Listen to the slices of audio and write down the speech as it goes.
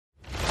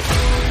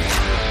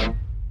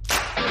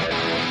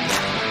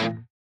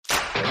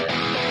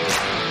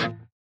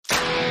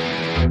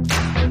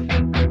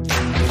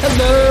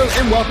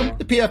And welcome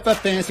to PFF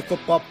Fantasy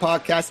Football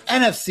Podcast,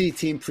 NFC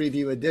Team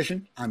Preview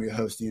Edition. I'm your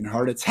host, Ian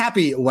Hart. It's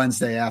happy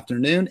Wednesday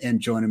afternoon, and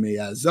joining me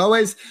as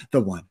always, the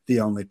one, the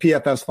only,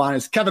 PFF's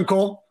finest, Kevin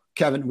Cole.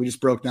 Kevin, we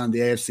just broke down the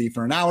AFC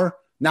for an hour.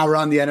 Now we're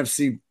on the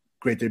NFC.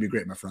 Great day to be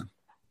great, my friend.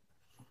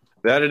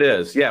 That it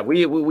is. Yeah,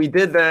 we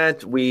did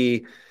that.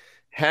 We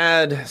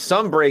had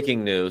some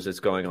breaking news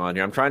that's going on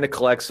here. I'm trying to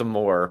collect some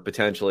more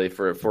potentially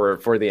for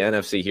the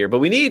NFC here, but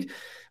we need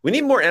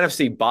more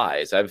NFC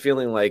buys. I'm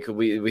feeling like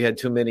we had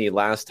too many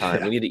last time.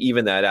 Yeah. We need to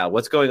even that out.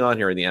 What's going on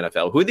here in the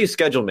NFL? Who are these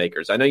schedule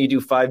makers? I know you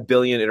do 5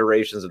 billion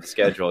iterations of the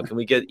schedule. Can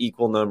we get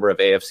equal number of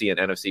AFC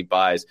and NFC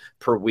buys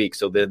per week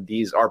so then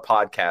our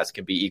podcasts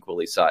can be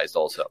equally sized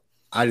also?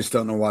 I just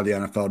don't know why the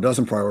NFL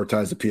doesn't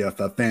prioritize the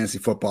PFF Fantasy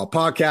Football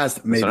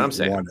Podcast. Maybe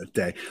one a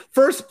day.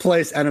 First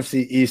place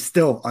NFC East,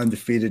 still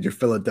undefeated. Your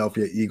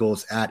Philadelphia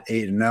Eagles at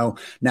 8-0.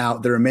 Now,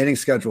 the remaining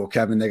schedule,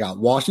 Kevin, they got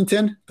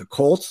Washington, the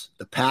Colts,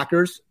 the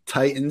Packers,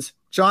 Titans,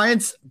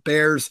 Giants,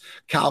 Bears,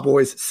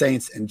 Cowboys,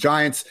 Saints, and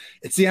Giants.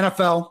 It's the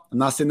NFL. I'm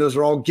not saying those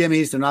are all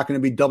gimmies. They're not going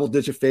to be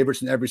double-digit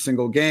favorites in every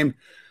single game.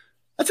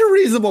 That's a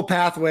reasonable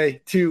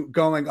pathway to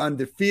going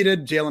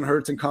undefeated. Jalen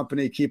Hurts and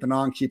company keeping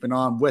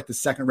on with the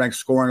second-ranked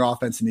scoring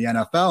offense in the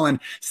NFL. And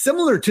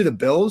similar to the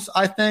Bills,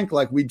 I think,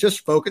 like we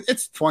just focus,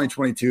 it's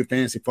 2022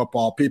 fantasy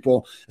football.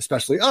 People,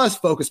 especially us,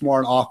 focus more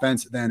on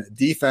offense than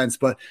defense.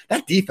 But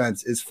that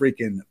defense is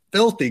freaking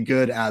filthy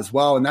good as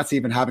well. And that's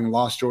even having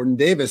lost Jordan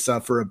Davis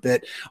for a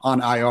bit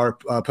on IR,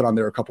 put on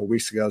there a couple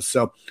weeks ago.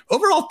 So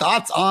overall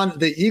thoughts on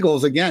the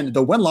Eagles. Again,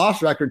 the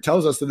win-loss record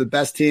tells us they're the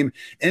best team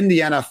in the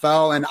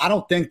NFL. And I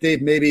don't think they've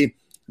maybe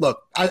 –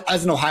 look,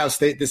 as an Ohio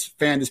State, this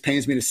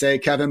pains me to say,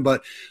 Kevin,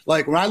 but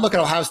like when I look at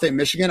Ohio State,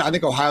 Michigan, I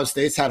think Ohio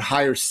State's had a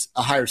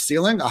higher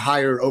ceiling, a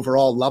higher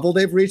overall level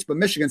they've reached, but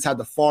Michigan's had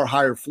the far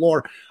higher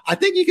floor. I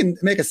think you can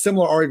make a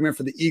similar argument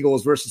for the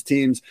Eagles versus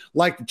teams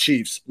like the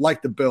Chiefs,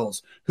 like the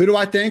Bills. Who do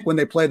I think when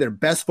they play their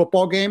best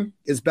football game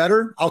is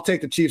better? I'll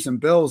take the Chiefs and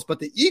Bills, but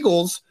the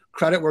Eagles,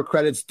 credit where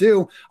credit's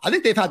due, I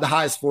think they've had the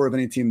highest floor of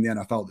any team in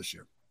the NFL this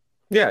year.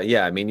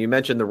 Yeah. I mean, you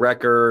mentioned the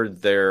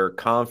record. Their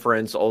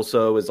conference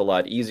also is a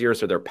lot easier,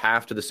 so their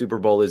path to the Super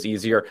Bowl is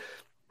easier.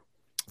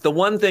 The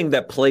one thing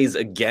that plays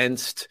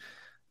against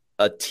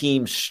a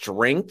team's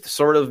strength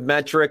sort of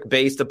metric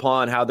based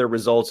upon how their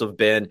results have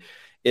been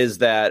is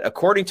that,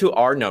 according to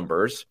our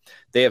numbers,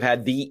 they have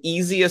had the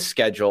easiest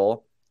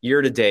schedule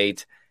year to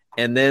date,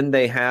 and then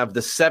they have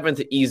the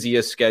seventh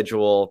easiest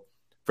schedule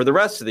for the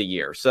rest of the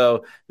year.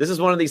 So this is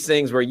one of these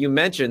things where you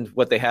mentioned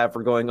what they have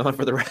for going on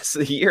for the rest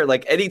of the year.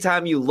 Like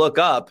anytime you look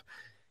up,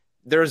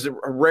 there's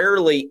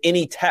rarely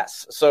any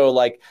tests. So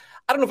like,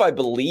 I don't know if I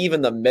believe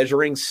in the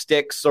measuring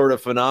stick sort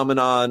of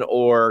phenomenon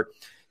or,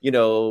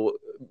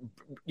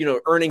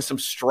 earning some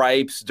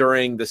stripes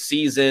during the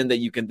season that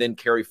you can then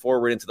carry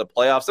forward into the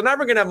playoffs. They're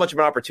never going to have much of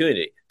an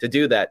opportunity to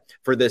do that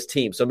for this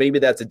team. So maybe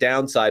that's a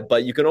downside,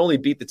 but you can only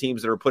beat the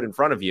teams that are put in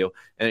front of you,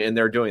 and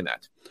they're doing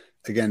that.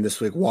 Again, this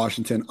week,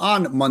 Washington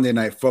on Monday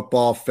Night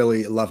Football,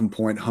 Philly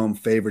 11-point home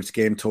favorites,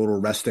 game total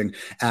resting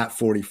at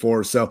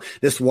 44. So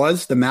this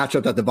was the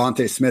matchup that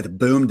Devontae Smith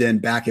boomed in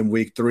back in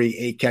week 3,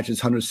 8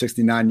 catches,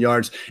 169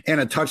 yards, and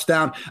a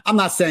touchdown. I'm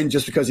not saying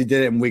just because he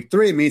did it in week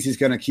 3, it means he's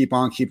going to keep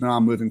on keeping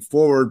on moving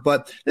forward.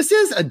 But this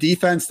is a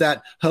defense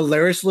that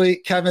hilariously,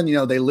 Kevin,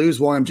 they lose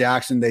William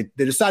Jackson. They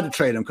decided to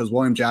trade him because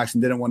William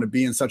Jackson didn't want to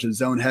be in such a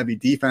zone-heavy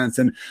defense.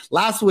 And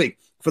last week,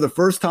 for the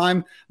first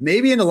time,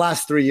 maybe in the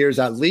last 3 years,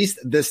 at least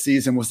this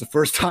season was the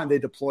first time they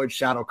deployed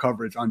shadow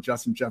coverage on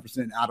Justin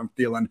Jefferson and Adam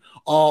Thielen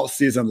all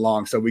season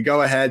long. So we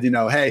go ahead,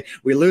 hey,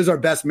 we lose our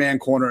best man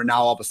corner, and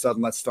now all of a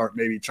sudden let's start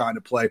maybe trying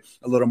to play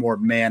a little more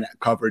man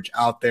coverage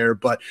out there.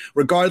 But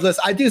regardless,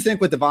 I do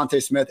think with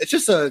Devontae Smith, it's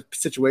just a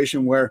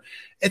situation where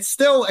it's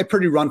still a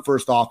pretty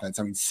run-first offense.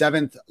 I mean,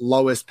 7th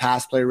lowest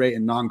pass play rate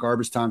in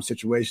non-garbage time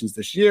situations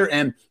this year,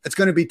 and it's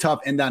going to be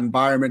tough in that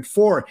environment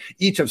for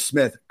each of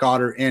Smith,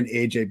 Goddard, and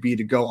AJB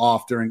to go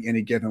off during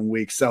any given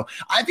week. So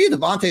I view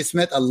Devontae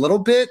Smith a little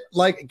bit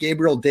like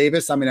Gabriel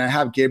Davis. I mean, I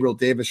have Gabriel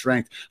Davis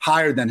ranked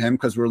higher than him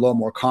because we're a little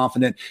more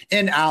confident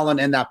in Allen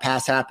and that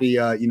pass-happy,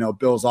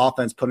 Bills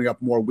offense putting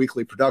up more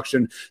weekly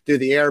production through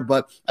the air.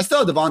 But I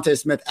still have Devontae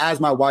Smith as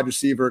my wide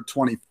receiver at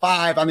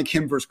 25. I think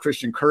him versus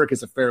Christian Kirk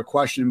is a fair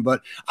question,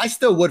 but I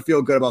still would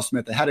feel good about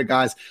Smith ahead of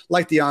guys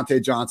like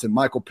Deontay Johnson,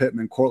 Michael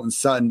Pittman, Cortland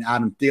Sutton,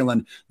 Adam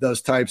Thielen,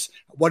 those types.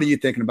 What are you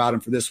thinking about him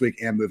for this week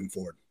and moving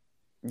forward?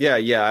 Yeah,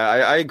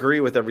 I agree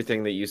with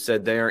everything that you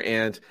said there.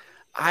 And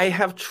I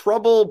have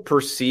trouble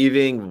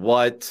perceiving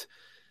what,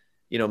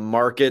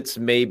 markets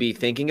may be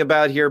thinking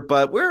about here,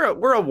 but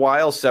we're a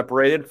while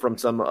separated from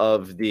some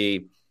of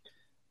the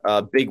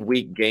big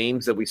week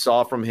games that we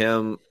saw from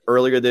him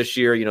earlier this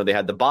year. They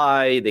had the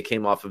bye, they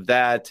came off of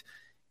that,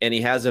 and he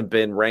hasn't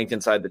been ranked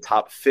inside the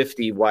top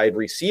 50 wide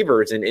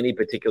receivers in any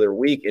particular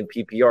week in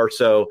PPR.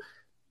 So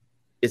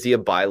is he a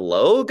buy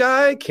low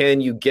guy? Can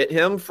you get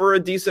him for a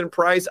decent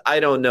price? I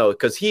don't know.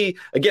 Because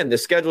the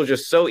schedule is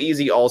just so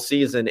easy all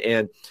season.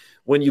 And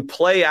when you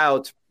play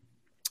out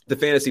the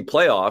fantasy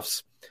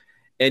playoffs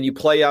and you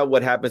play out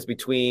what happens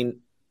between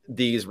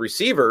these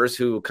receivers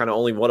who kind of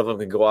only one of them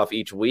can go off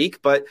each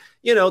week. But,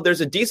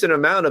 there's a decent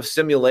amount of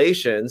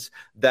simulations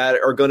that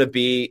are going to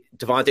be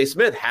Devontae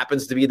Smith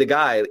happens to be the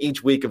guy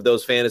each week of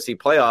those fantasy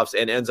playoffs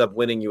and ends up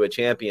winning you a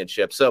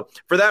championship. So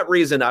for that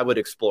reason, I would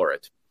explore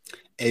it.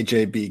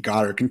 AJB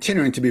Goddard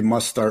continuing to be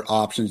must-start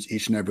options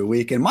each and every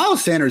week. And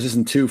Miles Sanders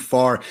isn't too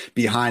far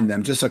behind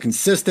them. Just a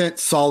consistent,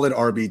 solid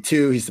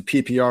RB2. He's the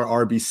PPR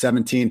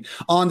RB17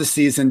 on the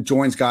season.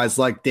 Joins guys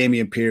like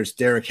Dameon Pierce,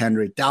 Derrick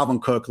Henry,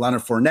 Dalvin Cook,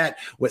 Leonard Fournette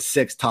with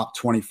 6 top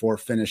 24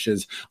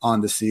 finishes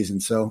on the season.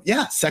 So,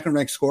 yeah,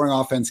 second-ranked scoring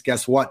offense.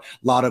 Guess what?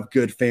 A lot of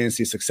good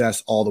fantasy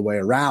success all the way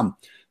around.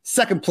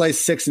 Second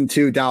place,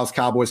 6-2, Dallas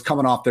Cowboys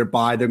coming off their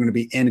bye. They're going to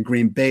be in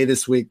Green Bay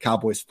this week.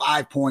 Cowboys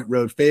 5-point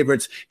road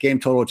favorites.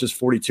 Game total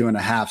just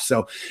 42.5.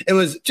 So it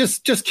was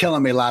just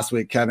killing me last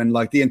week, Kevin.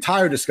 Like the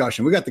entire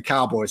discussion, we got the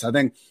Cowboys. I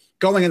think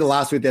going into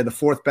last week, they had the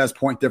 4th best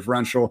point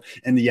differential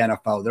in the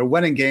NFL. They're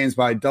winning games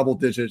by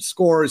double-digit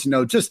scores,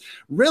 just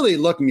really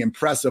looking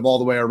impressive all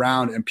the way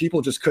around, and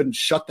people just couldn't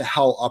shut the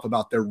hell up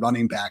about their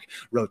running back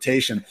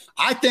rotation.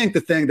 I think the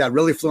thing that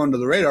really flew under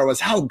the radar was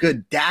how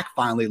good Dak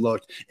finally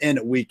looked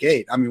in Week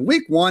 8. I mean,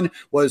 Week 1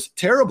 was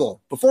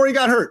terrible before he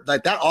got hurt.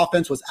 Like that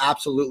offense was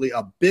absolutely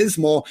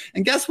abysmal.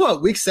 And guess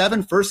what? Week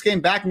 7, first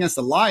game back against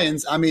the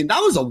Lions. I mean,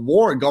 that was a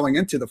war going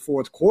into the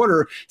fourth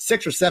quarter.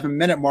 6 or 7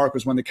 minute mark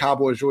was when the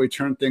Cowboys really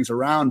turned things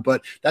around,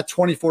 but that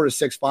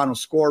 24-6 final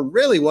score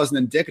really wasn't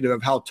indicative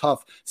of how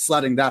tough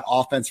sledding that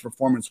offense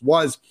performance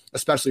was,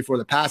 especially for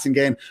the passing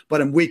game. But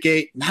in Week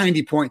 8,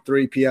 90.3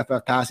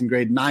 PFF passing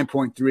grade,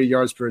 9.3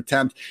 yards per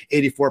attempt,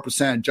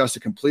 84%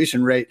 adjusted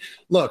completion rate.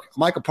 Look,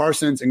 Michael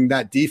Parsons and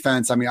that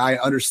defense, I mean, I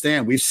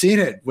understand. We've seen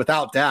it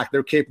without Dak.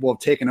 They're capable of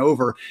taking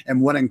over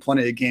and winning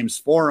plenty of games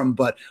for him.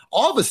 But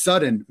all of a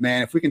sudden,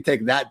 man, if we can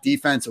take that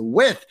defense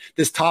with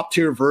this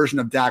top-tier version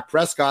of Dak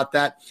Prescott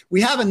that we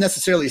haven't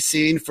necessarily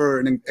seen for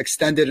an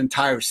extended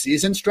entire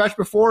season stretch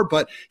before,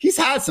 but he's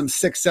had some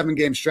 6-7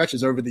 game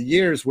stretches over the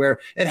years where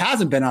it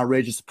hasn't been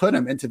outrageous to put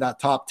him into that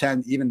top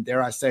 10, even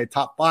dare I say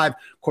top 5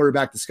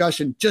 quarterback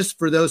discussion just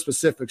for those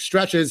specific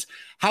stretches.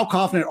 How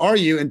confident are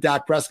you in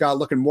Dak Prescott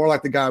looking more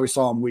like the guy we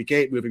saw in Week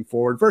 8 moving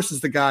forward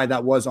versus the guy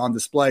that was on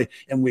display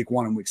in Week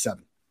 1 and Week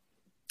 7?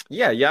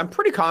 Yeah, I'm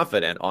pretty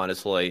confident,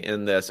 honestly,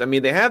 in this. I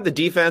mean, they have the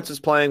defense is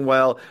playing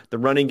well. The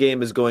running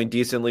game is going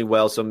decently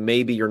well, so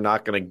maybe you're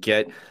not going to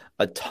get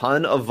a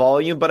ton of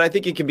volume, but I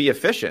think it can be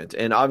efficient.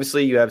 And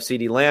obviously you have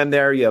CeeDee Lamb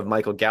there. You have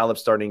Michael Gallup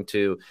starting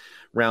to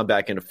round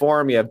back into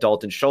form. You have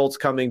Dalton Schultz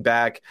coming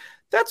back.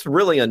 That's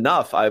really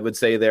enough, I would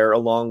say, there,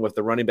 along with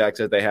the running backs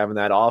that they have in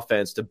that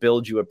offense to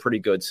build you a pretty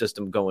good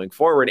system going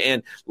forward.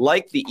 And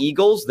like the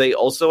Eagles, they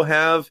also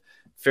have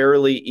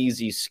fairly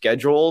easy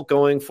schedule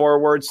going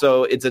forward.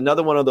 So it's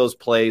another one of those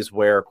plays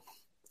where,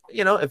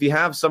 if you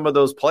have some of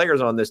those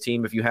players on this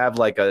team, if you have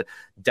like a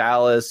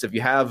Dallas, if you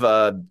have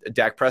a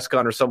Dak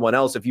Prescott or someone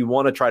else, if you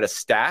want to try to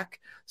stack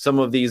some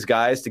of these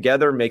guys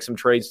together, make some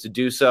trades to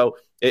do so,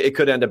 it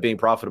could end up being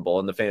profitable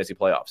in the fantasy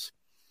playoffs.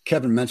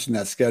 Kevin mentioned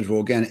that schedule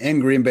again in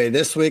Green Bay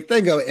this week.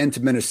 They go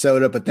into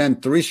Minnesota, but then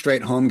 3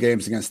 straight home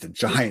games against the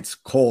Giants,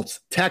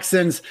 Colts,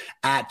 Texans,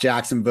 at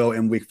Jacksonville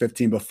in Week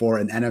 15 before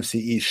an NFC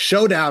East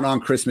showdown on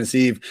Christmas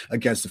Eve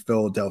against the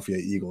Philadelphia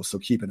Eagles. So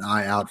keep an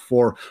eye out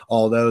for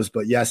all those.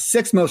 But yes,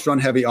 6th most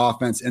run-heavy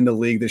offense in the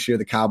league this year.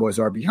 The Cowboys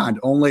are behind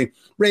only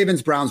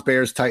Ravens, Browns,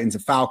 Bears, Titans,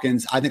 and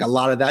Falcons. I think a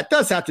lot of that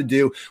does have to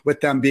do with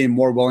them being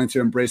more willing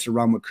to embrace a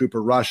run with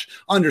Cooper Rush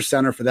under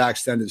center for that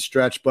extended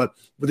stretch. But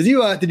did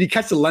you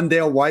catch the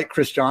Lendale White,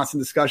 Chris Johnson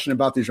discussion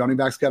about these running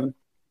backs, Kevin?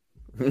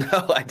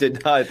 No, I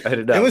did not.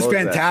 It was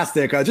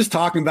fantastic. Just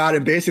talking about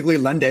it. Basically,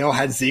 Lendale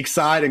had Zeke's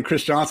side and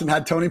Chris Johnson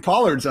had Tony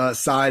Pollard's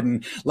side.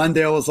 And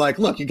Lendale was like,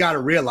 look, you got to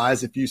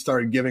realize if you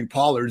started giving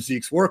Pollard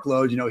Zeke's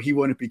workload, he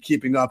wouldn't be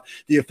keeping up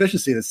the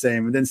efficiency the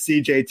same. And then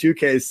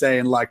CJ2K is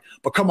saying like,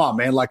 but come on,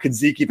 man, like could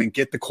Zeke even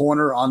get the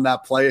corner on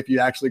that play if you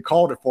actually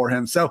called it for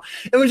him? So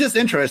it was just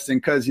interesting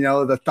because,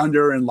 the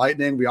Thunder and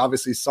Lightning, we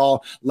obviously saw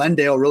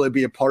Lendale really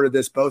be a part of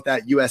this, both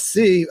at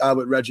USC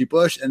with Reggie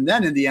Bush and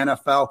then in the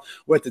NFL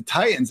with the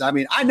Titans. I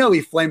mean, I know he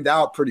flamed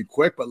out pretty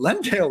quick, but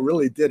Lendale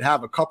really did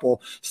have a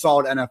couple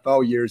solid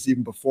NFL years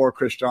even before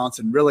Chris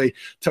Johnson really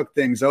took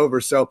things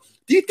over. So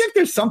do you think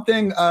there's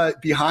something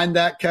behind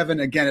that, Kevin?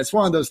 Again, it's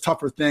one of those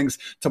tougher things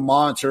to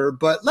monitor,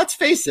 but let's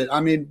face it.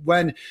 I mean,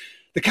 when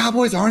the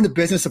Cowboys are in the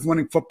business of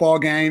winning football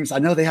games, I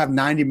know they have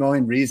 90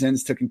 million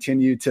reasons to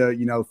continue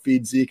to,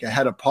 feed Zeke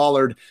ahead of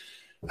Pollard.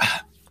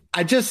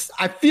 I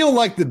feel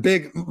like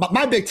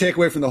my big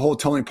takeaway from the whole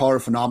Tony Pollard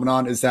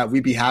phenomenon is that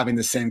we'd be having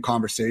the same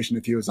conversation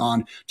if he was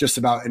on just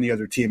about any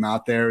other team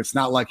out there. It's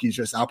not like he's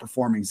just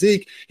outperforming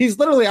Zeke. He's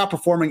literally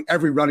outperforming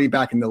every running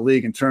back in the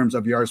league in terms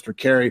of yards per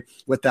carry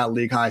with that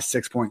league high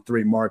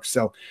 6.3 mark.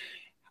 So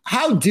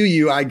how do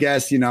you, I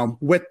guess,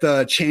 with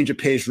the change of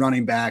pace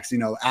running backs,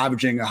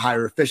 averaging a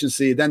higher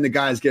efficiency, then the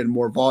guy's getting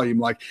more volume.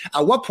 Like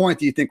at what point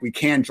do you think we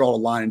can draw a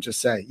line and just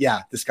say,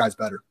 yeah, this guy's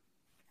better?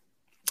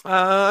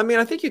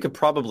 I think you could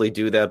probably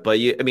do that, but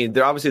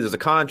there's a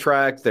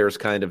contract. There's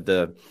kind of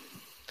the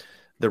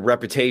the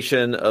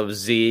reputation of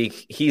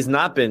Zeke. He's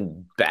not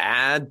been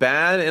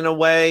bad in a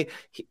way.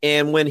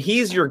 And when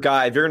he's your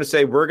guy, if you're going to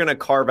say, we're going to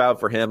carve out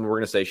for him, we're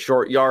going to say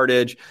short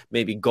yardage,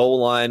 maybe goal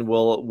line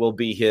will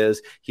be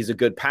his. He's a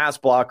good pass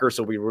blocker,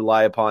 so we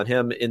rely upon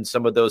him in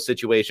some of those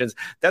situations.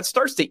 That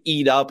starts to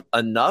eat up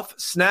enough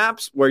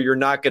snaps where you're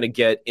not going to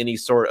get any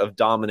sort of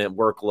dominant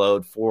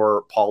workload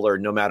for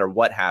Pollard, no matter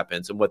what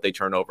happens and what they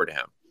turn over to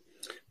him.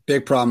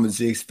 Big problem with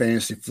Zeke's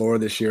fantasy floor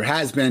this year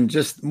has been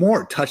just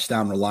more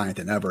touchdown reliant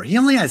than ever. He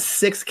only has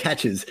 6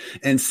 catches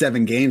in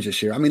 7 games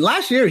this year. I mean,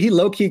 last year he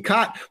low-key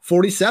caught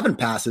 47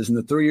 passes. In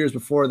the 3 years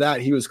before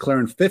that, he was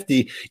clearing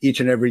 50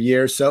 each and every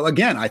year. So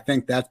again, I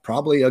think that's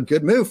probably a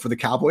good move for the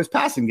Cowboys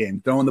passing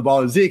game. Throwing the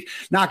ball to Zeke,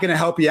 not going to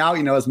help you out,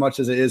 as much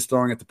as it is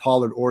throwing it to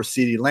Pollard or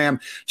CeeDee Lamb.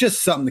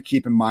 Just something to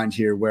keep in mind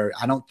here, where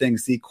I don't think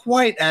Zeke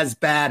quite as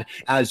bad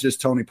as just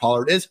Tony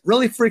Pollard is.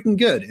 Really freaking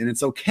good. And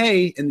it's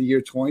okay in the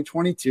year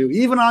 2022,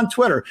 even on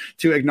Twitter,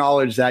 to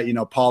acknowledge that,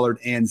 Pollard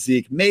and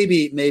Zeke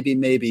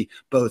maybe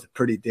both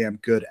pretty damn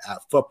good at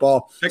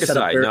football. Pick a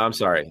side. No, I'm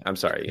sorry,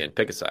 Ian.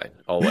 Pick a side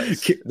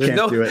always. Do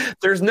it.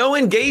 There's no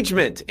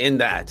engagement in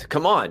that.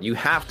 Come on, you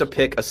have to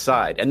pick a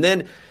side, and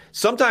then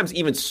sometimes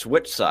even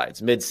switch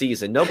sides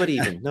mid-season. Nobody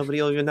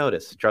will even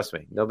notice. Trust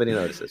me, nobody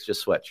notices.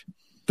 Just switch.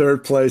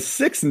 Third place,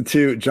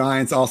 6-2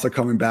 Giants also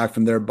coming back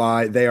from their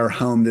bye. They are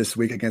home this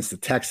week against the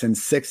Texans,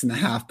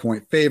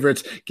 6.5-point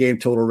favorites. Game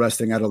total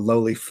resting at a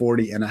lowly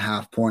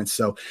 40.5 points.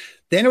 So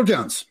Daniel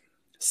Jones,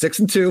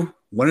 6-2.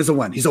 Win is a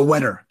win. He's a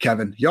winner,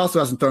 Kevin. He also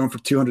hasn't thrown for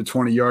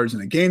 220 yards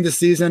in a game this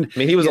season. I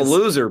mean, he was a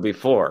loser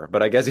before,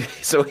 but I guess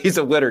he's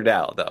a winner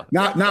now, though.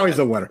 Now he's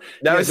a winner.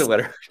 He's a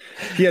winner.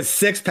 He has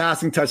 6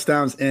 passing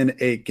touchdowns in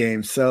 8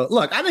 games. So,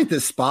 look, I think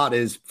this spot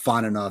is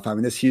fine enough. I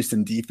mean, this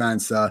Houston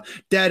defense,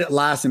 dead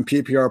last in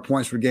PPR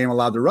points per game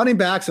allowed to running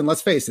backs. And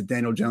let's face it,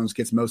 Daniel Jones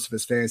gets most of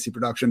his fantasy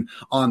production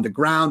on the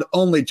ground.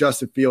 Only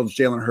Justin Fields,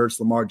 Jalen Hurts,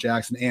 Lamar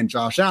Jackson, and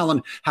Josh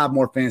Allen have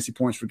more fantasy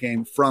points per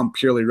game from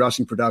purely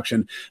rushing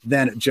production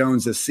than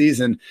Jones this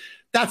season.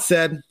 That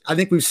said, I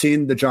think we've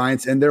seen the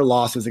Giants in their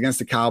losses against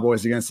the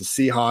Cowboys, against the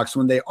Seahawks,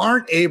 when they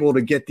aren't able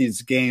to get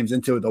these games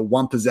into the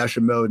one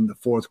possession mode in the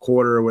fourth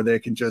quarter where they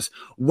can just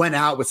win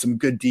out with some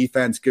good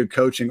defense, good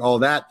coaching, all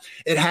that.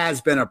 It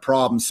has been a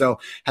problem. So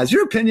has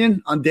your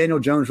opinion on Daniel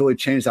Jones really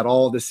changed at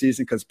all this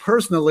season? Because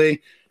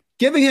personally,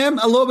 giving him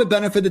a little bit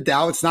benefit of the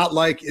doubt, it's not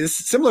like it's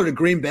similar to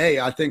Green Bay,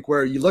 I think,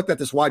 where you looked at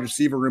this wide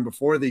receiver room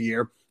before the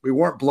year. We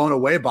weren't blown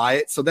away by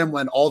it. So then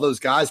when all those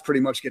guys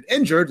pretty much get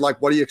injured,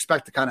 like what do you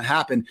expect to kind of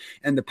happen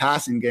in the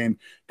passing game?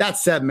 That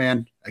said,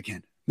 man,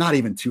 again, not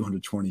even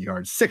 220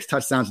 yards, 6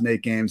 touchdowns in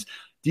 8 games.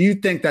 Do you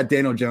think that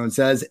Daniel Jones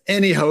has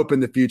any hope in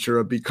the future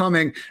of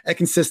becoming a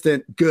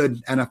consistent,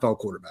 good NFL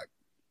quarterback?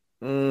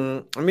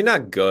 I mean,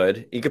 not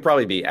good. He could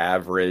probably be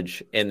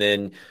average. And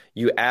then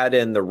you add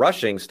in the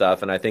rushing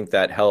stuff, and I think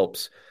that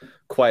helps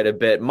quite a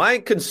bit. My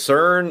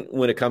concern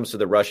when it comes to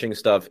the rushing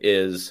stuff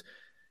is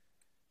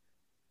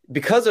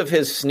because of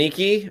his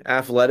sneaky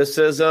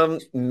athleticism,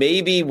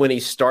 maybe when he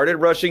started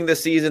rushing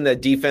this season,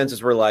 that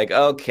defenses were like,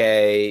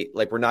 okay,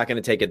 like we're not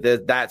going to take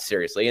it that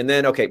seriously. And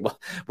then, okay, well,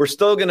 we're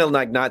still going to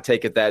like not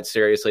take it that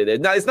seriously.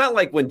 It's not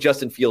like when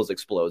Justin Fields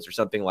explodes or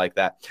something like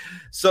that.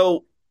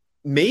 So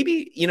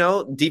maybe,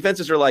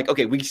 defenses are like,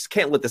 okay, we just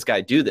can't let this guy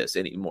do this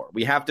anymore.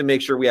 We have to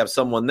make sure we have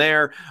someone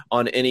there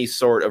on any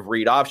sort of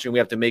read option. We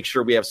have to make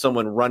sure we have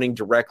someone running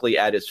directly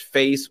at his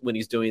face when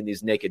he's doing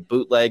these naked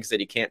bootlegs that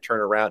he can't turn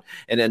around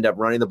and end up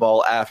running the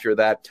ball after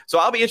that. So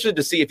I'll be interested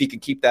to see if he can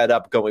keep that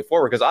up going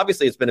forward, because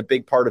obviously it's been a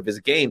big part of his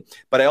game,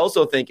 but I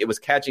also think it was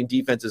catching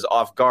defenses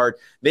off guard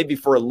maybe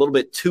for a little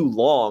bit too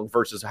long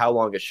versus how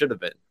long it should have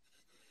been.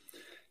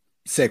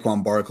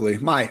 Saquon Barkley,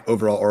 my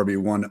overall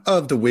RB1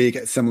 of the week,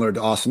 similar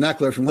to Austin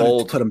Eckler. If you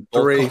wanted to put him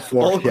 3,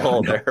 4,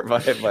 there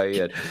by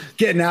Ian.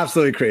 Getting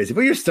absolutely crazy.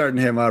 But you're starting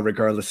him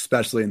regardless,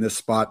 especially in this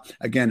spot.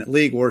 Again,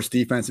 league worst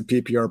defense and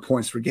PPR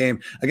points per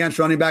game against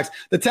running backs.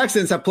 The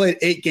Texans have played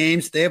 8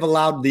 games. They have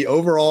allowed the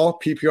overall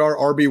PPR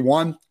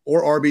RB1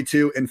 or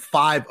RB2 in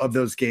 5 of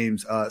those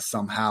games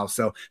somehow.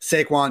 So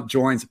Saquon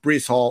joins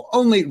Breece Hall,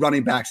 only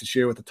running backs this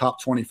year with the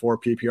top 24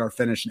 PPR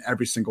finish in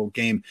every single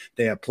game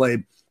they have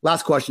played.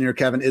 Last question here,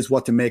 Kevin, is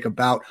what to make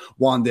about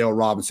Wan'Dale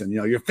Robinson.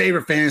 Your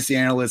favorite fantasy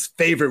analyst,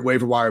 favorite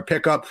waiver wire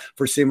pickup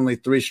for seemingly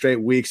 3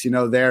 straight weeks,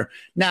 there.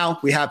 Now,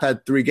 we have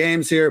had 3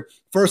 games here.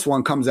 First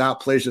one comes out,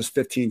 plays just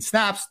 15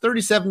 snaps,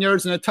 37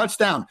 yards and a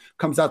touchdown.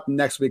 Comes out the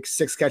next week,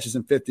 6 catches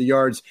and 50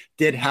 yards.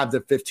 Did have the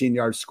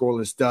 15-yard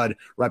scoreless dud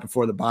right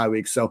before the bye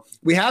week. So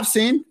we have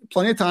seen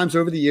plenty of times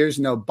over the years,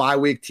 bye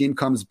week team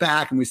comes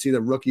back and we see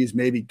the rookies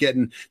maybe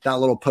getting that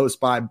little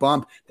post-bye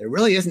bump. There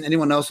really isn't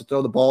anyone else to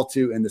throw the ball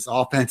to in this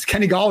offense.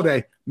 Kenny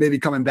Galladay maybe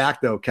coming back,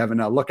 though, Kevin.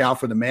 Look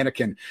out for the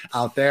mannequin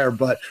out there.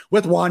 But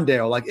with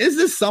Wan'Dale, is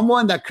this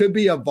someone that could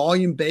be a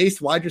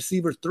volume-based wide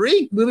receiver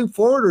 3 moving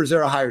forward, or is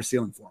there a higher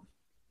ceiling for him?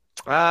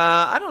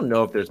 I don't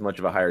know if there's much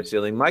of a higher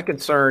ceiling. My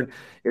concern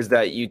is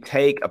that you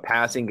take a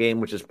passing game,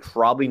 which is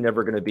probably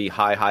never going to be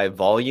high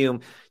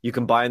volume. You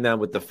combine that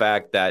with the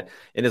fact that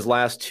in his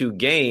last two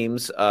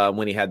games,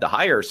 when he had the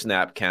higher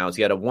snap counts,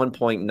 he had a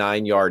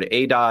 1.9 yard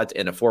ADOT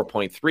and a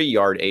 4.3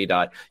 yard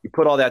ADOT. You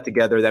put all that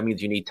together, that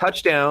means you need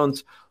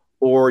touchdowns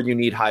or you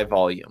need high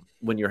volume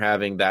when you're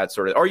having that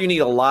sort of, or you need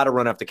a lot of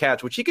run after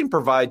catch, which he can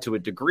provide to a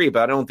degree,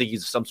 but I don't think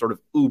he's some sort of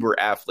uber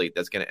athlete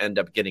that's going to end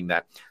up getting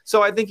that.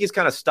 So I think he's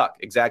kind of stuck,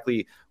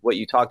 exactly what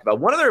you talked about.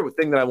 One other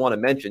thing that I want to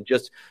mention,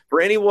 just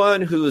for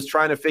anyone who's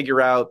trying to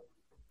figure out,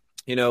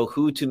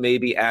 who to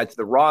maybe add to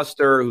the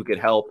roster, who could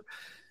help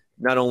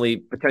not only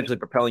potentially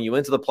propelling you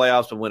into the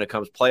playoffs, but when it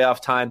comes playoff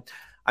time.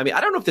 I mean,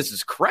 I don't know if this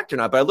is correct or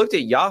not, but I looked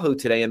at Yahoo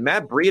today, and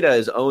Matt Breida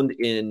is owned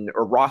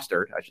or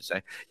rostered, I should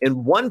say,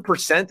 in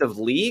 1% of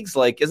leagues.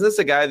 Like, isn't this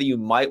a guy that you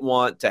might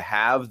want to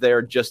have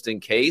there just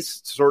in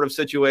case sort of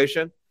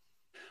situation?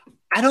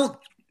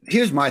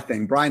 Here's my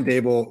thing. Brian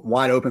Dable,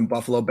 wide open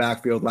Buffalo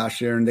backfield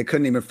last year, and they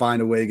couldn't even find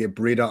a way to get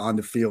Breida on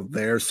the field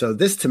there. So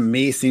this to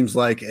me seems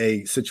like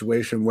a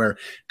situation where,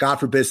 God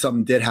forbid,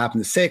 something did happen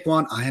to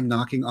Saquon. I am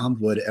knocking on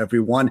wood,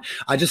 everyone.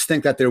 I just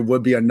think that there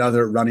would be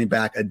another running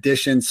back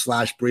addition /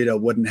 Breida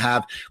wouldn't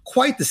have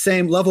quite the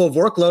same level of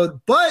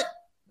workload, but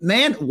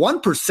man,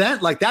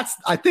 1%,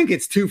 I think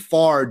it's too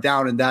far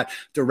down in that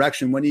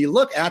direction. When you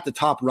look at the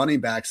top running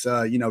backs,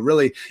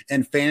 really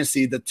in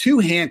fantasy, the two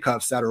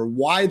handcuffs that are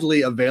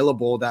widely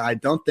available that I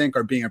don't think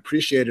are being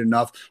appreciated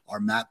enough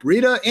are Matt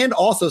Breida and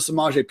also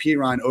Samaje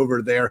Perine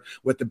over there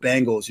with the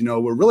Bengals.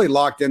 We're really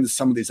locked into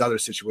some of these other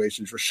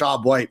situations.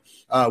 Rachaad White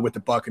with the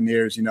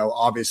Buccaneers,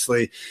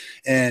 obviously,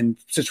 and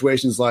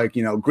situations like,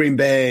 Green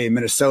Bay,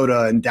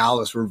 Minnesota, and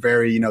Dallas were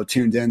very,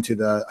 tuned into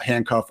the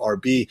handcuff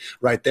RB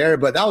right there.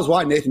 But that was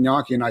why Nathan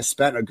Yonke and I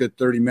spent a good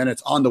 30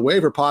 minutes on the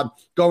waiver pod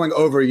going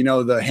over,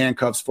 the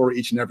handcuffs for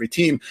each and every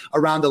team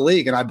around the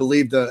league. And I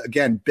believe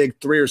again, big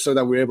three or so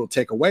that we were able to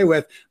take away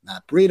with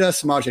Matt Breida,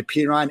 Samaje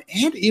Perine,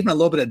 and even a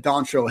little bit of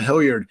Dontrell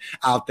Hilliard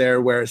out there,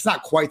 where it's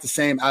not quite the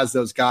same as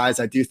those guys.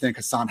 I do think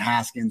Hassan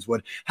Haskins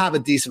would have a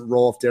decent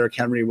role if Derrick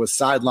Henry was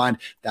sidelined.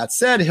 That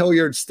said,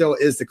 Hilliard still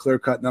is the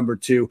clear-cut number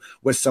two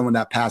with some of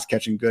that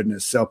pass-catching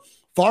goodness. So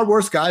far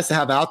worse guys to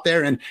have out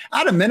there. And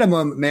at a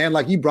minimum, man,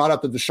 like you brought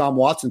up the Deshaun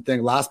Watson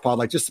thing last pod,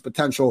 like just the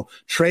potential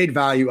trade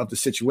value of the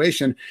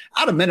situation.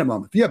 At a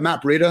minimum, if you have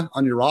Matt Breida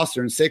on your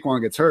roster and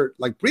Saquon gets hurt,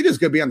 like Breida's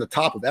going to be on the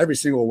top of every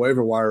single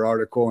waiver wire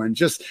article, and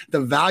just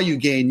the value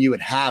gain you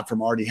would have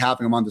from already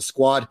having him on the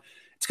squad.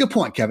 It's a good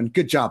point, Kevin.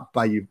 Good job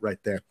by you right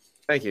there.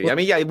 Thank you. I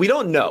mean, yeah, we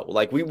don't know.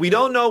 Like we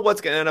don't know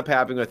what's going to end up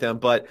happening with him,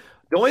 but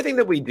the only thing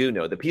that we do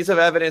know, the piece of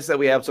evidence that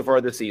we have so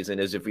far this season,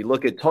 is if we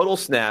look at total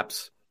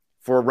snaps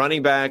for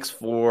running backs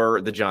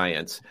for the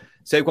Giants,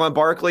 Saquon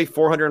Barkley,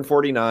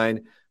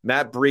 449,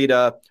 Matt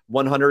Breida,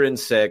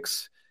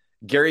 106,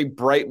 Gary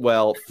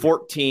Brightwell,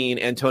 14,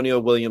 Antonio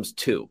Williams,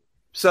 2.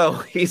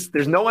 So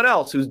there's no one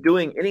else who's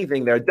doing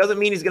anything there. It doesn't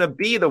mean he's going to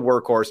be the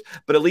workhorse,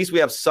 but at least we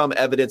have some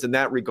evidence in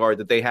that regard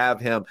that they have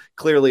him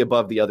clearly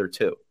above the other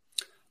two.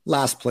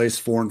 Last place,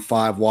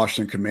 4-5,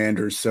 Washington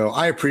Commanders. So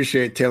I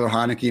appreciate Taylor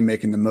Heineke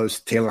making the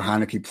most Taylor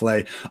Heineke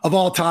play of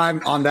all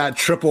time on that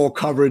triple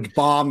coverage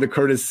bomb to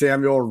Curtis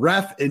Samuel.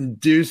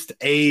 Ref-induced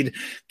aid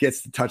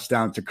gets the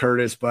touchdown to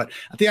Curtis. But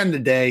at the end of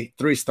the day,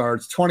 3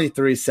 starts,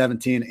 23,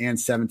 17, and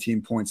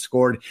 17 points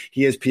scored.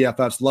 He is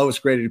PFF's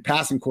lowest graded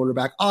passing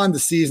quarterback on the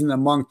season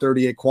among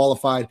 38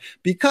 qualified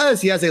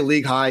because he has a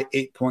league-high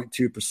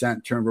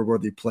 8.2%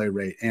 turnover-worthy play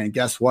rate. And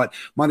guess what?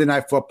 Monday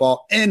Night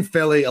Football in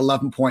Philly,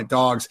 11-point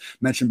dogs.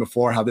 Mentioned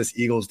before how this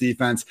Eagles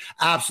defense,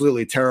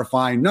 absolutely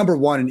terrifying. Number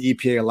 1 in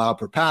EPA allowed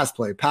per pass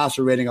play,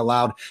 passer rating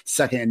allowed,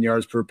 second in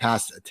yards per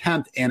pass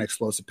attempt, and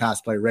explosive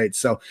pass play rate.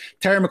 So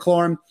Terry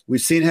McLaurin,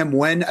 we've seen him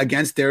win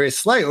against Darius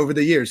Slay over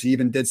the years. He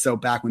even did so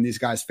back when these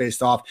guys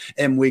faced off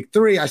in week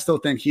 3. I still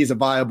think he's a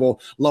viable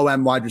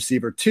low-end wide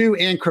receiver 2,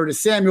 and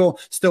Curtis Samuel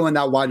still in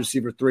that wide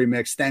receiver 3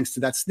 mix thanks to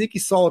that sneaky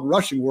solid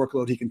rushing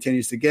workload he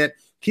continues to get.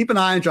 Keep an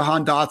eye on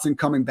Jahan Dotson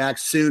coming back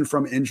soon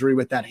from injury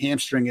with that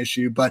hamstring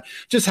issue, but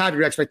just have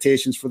your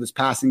expectations for this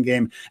passing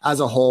game as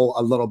a whole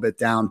a little bit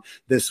down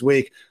this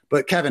week.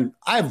 But Kevin,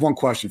 I have one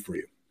question for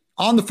you.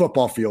 On the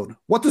football field,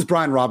 what does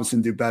Brian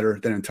Robinson do better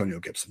than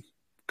Antonio Gibson?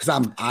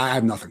 Because I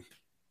have nothing.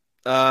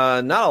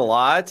 Not a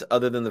lot,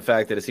 other than the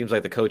fact that it seems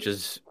like the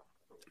coaches,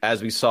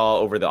 as we saw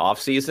over the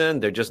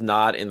offseason, they're just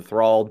not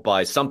enthralled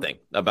by something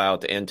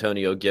about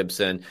Antonio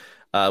Gibson.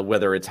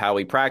 Whether it's how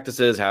he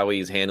practices, how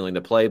he's handling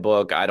the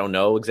playbook, I don't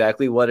know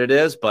exactly what it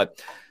is,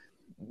 but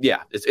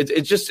yeah,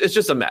 it's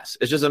just a mess.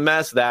 It's just a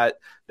mess, that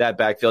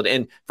backfield.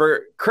 And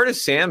for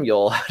Curtis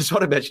Samuel, I just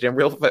want to mention him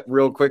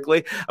real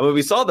quickly. I mean,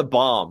 we saw the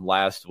bomb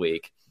last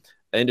week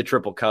into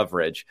triple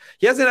coverage.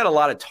 He hasn't had a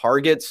lot of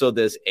targets, so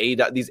these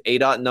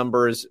ADOT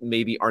numbers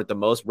maybe aren't the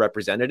most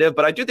representative,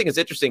 but I do think it's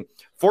interesting.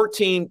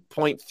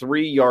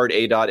 14.3 yard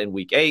ADOT in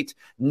week 8,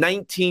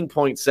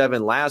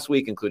 19.7 last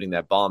week, including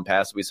that bomb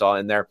pass we saw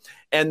in there.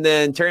 And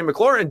then Terry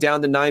McLaurin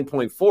down to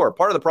 9.4.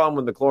 Part of the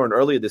problem with McLaurin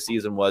earlier this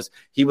season was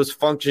he was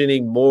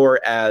functioning more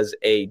as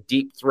a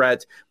deep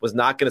threat, was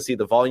not going to see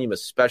the volume,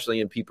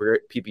 especially in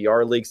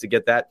PPR leagues, to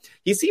get that.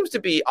 He seems to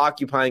be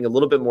occupying a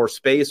little bit more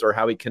space, or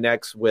how he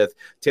connects with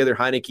Taylor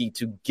Heineke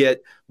to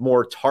get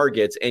more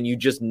targets, and you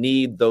just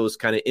need those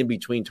kind of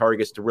in-between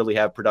targets to really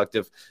have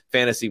productive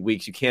fantasy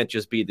weeks. You can't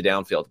just be the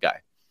downfield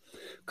guy.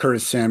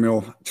 Curtis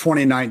Samuel,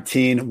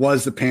 2019,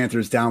 was the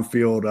Panthers'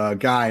 downfield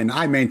guy, and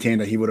I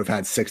maintained that he would have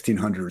had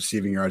 1,600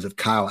 receiving yards if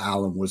Kyle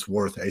Allen was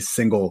worth a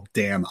single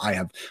damn.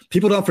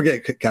 People don't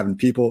forget, Kevin.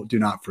 People do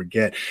not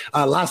forget.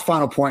 Last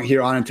final point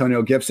here on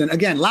Antonio Gibson.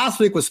 Again, last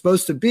week was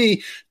supposed to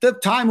be the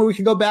time where we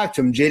could go back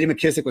to him. J.D.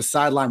 McKissic was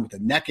sidelined with a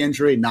neck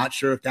injury. Not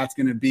sure if that's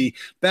going to be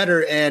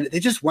better, and they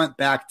just went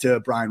back to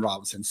Brian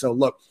Robinson. So,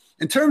 look,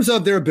 in terms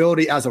of their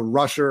ability as a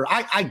rusher,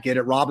 I get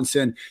it.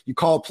 Robinson, you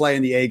call a play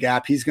in the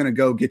A-gap, he's going to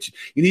go get you.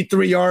 You need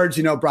 3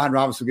 yards, Brian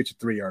Robinson will get you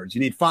 3 yards.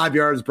 You need 5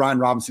 yards, Brian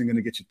Robinson going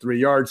to get you 3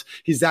 yards.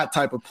 He's that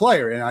type of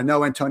player. And I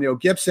know Antonio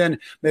Gibson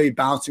maybe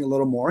bouncing a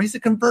little more. He's a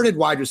converted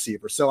wide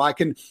receiver. So I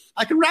can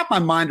wrap my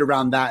mind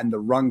around that in the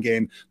run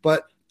game.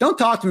 But don't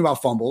talk to me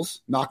about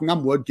fumbles. Knocking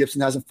on wood,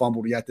 Gibson hasn't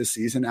fumbled yet this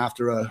season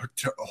after a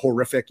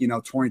horrific,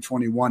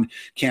 2021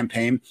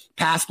 campaign.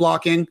 Pass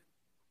blocking,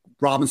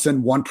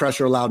 Robinson, 1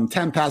 pressure allowed in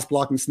 10 pass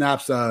blocking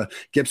snaps.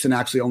 Gibson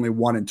actually only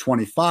 1 in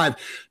 25.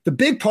 The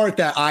big part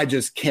that I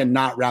just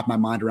cannot wrap my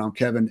mind around,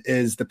 Kevin,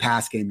 is the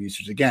pass game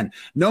usage. Again,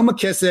 no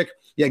McKissic.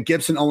 Yeah,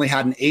 Gibson only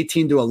had an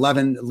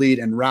 18-11 lead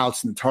in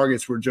routes, and the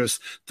targets were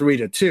just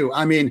 3-2.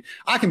 I mean,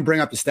 I can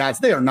bring up the stats.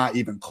 They are not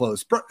even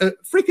close.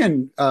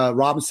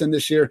 Robinson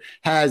this year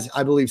has,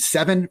 I believe,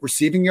 7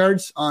 receiving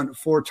yards on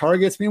 4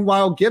 targets.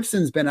 Meanwhile,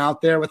 Gibson's been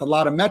out there with a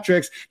lot of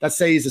metrics that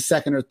say he's the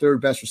second or third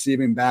best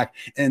receiving back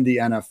in the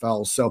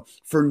NFL. So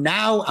for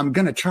now, I'm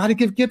going to try to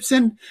give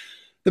Gibson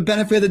the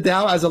benefit of the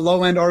doubt as a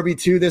low-end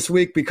RB2 this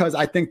week, because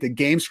I think the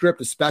game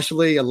script,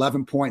 especially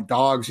 11-point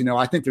dogs,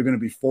 I think they're going to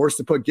be forced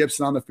to put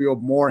Gibson on the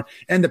field more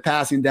in the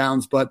passing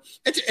downs. But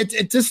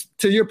it just,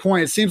 to your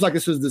point, it seems like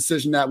this was a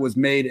decision that was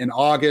made in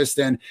August.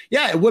 And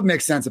yeah, it would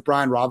make sense if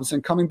Brian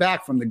Robinson, coming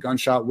back from the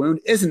gunshot wound,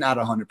 isn't at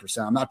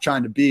 100%. I'm not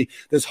trying to be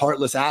this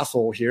heartless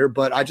asshole here,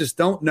 but I just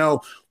don't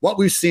know what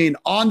we've seen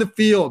on the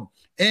field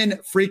in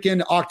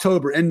freaking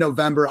October. In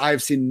November,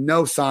 I've seen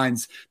no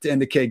signs to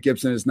indicate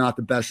Gibson is not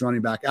the best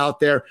running back out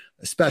there,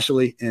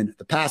 especially in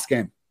the pass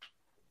game.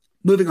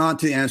 Moving on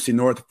to the NFC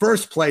North,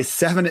 first place,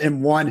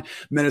 7-1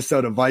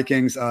 Minnesota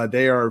Vikings.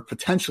 They are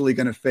potentially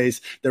going to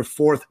face their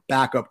 4th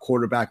backup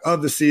quarterback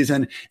of the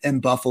season in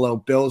Buffalo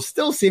Bills,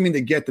 still seeming to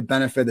get the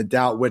benefit of the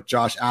doubt with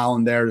Josh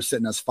Allen there. They're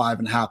sitting as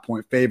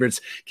 5.5-point favorites,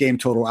 game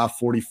total out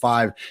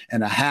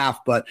 45.5.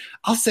 But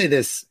I'll say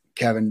this,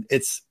 Kevin,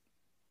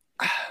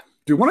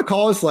 do you want to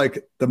call us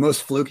like the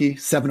most fluky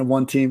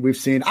 7-1 team we've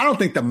seen? I don't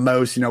think the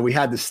most. We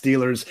had the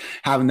Steelers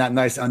having that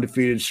nice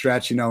undefeated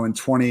stretch, in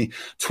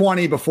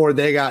 2020 before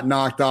they got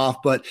knocked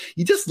off. But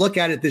you just look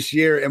at it this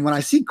year, and when I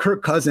see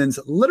Kirk Cousins,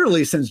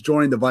 literally since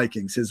joining the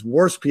Vikings, his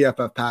worst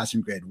PFF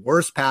passing grade,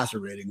 worst passer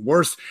rating,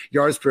 worst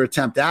yards per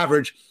attempt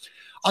average.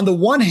 On the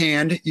one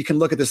hand, you can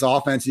look at this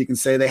offense, you can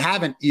say they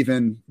haven't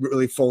even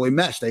really fully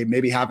meshed. They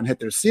maybe haven't hit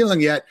their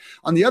ceiling yet.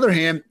 On the other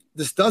hand,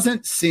 this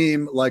doesn't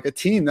seem like a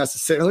team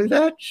necessarily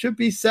that should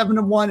be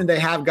 7-1, and they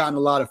have gotten a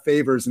lot of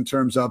favors in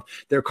terms of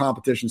their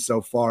competition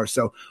so far.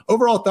 So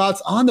overall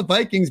thoughts on the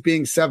Vikings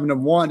being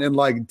 7-1,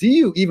 and do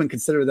you even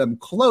consider them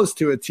close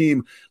to a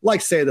team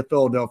like, say, the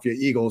Philadelphia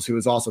Eagles, who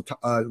is also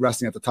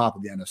resting at the top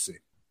of the NFC?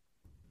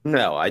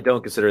 No, I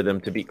don't consider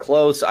them to be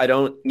close. I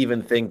don't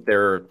even think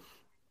they're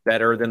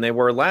better than they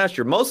were last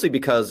year, mostly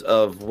because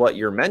of what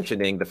you're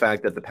mentioning, the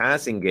fact that the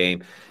passing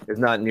game is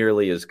not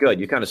nearly as good.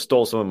 You kind of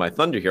stole some of my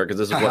thunder here, because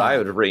this is what I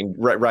was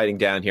writing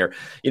down here.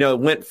 It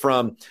went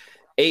from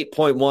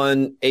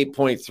 8.1,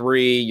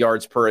 8.3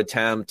 yards per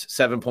attempt,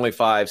 7.5,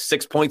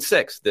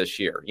 6.6 this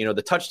year.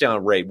 The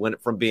touchdown rate went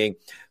from being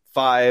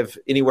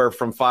anywhere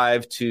from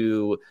 6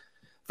 to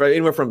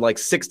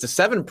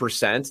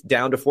 7%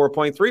 down to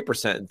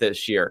 4.3%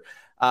 this year.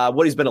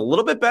 What he's been a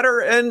little bit better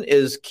in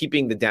is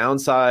keeping the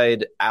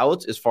downside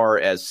out as far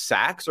as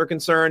sacks are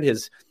concerned.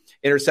 His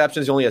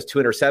interceptions, he only has 2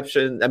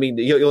 interceptions. I mean,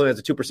 he only has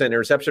a 2%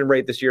 interception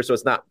rate this year, so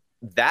it's not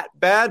that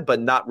bad, but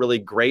not really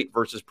great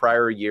versus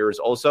prior years.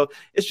 Also,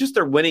 it's just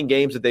they're winning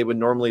games that they would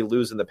normally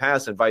lose in the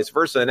past, and vice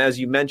versa. And as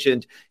you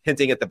mentioned,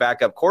 hinting at the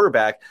backup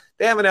quarterback,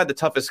 they haven't had the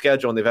toughest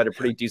schedule, and they've had a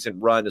pretty decent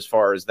run as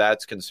far as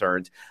that's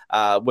concerned.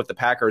 With the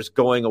Packers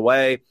going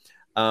away,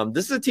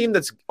 this is a team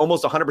that's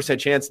almost 100%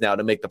 chance now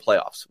to make the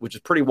playoffs, which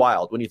is pretty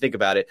wild when you think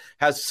about it.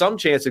 Has some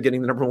chance of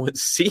getting the number 1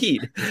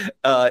 seed in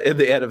the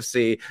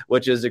NFC,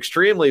 which is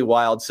extremely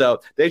wild. So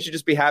they should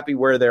just be happy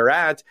where they're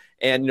at.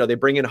 And, they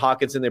bring in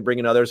Hawkinson, they bring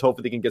in others.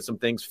 Hopefully they can get some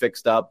things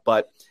fixed up,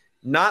 but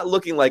not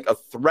looking like a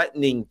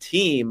threatening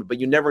team, but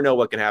you never know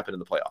what can happen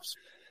in the playoffs.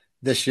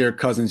 this year,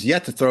 Cousins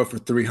yet to throw for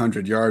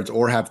 300 yards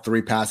or have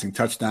 3 passing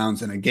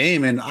touchdowns in a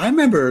game. And I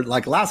remember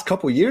like last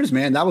couple of years,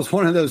 man, that was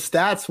one of those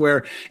stats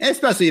where,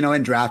 especially, in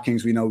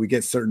DraftKings, we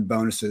get certain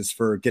bonuses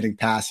for getting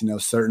past,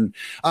 certain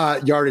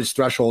yardage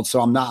thresholds.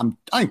 So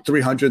I think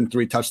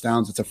 303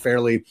 touchdowns. It's a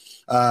fairly,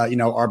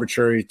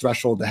 arbitrary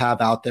threshold to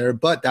have out there.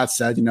 But that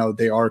said,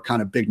 they are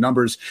kind of big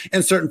numbers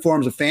in certain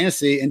forms of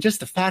fantasy. And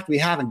just the fact we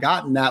haven't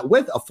gotten that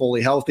with a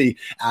fully healthy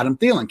Adam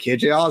Thielen,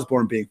 KJ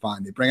Osborne being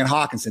fine. They bring in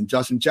Hawkinson,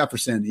 Justin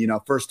Jefferson,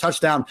 first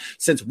touchdown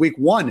since week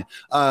 1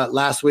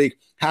 last week.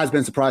 Has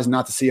been surprising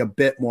not to see a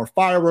bit more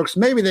fireworks.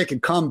 Maybe they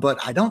could come, but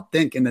I don't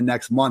think in the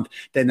next month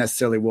they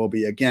necessarily will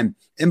be. Again,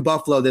 in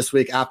Buffalo this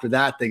week. After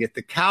that, they get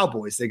the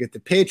Cowboys, they get the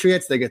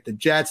Patriots, they get the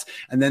Jets,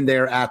 and then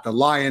they're at the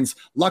Lions.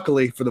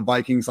 Luckily for the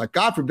Vikings, like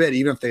God forbid,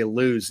 even if they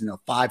lose,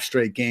 5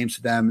 straight games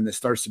to them and it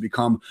starts to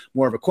become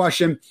more of a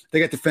question, they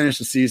get to finish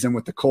the season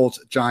with the Colts,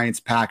 Giants,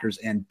 Packers,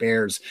 and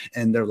Bears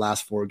in their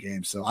last 4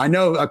 games. So I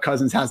know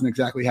Cousins hasn't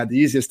exactly had the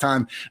easiest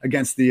time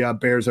against the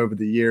Bears over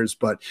the years,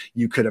 but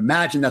you could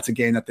imagine that's a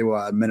game that they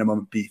will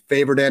minimum be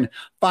favored in.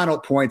 Final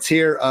points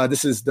here.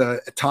 This is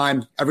the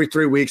time every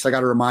 3 weeks. I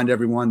got to remind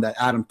everyone that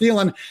Adam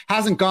Thielen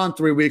hasn't gone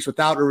 3 weeks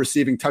without a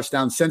receiving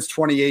touchdown since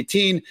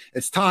 2018.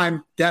 It's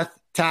time. Death,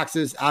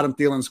 taxes. Adam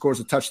Thielen scores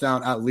a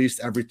touchdown at least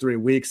every 3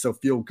 weeks. So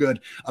feel good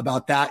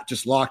about that.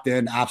 Just locked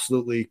in.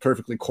 Absolutely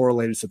perfectly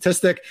correlated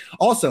statistic.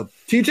 Also,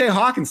 TJ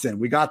Hawkinson.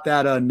 We got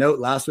that note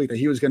last week that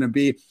he was going to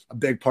be a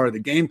big part of the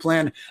game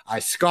plan. I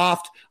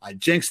scoffed. I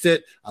jinxed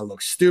it. I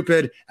looked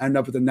stupid. Ended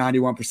up with a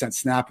 91%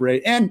 snap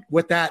rate. And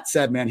with that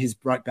said, man, he's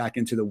right back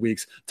into the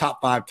week's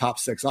top 5, top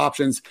 6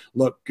 options.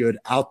 Look good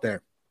out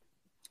there.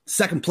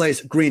 Second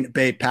place, Green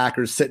Bay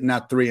Packers sitting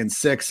at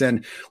 3-6.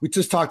 And we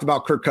just talked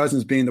about Kirk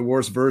Cousins being the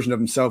worst version of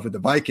himself with the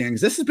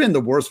Vikings. This has been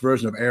the worst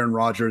version of Aaron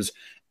Rodgers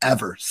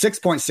ever.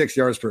 6.6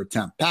 yards per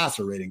attempt,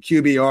 passer rating,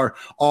 QBR,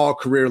 all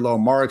career low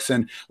marks.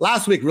 And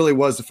last week really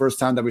was the first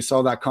time that we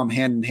saw that come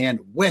hand in hand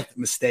with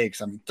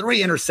mistakes.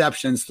 3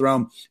 interceptions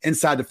thrown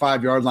inside the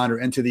 5-yard line or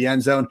into the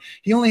end zone.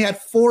 He only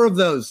had 4 of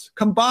those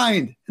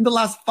combined in the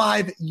last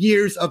 5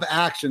 years of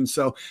action.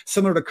 So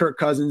similar to Kirk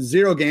Cousins,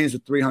 0 games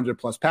with 300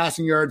 plus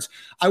passing yards.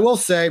 I will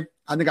say,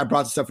 I think I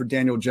brought this up for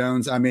Daniel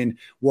Jones.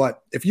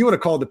 If you would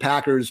have called the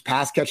Packers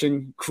pass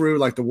catching crew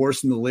like the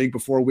worst in the league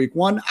before week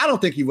 1, I don't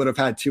think you would have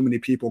had too many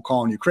people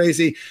calling you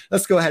crazy.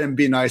 Let's go ahead and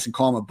be nice and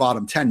call him a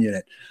bottom 10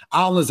 unit.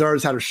 Allen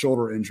Lazard's had a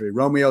shoulder injury.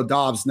 Romeo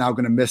Doubs now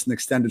going to miss an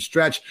extended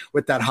stretch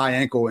with that high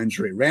ankle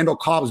injury. Randall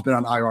Cobb's been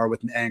on IR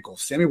with an ankle.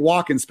 Sammy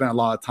Watkins spent a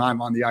lot of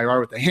time on the IR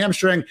with a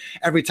hamstring.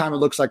 Every time it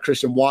looks like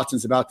Christian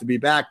Watson's about to be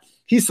back,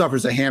 he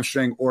suffers a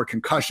hamstring or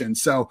concussion.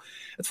 So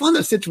it's one of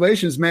those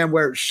situations, man,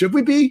 where should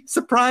we be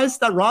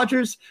surprised that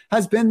Rodgers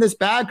has been this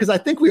bad? Because I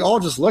think we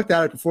all just looked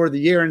at it before the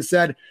year and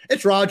said,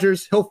 it's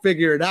Rodgers, he'll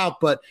figure it out.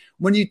 But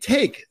when you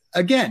take,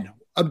 again,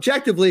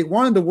 objectively,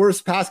 one of the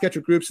worst pass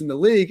catcher groups in the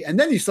league, and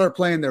then you start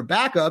playing their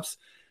backups,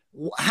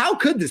 how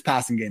could this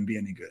passing game be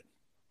any good?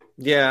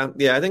 Yeah,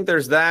 I think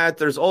there's that.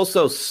 There's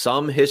also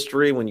some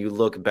history when you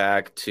look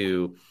back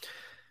to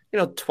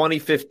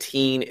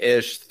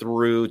 2015-ish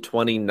through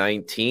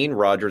 2019,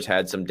 Rodgers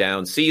had some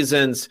down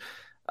seasons.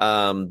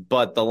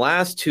 But the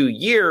last 2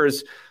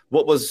 years,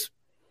 what was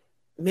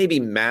maybe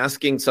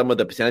masking some of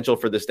the potential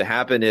for this to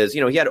happen is, he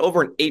had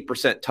over an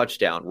 8%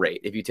 touchdown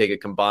rate if you take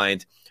it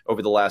combined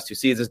over the last 2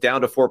 seasons,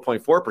 down to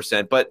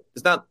 4.4%. But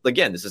it's not,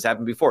 again, this has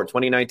happened before.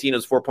 2019, it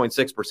was 4.6%.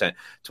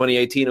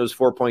 2018, it was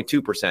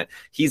 4.2%.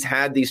 He's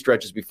had these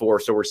stretches before,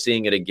 so we're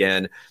seeing it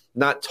again.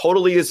 Not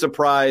totally a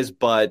surprise,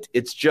 but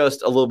it's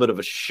just a little bit of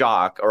a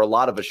shock, or a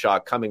lot of a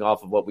shock, coming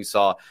off of what we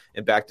saw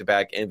in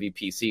back-to-back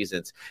MVP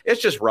seasons.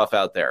 It's just rough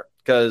out there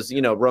because,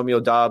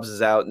 Romeo Doubs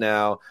is out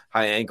now,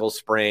 high ankle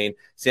sprain.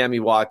 Sammy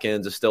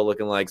Watkins is still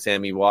looking like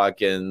Sammy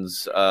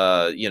Watkins.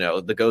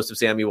 The ghost of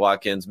Sammy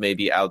Watkins may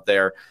be out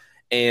there.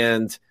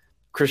 And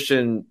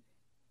Christian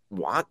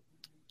Watson,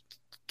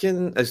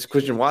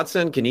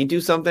 can he do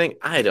something?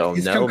 I don't know.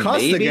 He's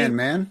concussed maybe again,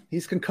 man.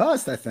 He's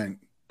concussed, I think.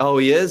 Oh,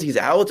 he is? He's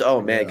out?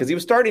 Oh, man, because he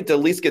was starting to at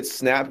least get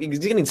snaps. He's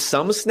getting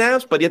some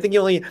snaps, but I think he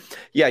only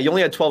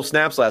had 12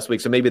 snaps last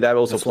week, so maybe that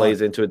also plays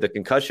into the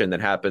concussion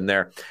that happened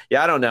there.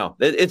 Yeah, I don't know.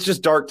 It's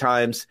just dark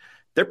times.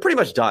 They're pretty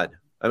much done.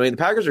 The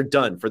Packers are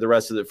done for the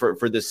rest of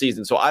for this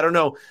season, so I don't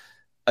know.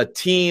 A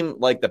team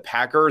like the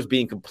Packers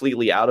being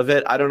completely out of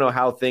it, I don't know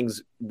how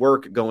things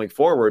work going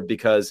forward,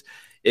 because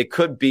it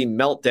could be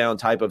meltdown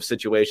type of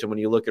situation when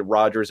you look at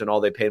Rodgers and all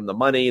they paid him the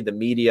money, the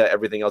media,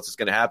 everything else is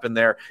going to happen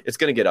there. It's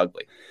going to get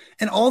ugly.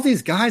 And all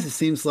these guys, it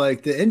seems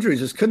like the injuries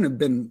just couldn't have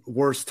been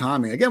worse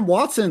timing. Again,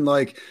 Watson,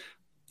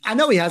 I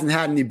know he hasn't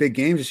had any big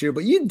games this year,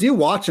 but you do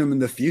watch him in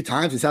the few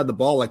times he's had the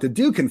ball. The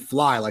dude can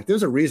fly.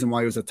 There's a reason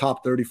why he was a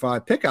top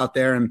 35 pick out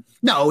there. And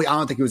no, I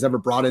don't think he was ever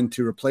brought in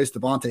to replace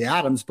Devontae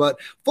Adams, but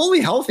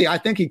fully healthy, I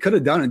think he could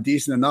have done a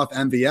decent enough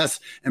MVS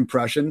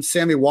impression.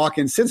 Sammy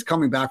Watkins, since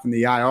coming back from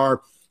the IR,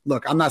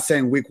 look, I'm not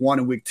saying week 1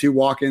 and week 2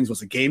 walk-ins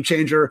was a game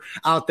changer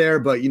out there,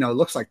 but, it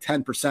looks like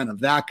 10% of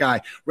that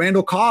guy.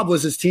 Randall Cobb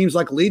was his team's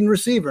leading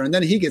receiver, and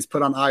then he gets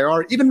put on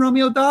IR. Even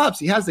Romeo Doubs,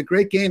 he has the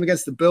great game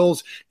against the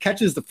Bills,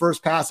 catches the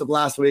first pass of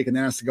last week, and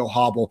then has to go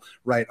hobble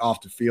right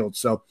off the field.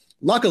 So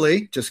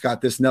luckily, just got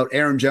this note,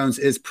 Aaron Jones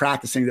is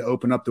practicing to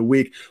open up the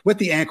week with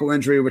the ankle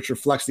injury, which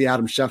reflects the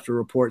Adam Schefter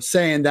report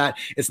saying that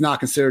it's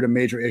not considered a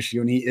major issue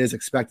and he is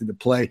expected to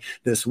play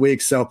this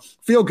week. So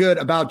feel good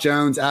about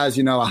Jones as,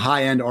 a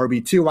high-end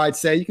RB2, I'd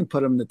say. You can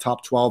put him in the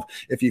top 12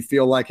 if you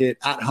feel like it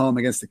at home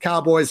against the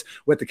Cowboys,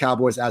 with the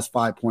Cowboys as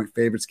 5-point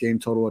favorites, game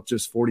total at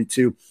just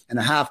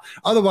 42.5.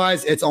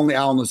 Otherwise, it's only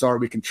Allen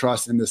Lazard we can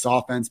trust in this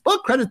offense.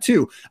 But credit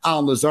to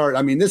Allen Lazard.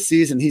 I mean, this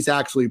season he's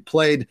actually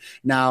played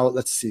now,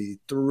 let's see,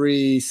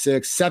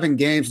 7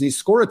 games, and he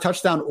scored a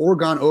touchdown or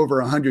gone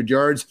over 100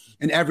 yards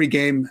in every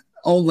game,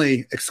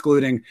 only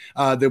excluding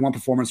the one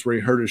performance where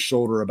he hurt his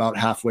shoulder about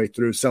halfway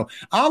through. So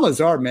Allen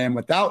Lazard, man,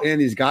 without any of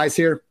these guys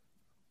here,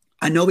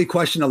 I know we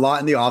questioned a lot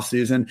in the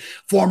offseason.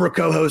 Former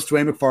co-host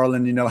Dwayne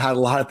McFarland, had a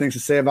lot of things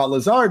to say about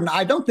Lazard, and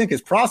I don't think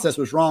his process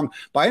was wrong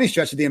by any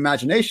stretch of the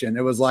imagination.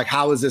 It was like,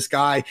 how is this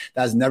guy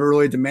that has never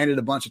really demanded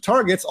a bunch of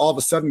targets all of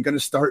a sudden going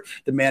to start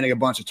demanding a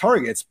bunch of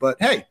targets? But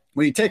hey,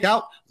 when you take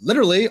out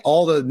literally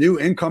all the new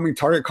incoming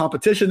target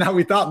competition that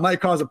we thought might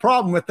cause a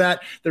problem with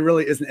that, there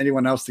really isn't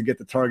anyone else to get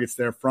the targets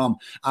there from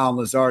Allen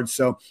Lazard.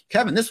 So,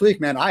 Kevin, this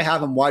week, man, I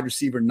have him wide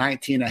receiver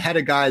 19 ahead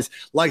of guys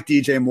like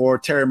DJ Moore,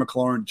 Terry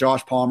McLaurin,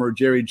 Josh Palmer,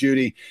 Jerry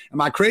Jeudy.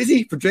 Am I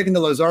crazy for drinking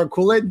the Lazard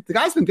Kool-Aid? The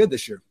guy's been good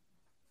this year.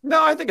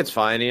 No, I think it's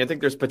fine. I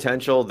think there's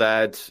potential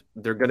that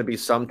there are going to be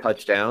some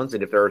touchdowns.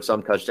 And if there are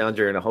some touchdowns,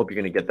 you're going to hope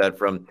you're going to get that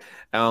from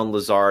Allen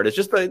Lazard. It's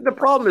just the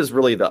problem is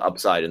really the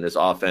upside in this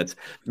offense.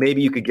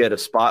 Maybe you could get a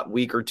spot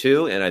week or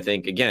two. And I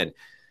think, again,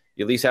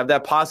 you at least have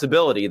that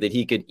possibility that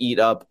he could eat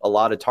up a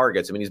lot of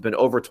targets. I mean, he's been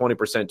over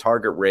 20%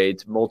 target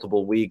rate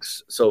multiple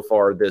weeks so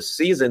far this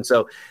season.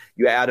 So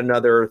you add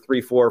another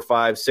 3, 4,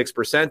 5,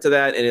 6% to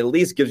that, and it at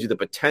least gives you the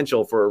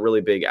potential for a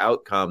really big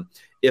outcome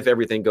if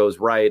everything goes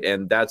right.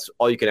 And that's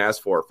all you can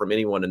ask for from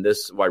anyone in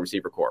this wide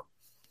receiver core.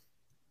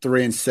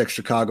 3-6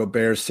 Chicago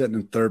Bears sitting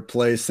in third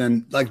place.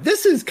 And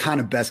this is kind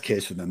of best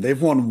case for them. They've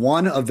won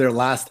 1 of their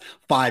last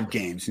 5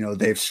 games.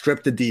 They've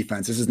stripped the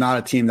defense. This is not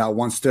a team that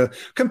wants to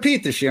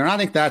compete this year. And I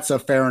think that's a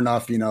fair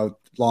enough,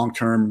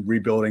 long-term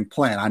rebuilding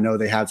plan. I know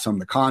they had some of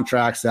the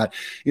contracts that,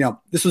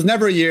 this was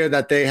never a year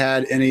that they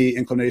had any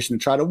inclination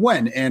to try to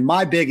win. And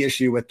my big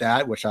issue with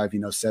that, which I've,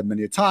 said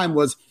many a time,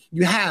 was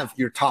you have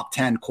your top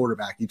 10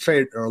 quarterback, you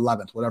trade or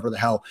 11th, whatever the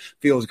hell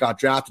Fields got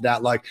drafted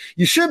at.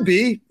 You should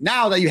be,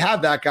 now that you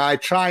have that guy,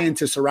 trying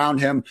to surround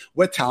him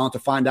with talent to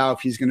find out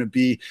if he's going to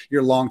be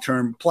your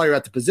long-term player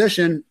at the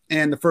position.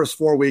 And the first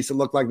 4 weeks, it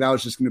looked like that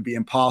was just going to be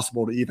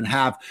impossible to even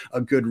have a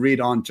good read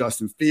on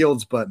Justin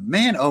Fields. But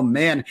man, oh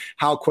man,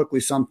 how quickly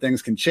some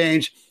things can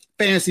change.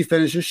 Fantasy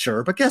finishes,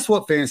 sure, but guess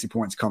what fantasy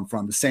points come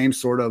from? The same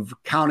sort of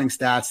counting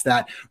stats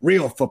that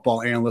real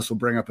football analysts will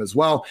bring up as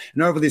well.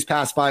 And over these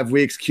past 5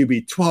 weeks,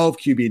 QB 12,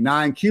 QB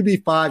 9,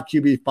 QB 5,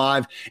 QB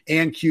 5,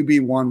 and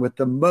QB 1 with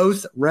the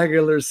most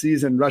regular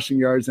season rushing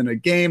yards in a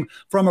game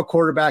from a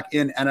quarterback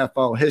in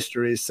NFL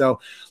history. So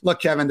look,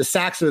 Kevin, the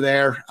sacks are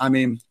there. I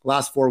mean,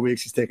 last 4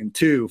 weeks, he's taken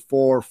 2,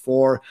 4,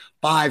 4,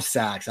 5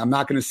 sacks. I'm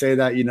not going to say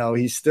that,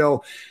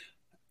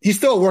 He's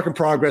still a work in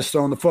progress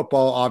throwing the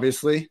football,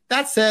 obviously.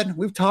 That said,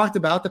 we've talked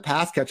about the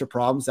pass catcher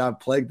problems that have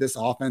plagued this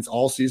offense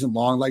all season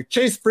long.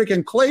 Chase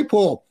freaking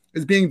Claypool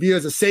is being viewed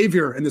as a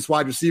savior in this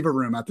wide receiver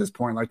room at this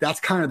point. That's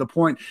kind of the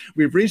point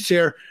we've reached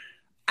here.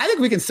 I think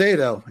we can say,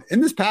 though,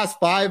 in this past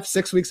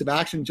 5-6 weeks of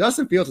action,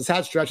 Justin Fields has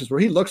had stretches where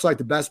he looks like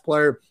the best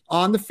player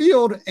on the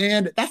field,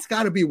 and that's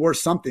got to be worth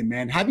something,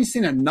 man. Have you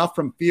seen enough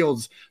from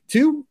Fields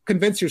to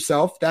convince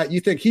yourself that you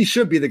think he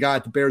should be the guy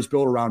that the Bears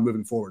build around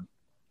moving forward?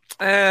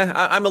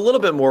 I'm a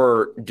little bit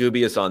more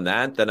dubious on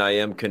that than I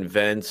am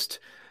convinced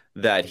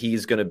that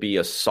he's going to be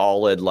a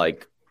solid,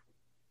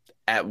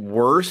 at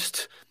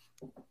worst,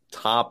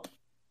 top,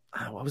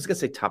 I was going to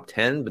say top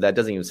 10, but that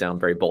doesn't even sound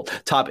very bold.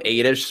 Top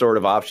 8-ish sort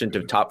of option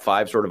to top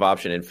 5 sort of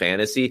option in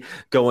fantasy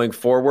going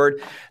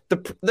forward.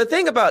 The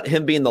thing about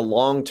him being the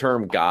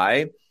long-term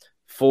guy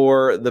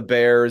for the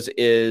Bears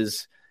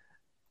is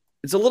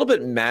it's a little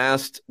bit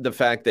masked the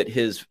fact that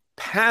his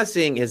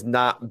passing has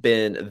not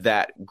been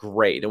that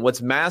great. And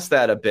what's masked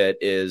that a bit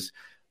is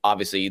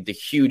obviously the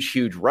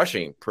huge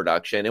rushing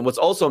production. And what's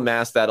also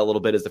masked that a little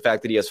bit is the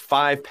fact that he has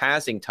 5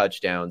 passing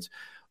touchdowns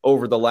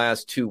over the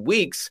last 2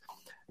 weeks.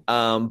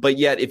 But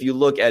yet, if you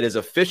look at his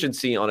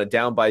efficiency on a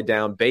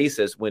down-by-down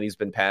basis when he's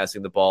been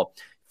passing the ball,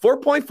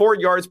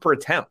 4.4 yards per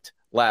attempt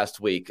last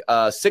week,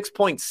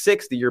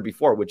 6.6 the year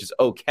before, which is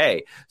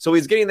okay. So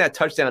he's getting that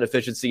touchdown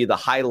efficiency. The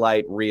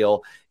highlight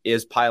reel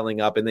is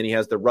piling up, and then he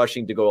has the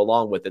rushing to go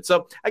along with it.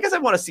 So I guess I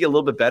want to see a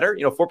little bit better.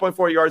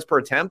 4.4 yards per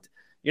attempt.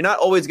 You're not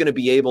always going to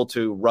be able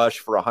to rush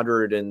for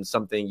 100 and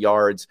something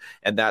yards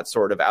and that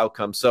sort of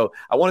outcome. So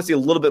I want to see a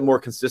little bit more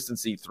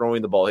consistency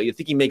throwing the ball. I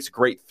think he makes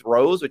great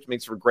throws, which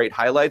makes for great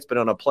highlights, but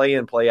on a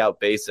play-in, play-out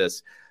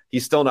basis,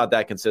 he's still not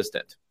that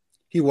consistent.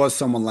 He was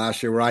someone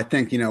last year where I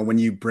think, when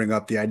you bring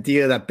up the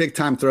idea that big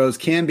time throws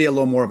can be a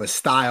little more of a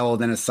style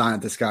than a sign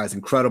that this guy is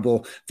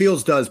incredible.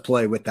 Fields does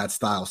play with that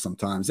style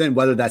sometimes. And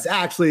whether that's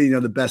actually,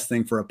 the best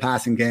thing for a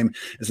passing game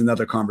is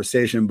another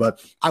conversation.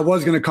 But I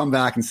was going to come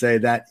back and say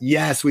that,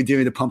 yes, we do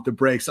need to pump the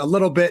brakes a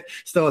little bit.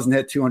 Still hasn't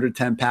hit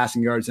 210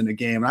 passing yards in a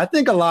game. And I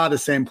think a lot of the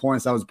same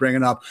points I was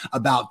bringing up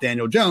about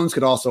Daniel Jones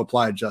could also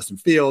apply to Justin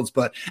Fields.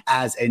 But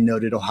as a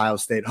noted Ohio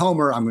State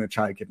homer, I'm going to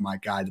try to give my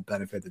guy the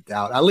benefit of the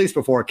doubt, at least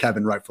before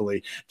Kevin rightfully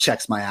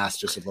checks my ass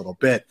just a little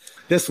bit.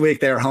 This week,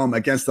 they're home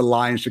against the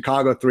Lions.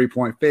 Chicago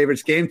 3-point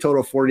favorites. Game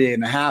total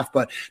 48.5.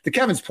 But to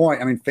Kevin's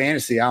point,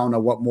 fantasy, I don't know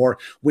what more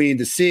we need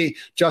to see.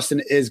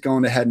 Justin is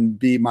going ahead and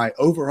be my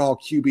overall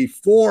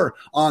QB4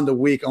 on the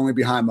week, only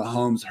behind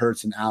Mahomes,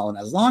 Hurts, and Allen.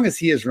 As long as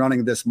he is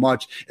running this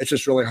much, it's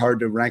just really hard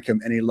to rank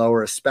him any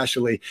lower,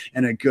 especially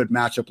in a good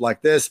matchup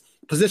like this.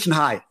 Position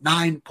high,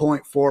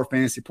 9.4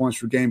 fantasy points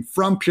per game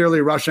from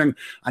purely rushing.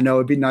 I know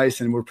it'd be nice,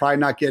 and we're probably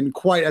not getting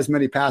quite as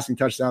many passing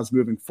touchdowns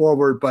moving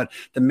forward, but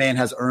the man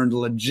has earned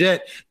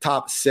legit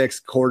top 6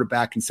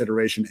 quarterback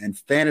consideration in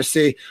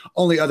fantasy.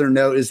 Only other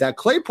note is that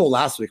Claypool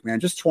last week, man,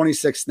 just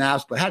 26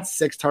 snaps, but had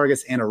 6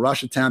 targets and a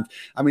rush attempt.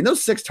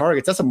 Those 6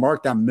 targets, that's a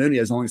mark that Mooney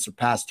has only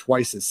surpassed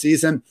twice this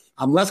season.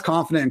 I'm less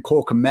confident in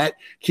Cole Kmet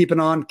keeping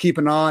on.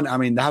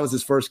 That was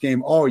his first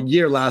game all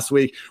year last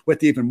week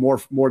with even more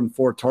than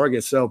 4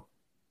 targets. So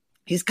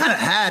he's kind of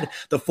had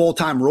the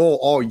full-time role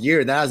all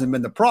year. That hasn't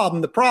been the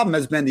problem. The problem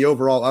has been the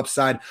overall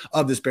upside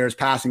of this Bears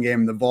passing game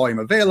and the volume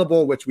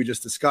available, which we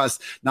just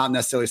discussed, not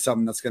necessarily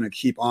something that's going to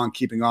keep on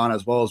keeping on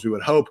as well as we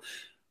would hope.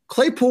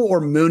 Claypool or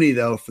Mooney,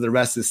 though, for the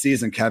rest of the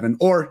season, Kevin,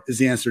 or is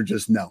the answer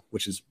just no,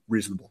 which is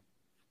reasonable?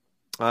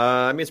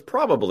 It's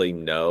probably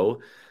no.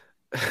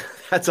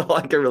 That's all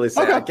I can really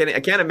say. Okay. I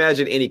can't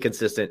imagine any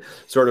consistent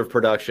sort of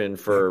production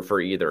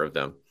for either of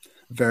them.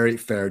 Very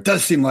fair. It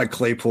does seem like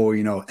Claypool,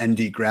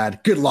 ND grad,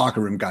 good locker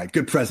room guy,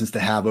 good presence to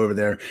have over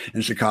there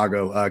in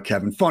Chicago,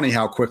 Kevin. Funny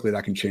how quickly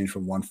that can change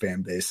from one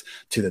fan base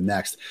to the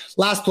next.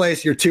 Last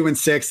place, your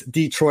 2-6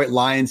 Detroit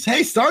Lions.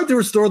 Hey, started to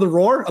restore the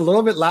roar a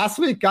little bit last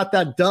week. Got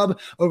that dub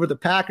over the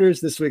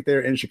Packers. This week they're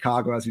in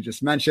Chicago, as we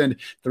just mentioned,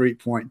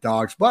 3-point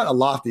dogs, but a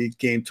lofty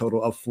game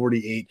total of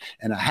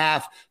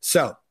 48.5.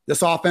 So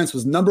this offense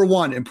was number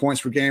 1 in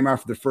points per game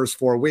after the first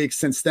 4 weeks.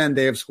 Since then,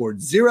 they have scored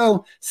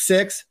 0,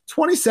 6,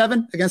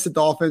 27 against the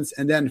Dolphins,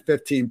 and then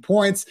 15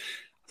 points.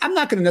 I'm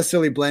not going to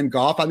necessarily blame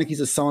Goff. I think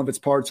he's a sum of its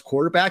parts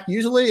quarterback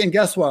usually. And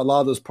guess what? A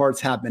lot of those parts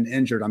have been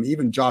injured.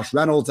 Even Josh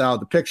Reynolds out of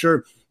the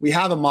picture. We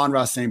have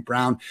Amon-Ra St.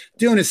 Brown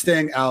doing his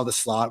thing out of the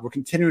slot. We're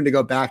continuing to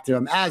go back to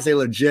him as a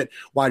legit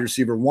wide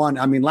receiver 1.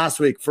 Last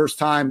week, first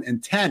time in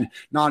 10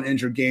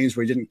 non-injured games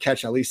where he didn't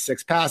catch at least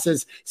 6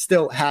 passes,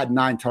 still had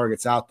 9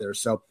 targets out there.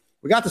 So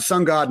we got the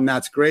sun god, and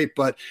that's great.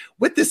 But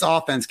with this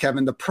offense,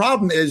 Kevin, the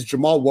problem is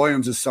Jamal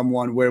Williams is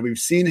someone where we've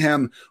seen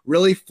him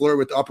really flirt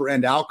with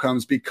upper-end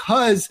outcomes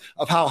because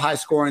of how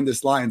high-scoring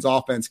this Lions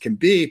offense can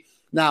be.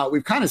 Now,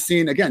 we've kind of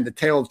seen, again, the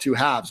tale of two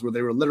halves where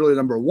they were literally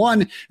number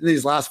 1 in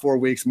these last 4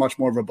 weeks, much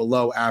more of a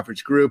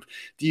below-average group.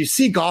 Do you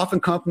see Goff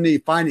and company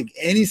finding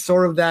any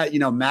sort of that,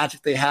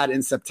 magic they had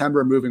in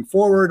September moving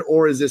forward,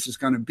 or is this just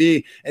going to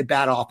be a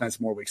bad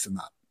offense more weeks than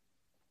not?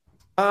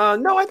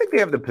 No, I think they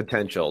have the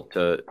potential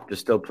to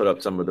still put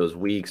up some of those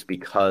weeks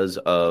because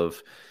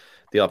of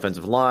the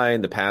offensive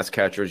line, the pass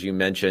catchers. You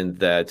mentioned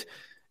that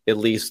at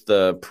least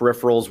the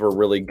peripherals were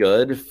really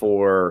good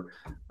for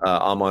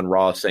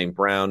Amon-Ra St.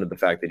 Brown, and the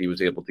fact that he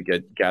was able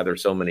to gather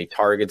so many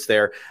targets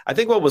there. I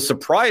think what was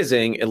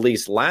surprising, at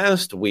least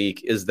last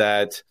week, is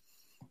that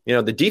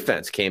the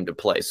defense came to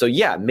play. So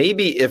yeah,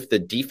 maybe if the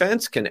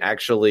defense can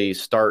actually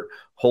start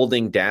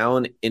holding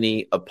down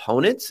any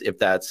opponents, if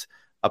that's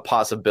a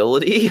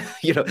possibility,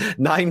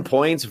 9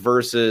 points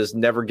versus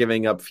never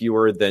giving up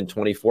fewer than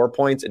 24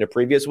 points in a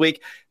previous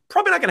week.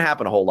 Probably not going to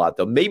happen a whole lot,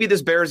 though. Maybe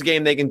this Bears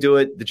game, they can do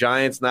it. The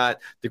Giants,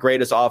 not the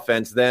greatest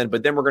offense then,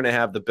 but then we're going to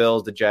have the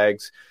Bills, the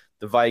Jags,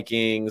 the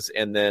Vikings,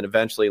 and then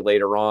eventually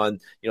later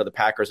on, the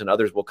Packers and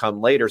others will come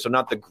later. So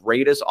not the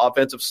greatest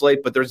offensive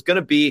slate, but there's going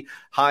to be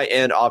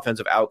high-end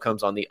offensive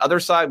outcomes on the other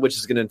side, which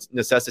is going to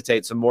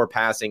necessitate some more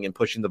passing and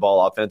pushing the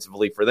ball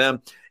offensively for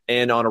them.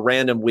 And on a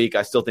random week,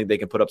 I still think they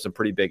can put up some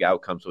pretty big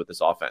outcomes with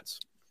this offense.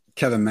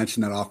 Kevin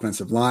mentioned that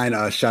offensive line.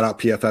 Shout out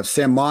PFF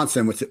Sam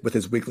Monson with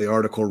his weekly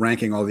article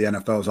ranking all the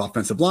NFL's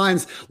offensive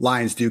lines.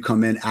 Lions do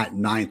come in at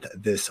 9th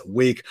this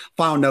week.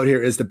 Final note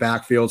here is the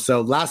backfield.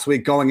 So last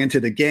week going into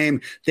the game,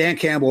 Dan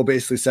Campbell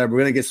basically said, we're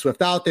going to get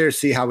Swift out there,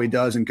 see how he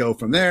does, and go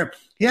from there.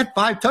 He had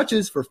 5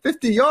 touches for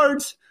 50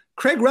 yards.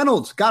 Craig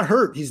Reynolds got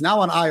hurt. He's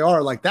now on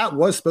IR. That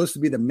was supposed to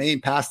be the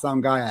main pass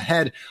down guy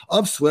ahead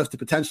of Swift to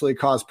potentially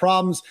cause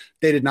problems.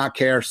 They did not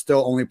care.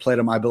 Still only played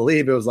him, I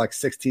believe. It was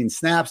 16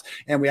 snaps.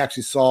 And we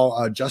actually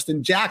saw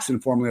Justin Jackson,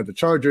 formerly of the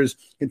Chargers,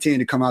 continue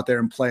to come out there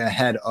and play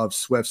ahead of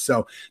Swift.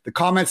 So the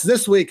comments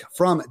this week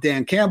from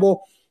Dan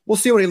Campbell: We'll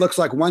see what he looks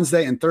like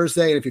Wednesday and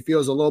Thursday. And if he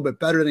feels a little bit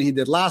better than he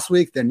did last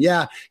week, then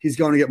yeah, he's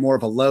going to get more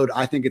of a load.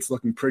 I think it's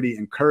looking pretty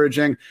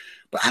encouraging.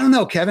 But I don't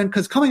know, Kevin,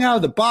 because coming out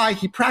of the bye,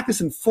 he practiced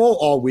in full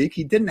all week.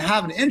 He didn't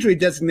have an injury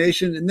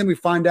designation. And then we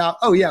find out,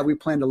 oh, yeah, we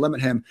plan to limit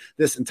him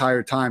this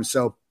entire time.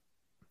 So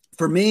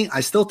for me, I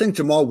still think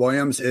Jamal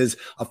Williams is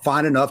a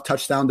fine enough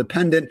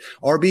touchdown-dependent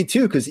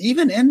RB2 because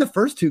even in the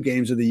first 2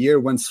 games of the year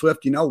when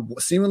Swift,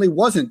 seemingly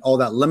wasn't all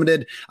that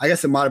limited, I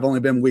guess it might have only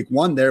been week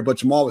 1 there, but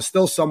Jamal was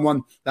still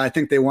someone that I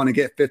think they want to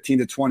get 15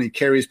 to 20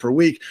 carries per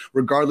week,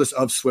 regardless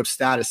of Swift's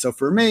status. So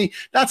for me,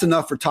 that's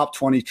enough for top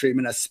 20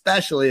 treatment,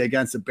 especially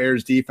against the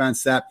Bears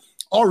defense that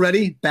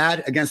already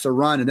bad against the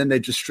run, and then they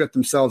just stripped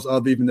themselves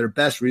of even their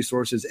best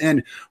resources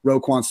in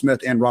Roquan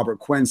Smith and Robert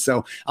Quinn.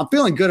 So I'm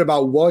feeling good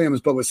about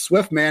Williams, but with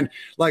Swift, man,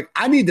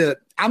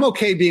 I'm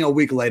okay being a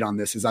week late on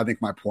this is I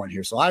think my point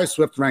here. So I have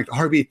Swift ranked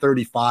RB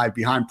 35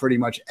 behind pretty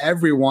much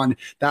everyone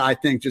that I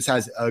think just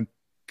has a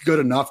good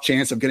enough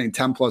chance of getting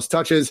 10 plus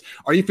touches.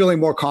 Are you feeling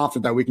more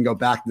confident that we can go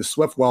back to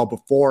Swift well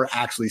before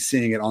actually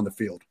seeing it on the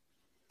field?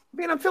 I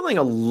mean, I'm feeling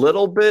a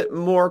little bit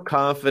more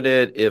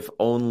confident, if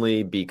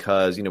only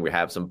because, we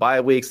have some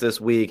bye weeks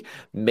this week.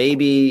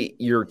 Maybe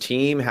your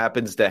team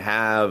happens to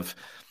have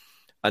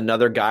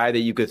another guy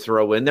that you could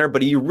throw in there,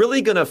 but are you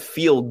really going to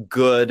feel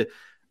good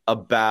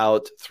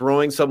about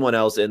throwing someone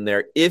else in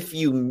there if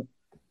you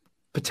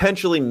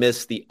potentially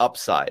miss the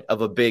upside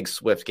of a big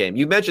Swift game?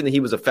 You mentioned that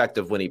he was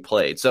effective when he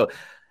played. So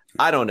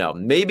I don't know.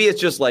 Maybe it's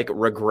just like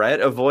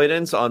regret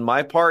avoidance on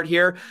my part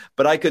here,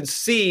 but I could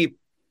see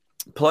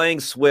playing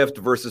Swift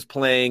versus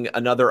playing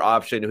another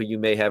option who you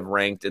may have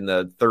ranked in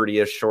the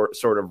 30-ish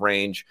sort of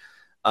range.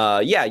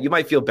 You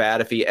might feel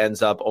bad if he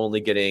ends up only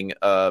getting,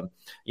 a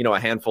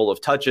handful of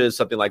touches,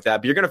 something like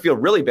that. But you're going to feel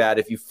really bad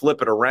if you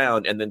flip it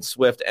around and then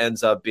Swift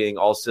ends up being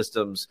all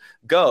systems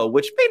go,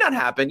 which may not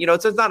happen.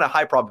 It's not a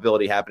high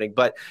probability happening,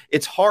 but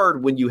it's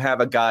hard when you have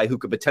a guy who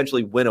could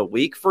potentially win a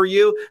week for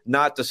you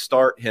not to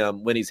start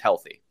him when he's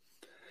healthy.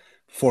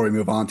 Before we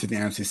move on to the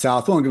NFC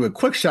South, I want to give a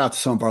quick shout out to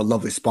some of our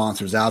lovely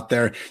sponsors out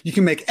there. You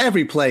can make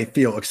every play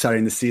feel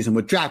exciting this season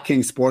with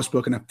DraftKings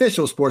Sportsbook, an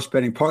official sports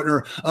betting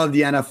partner of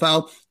the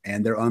NFL,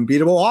 and their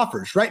unbeatable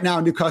offers. Right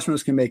now, new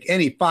customers can make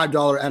any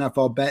 $5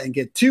 NFL bet and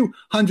get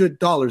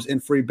 $200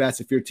 in free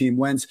bets if your team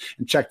wins.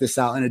 And check this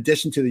out. In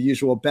addition to the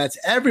usual bets,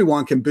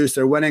 everyone can boost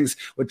their winnings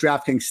with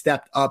DraftKings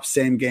stepped up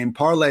same game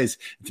parlays.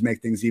 And to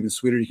make things even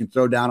sweeter, you can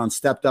throw down on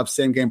stepped up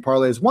same game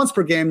parlays once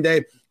per game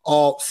day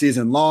all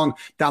season long.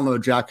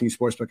 Download the DraftKings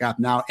Sportsbook app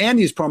now and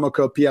use promo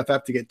code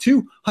PFF to get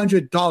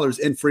 $200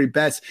 in free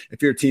bets.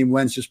 If your team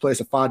wins, just place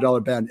a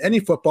 $5 bet on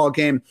any football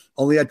game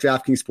only at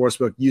DraftKings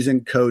Sportsbook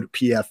using code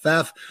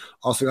PFF.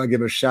 Also, got to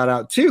give a shout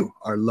out to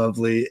our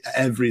lovely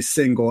every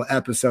single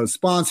episode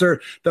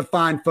sponsor, the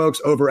fine folks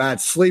over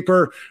at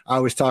Sleeper. I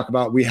always talk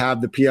about we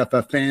have the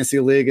PFF Fantasy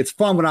League. It's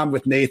fun when I'm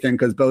with Nathan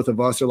because both of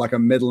us are like a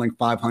middling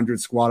 500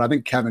 squad. I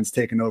think Kevin's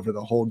taken over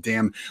the whole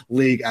damn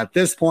league at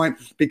this point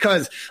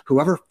because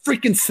whoever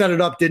freaking set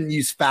it up didn't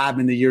use Fab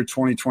in the year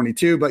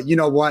 2022. But you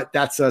know what?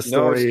 That's a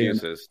story.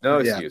 No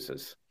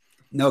excuses.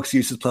 No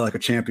excuses, play like a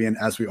champion,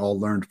 as we all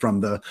learned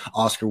from the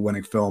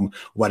Oscar-winning film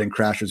Wedding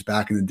Crashers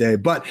back in the day.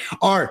 But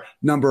our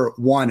number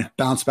one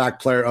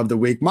bounce-back player of the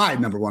week, my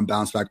number one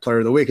bounce-back player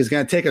of the week, is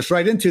going to take us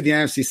right into the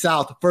NFC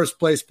South. First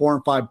place,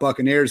 4-5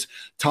 Buccaneers,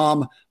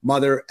 Tom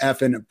Mother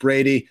effing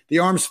Brady. The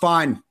arm's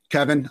fine,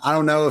 Kevin. I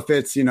don't know if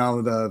it's,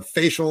 the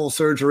facial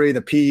surgery,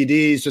 the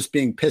PEDs, just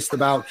being pissed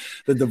about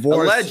the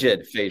divorce.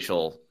 Alleged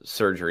facial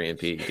surgery and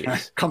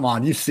PEDs. Come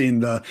on. You've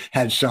seen the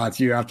headshots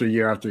year after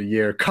year after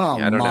year.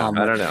 Come on.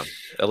 I don't know.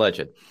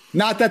 Alleged.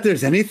 Not that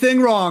there's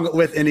anything wrong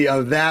with any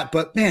of that,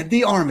 but man,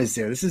 the arm is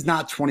there. This is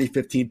not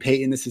 2015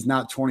 Peyton. This is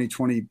not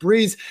 2020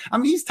 Breeze. I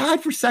mean, he's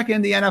tied for second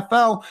in the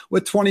NFL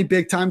with 20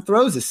 big time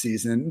throws this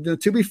season.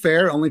 To be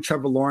fair, only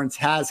Trevor Lawrence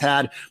has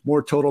had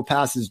more total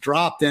passes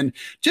dropped. And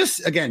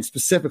just again,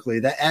 specifically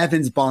the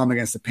Evans bomb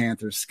against the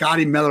Panthers,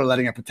 Scotty Miller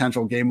letting a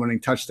potential game winning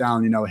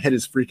touchdown, hit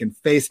his freaking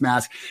face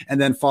mask and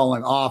then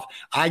falling off.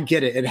 I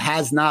get it. It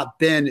has not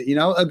been,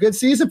 a good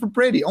season for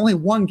Brady. Only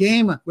one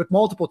game with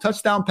multiple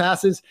touchdown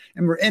passes,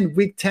 and we're in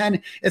week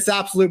 10. It's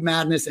absolute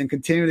madness, and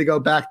continuing to go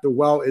back the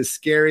well is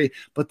scary,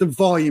 but the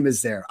volume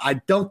is there. I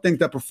don't think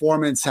that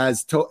performance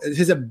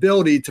his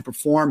ability to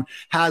perform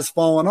has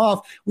fallen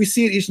off. We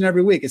see it each and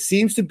every week. It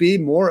seems to be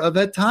more of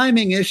a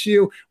timing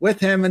issue with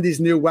him and these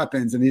new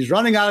weapons, and he's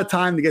running out of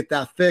time to get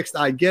that fixed.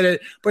 I get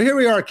it, but here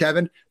we are,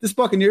 Kevin. This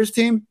Buccaneers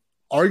team,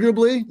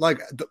 arguably,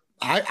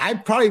 I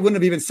probably wouldn't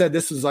have even said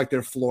this was like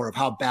their floor of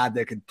how bad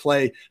they could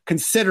play,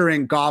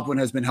 considering Godwin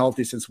has been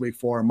healthy since week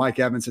 4. Mike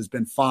Evans has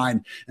been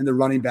fine, and the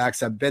running backs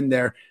have been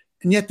there.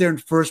 And yet they're in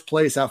first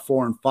place at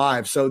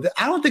 4-5. So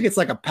I don't think it's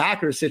like a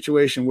Packers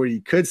situation where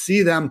you could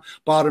see them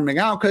bottoming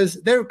out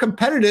because they're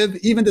competitive,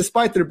 even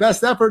despite their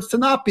best efforts to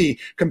not be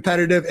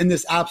competitive in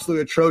this absolute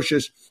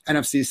atrocious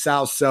NFC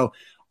South. So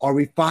Are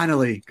we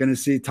finally going to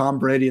see Tom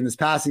Brady in this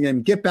passing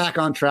game get back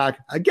on track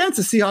against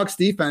the Seahawks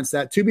defense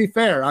that, to be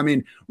fair, I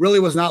mean,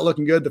 really was not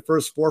looking good the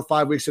first 4 or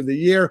 5 weeks of the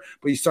year,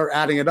 but you start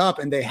adding it up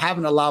and they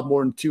haven't allowed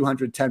more than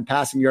 210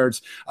 passing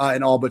yards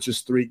in all but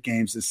just 3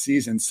 games this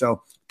season.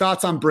 So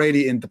thoughts on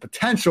Brady and the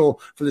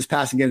potential for this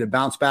passing game to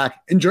bounce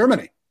back in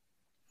Germany?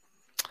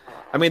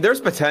 I mean,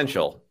 there's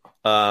potential.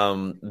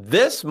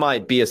 This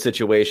might be a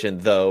situation,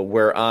 though,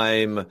 where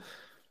I'm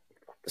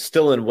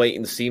still in wait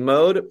and see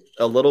mode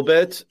a little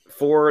bit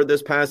for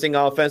this passing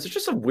offense. There's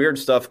just some weird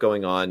stuff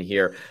going on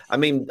here. I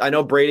mean, I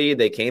know Brady,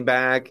 they came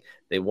back,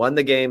 they won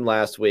the game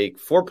last week,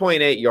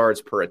 4.8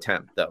 yards per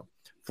attempt, though,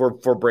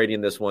 for Brady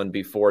in this one.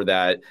 Before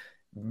that,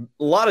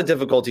 a lot of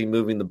difficulty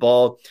moving the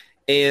ball.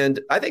 And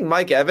I think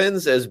Mike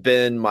Evans has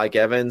been Mike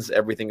Evans.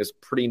 Everything is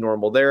pretty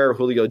normal there.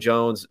 Julio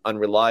Jones,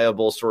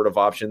 unreliable sort of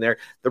option there.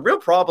 The real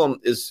problem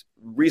is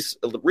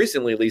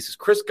recently, at least, is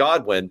Chris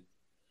Godwin,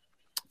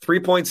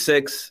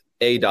 3.6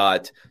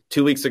 ADOT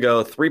 2 weeks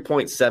ago,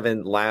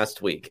 3.7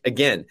 last week.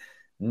 Again,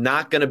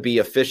 not going to be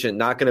efficient,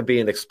 not going to be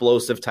an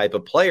explosive type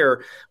of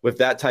player with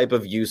that type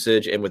of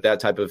usage and with that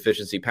type of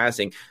efficiency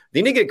passing.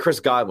 They need to get Chris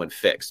Godwin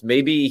fixed.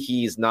 Maybe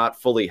he's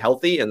not fully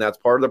healthy, and that's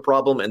part of the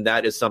problem, and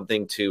that is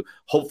something to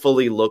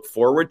hopefully look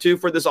forward to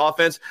for this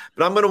offense.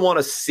 But I'm going to want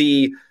to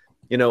see,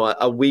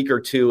 a week or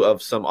two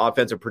of some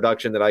offensive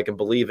production that I can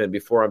believe in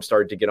before I'm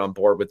starting to get on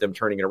board with them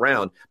turning it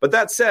around. But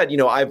that said,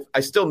 I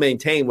still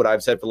maintain what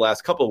I've said for the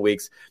last couple of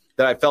weeks,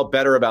 that I felt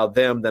better about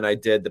them than I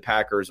did the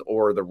Packers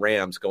or the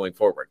Rams going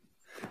forward.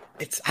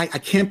 I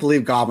can't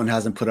believe Godwin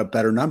hasn't put up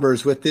better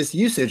numbers with this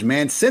usage,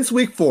 man, since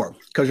week 4.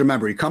 Because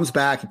remember, he comes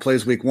back, he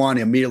plays week 1,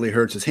 he immediately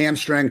hurts his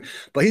hamstring,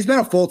 but he's been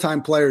a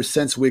full-time player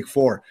since week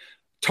 4.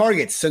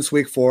 Targets since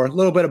week 4, a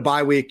little bit of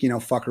bye week,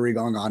 fuckery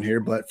going on here,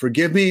 but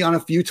forgive me on a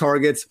few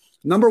targets.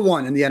 Number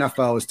 1 in the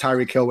NFL is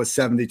Tyreek Hill with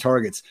 70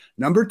 targets.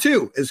 Number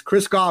 2 is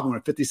Chris Godwin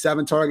with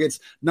 57 targets.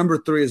 Number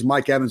 3 is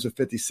Mike Evans with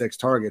 56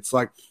 targets.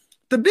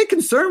 The big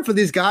concern for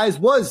these guys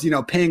was,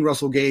 paying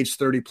Russell Gage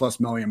 $30+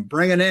 million,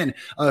 bringing in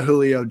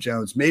Julio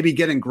Jones, maybe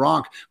getting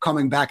Gronk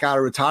coming back out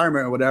of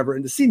retirement or whatever.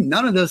 And to see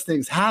none of those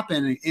things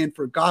happen, and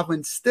for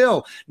Godwin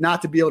still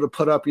not to be able to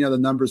put up, the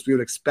numbers we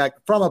would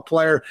expect from a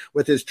player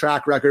with his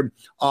track record,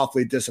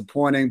 awfully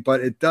disappointing.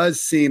 But it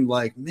does seem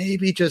like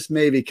maybe, just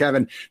maybe,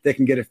 Kevin, they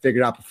can get it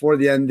figured out before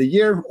the end of the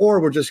year,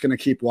 or we're just going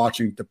to keep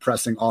watching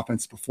depressing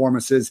offensive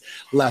performances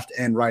left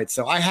and right.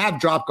 So I have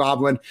dropped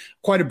Godwin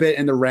quite a bit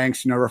in the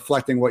ranks,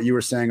 reflecting what you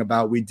were saying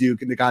about we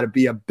got to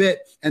be a bit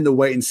in the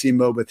wait and see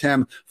mode with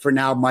him. For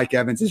now, Mike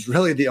Evans is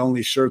really the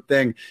only sure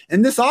thing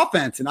in this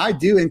offense. And I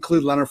do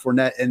include Leonard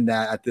Fournette in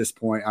that at this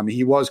point. I mean,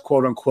 he was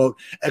quote unquote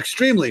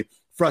extremely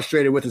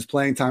frustrated with his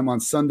playing time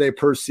on Sunday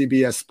per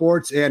CBS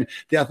Sports, and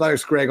the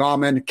Athletics' Greg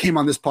Allman came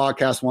on this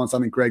podcast once. I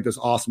mean, Greg does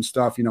awesome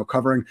stuff,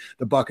 covering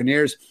the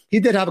Buccaneers. He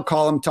did have a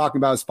column talking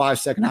about his 5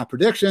 second half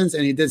predictions.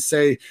 And he did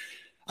say,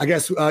 I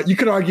guess you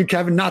could argue,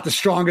 Kevin, not the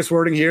strongest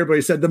wording here, but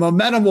he said the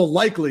momentum will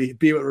likely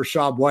be with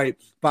Rachaad White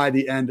by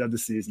the end of the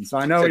season. So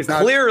I know he's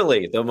not.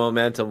 Clearly, the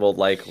momentum will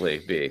likely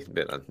be,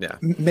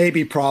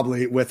 maybe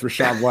probably with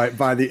Rachaad White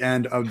by the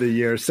end of the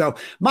year. So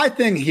my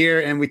thing here,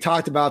 and we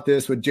talked about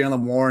this with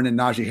Jaylen Warren and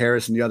Najee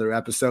Harris in the other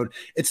episode,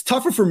 it's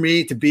tougher for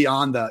me to be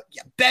on the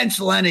bench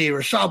Lenny,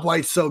 Rachaad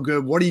White's so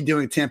good. What are you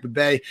doing at Tampa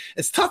Bay?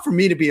 It's tough for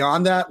me to be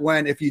on that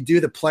when if you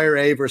do the player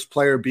A versus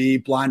player B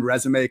blind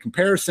resume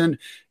comparison,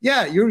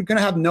 you're going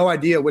to have no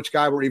idea which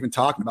guy we're even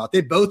talking about.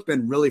 They've both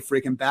been really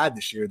freaking bad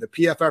this year. The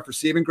PFF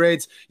receiving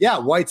grades,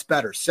 White's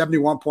better,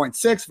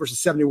 71.6 versus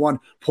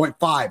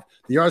 71.5.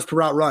 The yards per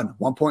route run,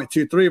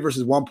 1.23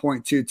 versus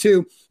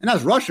 1.22. And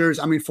as rushers,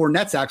 I mean,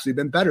 Fournette's actually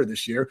been better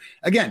this year.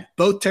 Again,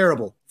 both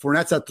terrible.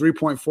 Fournette's at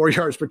 3.4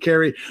 yards per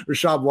carry.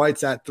 Rachaad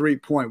White's at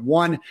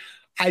 3.1.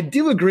 I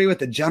do agree with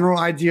the general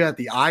idea at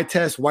the eye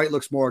test. White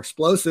looks more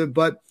explosive,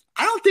 but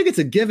I don't think it's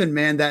a given,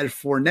 man, that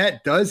if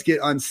Fournette does get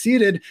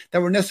unseated,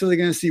 that we're necessarily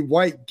going to see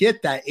White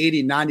get that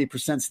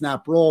 80-90%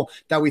 snap roll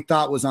that we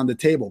thought was on the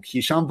table.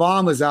 Keyshawn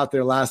Vaughn was out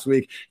there last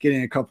week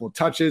getting a couple of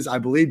touches. I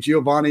believe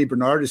Giovanni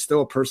Bernard is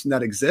still a person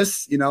that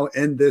exists,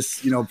 in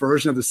this,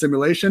 version of the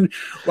simulation.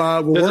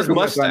 Does his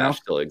mustache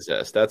still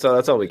exist? That's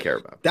all we care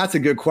about. That's a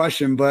good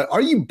question. But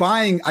are you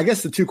buying? I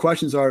guess the two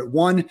questions are,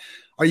 one,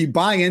 are you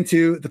buying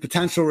into the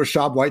potential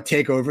Rachaad White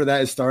takeover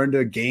that is starting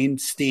to gain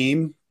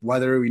steam,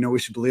 whether we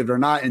should believe it or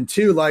not? And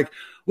 2,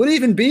 would it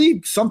even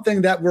be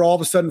something that we're all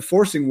of a sudden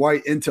forcing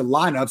White into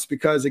lineups?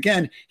 Because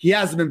again, he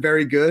hasn't been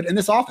very good and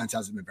this offense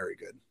hasn't been very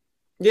good.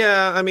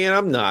 Yeah, I mean,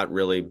 I'm not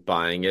really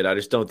buying it. I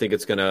just don't think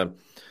it's going to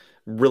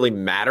really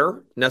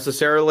matter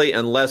necessarily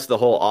unless the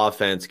whole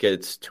offense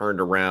gets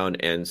turned around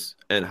and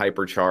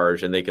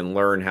hypercharged and they can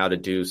learn how to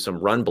do some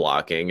run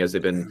blocking, as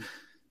they've been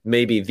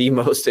maybe the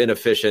most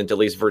inefficient, at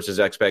least versus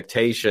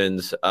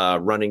expectations,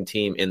 running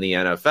team in the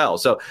NFL.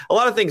 So a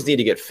lot of things need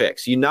to get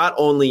fixed. You not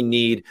only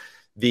need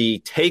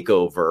the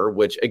takeover,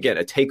 which again,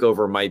 a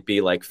takeover might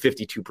be like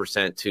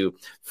 52% to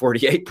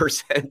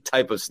 48%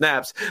 type of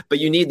snaps, but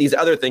you need these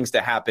other things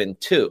to happen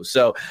too.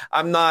 So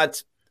I'm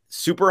not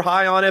super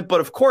high on it,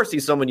 but of course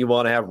he's someone you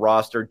want to have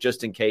rostered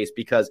just in case,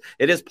 because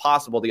it is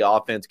possible the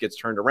offense gets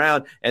turned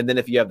around. And then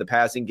if you have the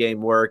passing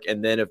game work,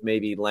 and then if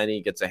maybe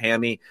Lenny gets a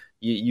hammy,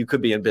 you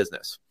could be in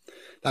business.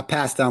 That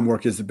pass down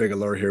work is a big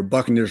alert here.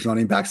 Buccaneers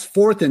running backs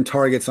 4th in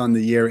targets on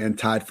the year and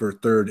tied for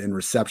 3rd in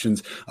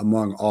receptions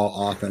among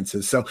all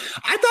offenses. So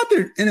I thought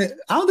I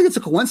don't think it's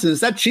a coincidence,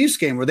 that Chiefs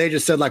game where they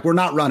just said, like, we're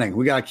not running.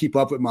 We got to keep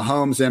up with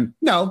Mahomes. And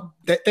no,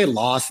 they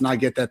lost. And I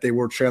get that they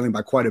were trailing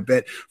by quite a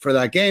bit for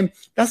that game.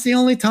 That's the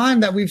only time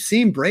that we've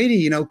seen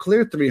Brady,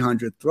 clear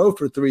 300, throw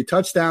for 3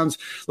 touchdowns.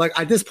 Like,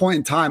 at this point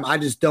in time, I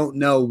just don't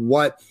know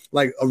what,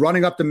 like,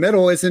 running up the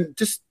middle isn't.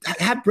 Just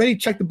have Brady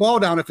check the ball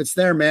down if it's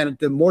there, man.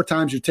 The more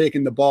times you're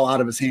taking the ball out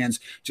of his hands,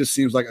 just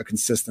seems like a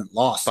consistent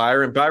loss.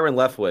 Byron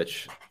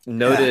Leftwich,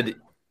 noted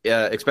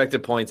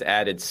expected points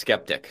added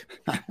skeptic.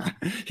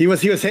 He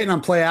was hating on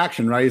play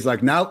action, right? He's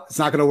like, no, it's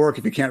not going to work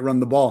if you can't run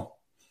the ball.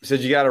 He said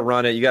you got to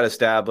run it, you got to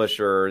establish,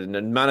 or an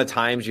amount of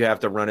times you have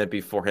to run it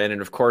beforehand. And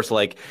of course,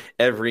 like,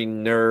 every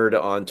nerd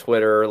on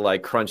Twitter,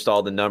 like, crunched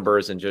all the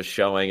numbers and just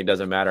showing it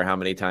doesn't matter how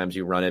many times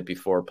you run it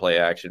before play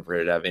action for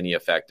it to have any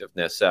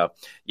effectiveness. So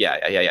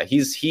yeah.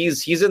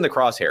 He's in the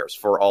crosshairs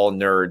for all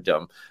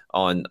nerddom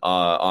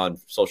on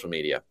social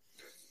media.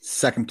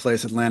 Second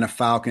place Atlanta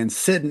Falcons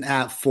sitting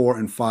at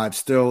 4-5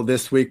 still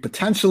this week.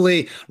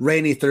 Potentially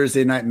rainy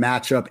Thursday night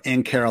matchup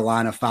in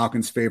Carolina.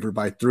 Falcons favored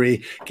by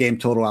 3. Game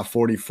total at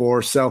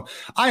 44. So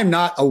I am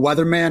not a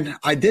weatherman.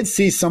 I did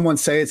see someone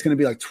say it's going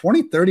to be like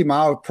 20, 30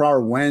 mile per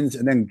hour winds,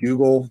 and then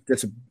Google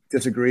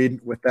disagreed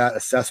with that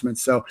assessment.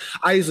 So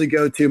I usually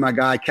go to my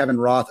guy Kevin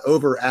Roth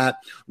over at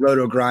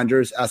Roto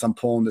Grinders as I'm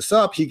pulling this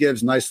up. He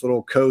gives nice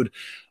little code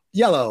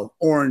yellow,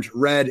 orange,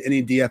 red.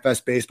 Any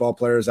DFS baseball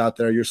players out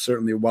there, you're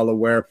certainly well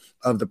aware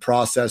of the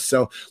process.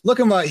 So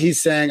looking what he's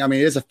saying, I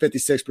mean, it is a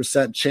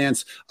 56%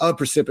 chance of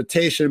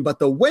precipitation, but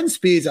the wind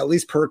speeds, at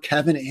least per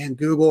Kevin and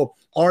Google,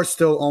 are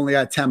still only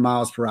at 10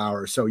 miles per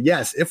hour. So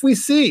yes, if we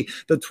see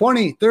the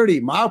 20,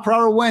 30 mile per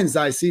hour winds,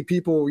 I see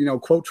people,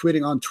 quote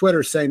tweeting on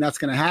Twitter saying that's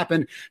going to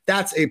happen.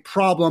 That's a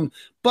problem.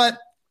 But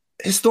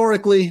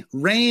historically,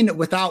 rain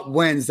without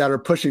winds that are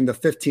pushing the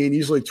 15,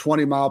 usually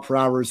 20 mile per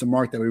hour is the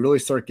mark that we really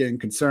start getting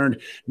concerned.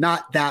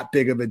 Not that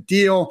big of a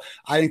deal.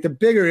 I think the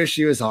bigger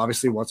issue is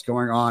obviously what's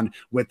going on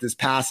with this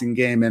passing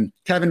game. And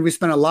Kevin, we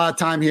spent a lot of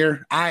time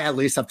here. I, at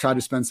least, have tried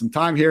to spend some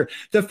time here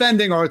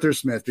defending Arthur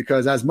Smith,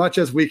 because as much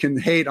as we can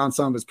hate on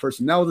some of his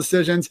personnel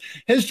decisions,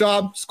 his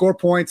job, score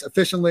points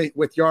efficiently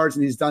with yards,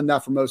 and he's done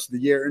that for most of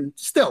the year. And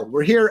still,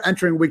 we're here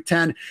entering week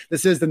 10.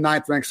 This is the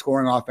 9th ranked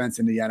scoring offense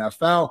in the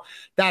NFL.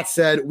 That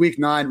said, week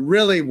 9,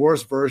 really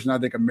worst version, I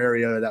think, of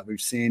Mariota that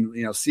we've seen,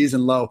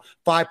 season low,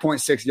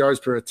 5.6 yards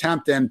per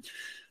attempt. And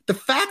the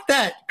fact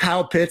that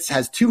Kyle Pitts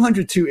has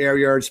 202 air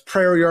yards,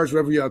 prayer yards,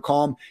 whatever you want to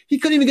call them, he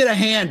couldn't even get a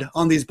hand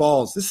on these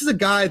balls. This is a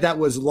guy that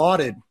was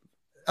lauded,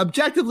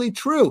 objectively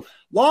true,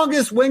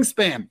 longest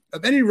wingspan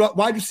of any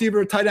wide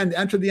receiver or tight end to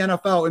enter the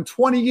NFL in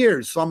 20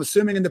 years. So I'm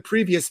assuming in the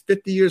previous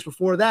 50 years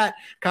before that,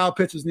 Kyle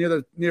Pitts was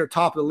near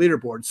top of the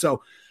leaderboard.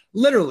 So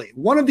literally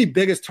one of the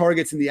biggest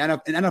targets in the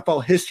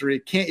NFL history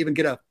can't even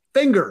get a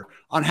finger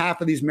on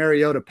half of these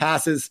Mariota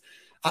passes.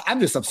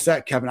 I'm just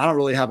upset, Kevin. I don't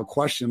really have a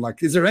question.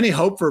 Like, is there any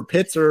hope for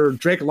Pitts or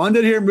Drake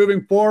London here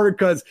moving forward?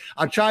 Because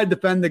I tried to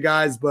defend the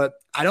guys, but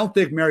I don't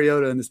think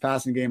Mariota in this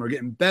passing game are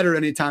getting better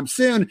anytime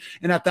soon.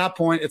 And at that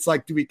point, it's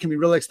like, can we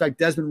really expect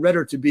Desmond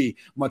Ridder to be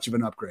much of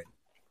an upgrade?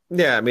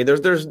 Yeah, I mean,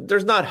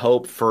 there's not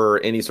hope for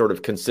any sort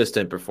of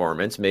consistent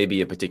performance. Maybe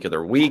a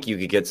particular week you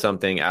could get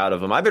something out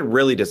of him. I've been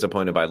really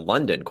disappointed by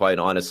London, quite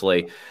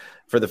honestly,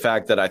 for the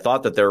fact that I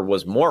thought that there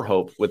was more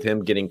hope with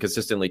him getting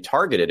consistently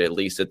targeted, at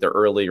least at the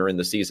earlier in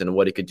the season, and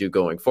what he could do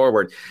going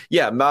forward.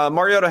 Yeah,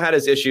 Mariota had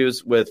his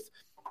issues with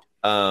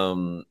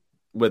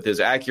his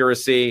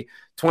accuracy,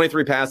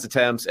 23 pass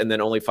attempts, and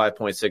then only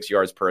 5.6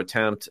 yards per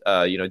attempt.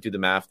 Do the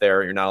math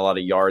there. You're not a lot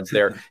of yards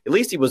there. At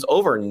least he was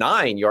over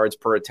 9 yards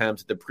per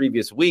attempt the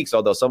previous weeks,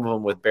 although some of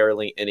them with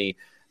barely any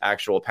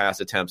actual pass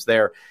attempts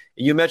there.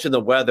 You mentioned the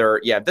weather.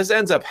 Yeah, if this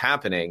ends up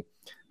happening,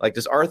 like,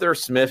 does Arthur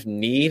Smith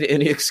need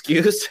any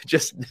excuse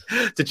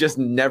to just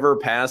never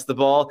pass the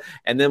ball?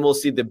 And then we'll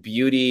see the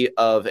beauty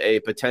of a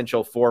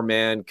potential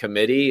 4-man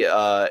committee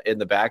in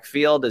the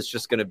backfield. It's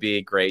just going to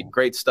be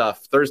great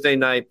stuff. Thursday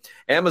night,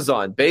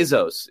 Amazon,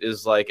 Bezos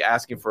is like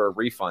asking for a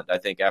refund, I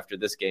think, after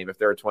this game, if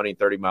there are 20,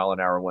 30 mile an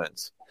hour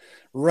winds.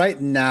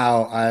 Right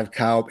now, I have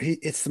Kyle.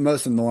 It's the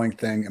most annoying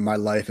thing in my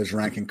life is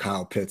ranking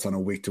Kyle Pitts on a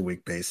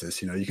week-to-week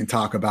basis. You can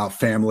talk about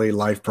family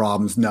life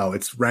problems. No,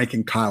 it's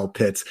ranking Kyle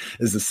Pitts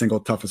is the single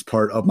toughest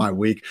part of my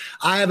week.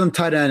 I have him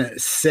tight end at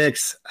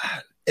 6.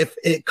 If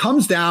it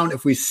comes down,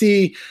 if we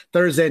see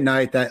Thursday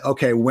night that,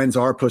 okay, winds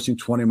are pushing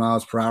 20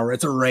 miles per hour,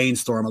 it's a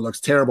rainstorm, it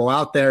looks terrible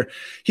out there,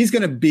 he's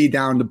going to be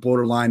down to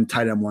borderline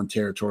tight end 1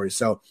 territory.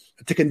 So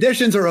if the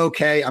conditions are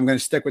okay, I'm going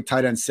to stick with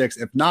tight end 6.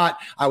 If not,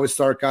 I would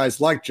start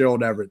guys like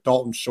Gerald Everett,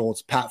 Dalton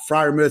Schultz, Pat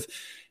Freiermuth,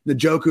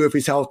 Njoku if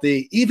he's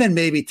healthy, even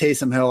maybe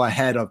Taysom Hill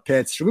ahead of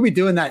Pitts. Should we be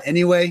doing that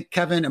anyway,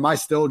 Kevin? Am I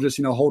still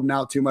just, holding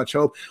out too much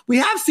hope? We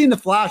have seen the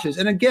flashes.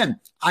 And again,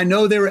 I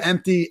know they were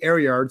empty air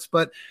yards,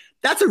 but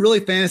that's a really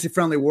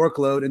fantasy-friendly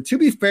workload. And to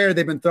be fair,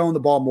 they've been throwing the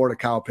ball more to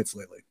Kyle Pitts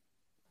lately.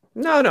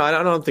 No, I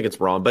don't think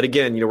it's wrong. But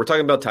again, we're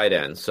talking about tight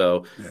ends.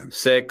 So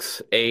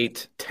 6,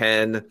 8,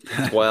 10,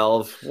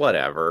 12,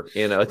 whatever.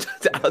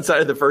 Outside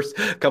of the first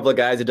couple of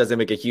guys, it doesn't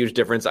make a huge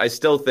difference. I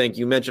still think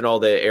you mentioned all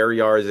the air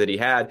yards that he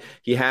had.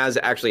 He has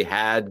actually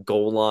had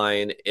goal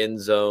line, end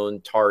zone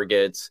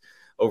targets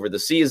over the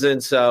season.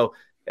 So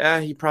yeah,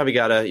 you probably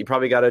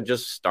gotta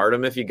just start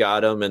him if you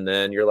got him. And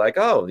then you're like,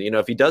 oh,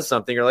 if he does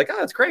something, you're like, oh,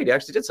 that's great. He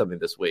actually did something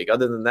this week.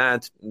 Other than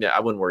that, I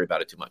wouldn't worry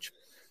about it too much.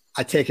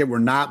 I take it we're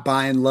not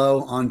buying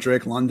low on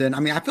Drake London. I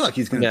mean, I feel like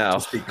he's going to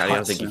just be cut I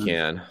don't think soon. you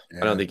can. Yeah.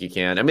 I don't think you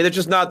can. I mean, there's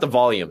just not the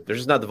volume. There's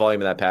just not the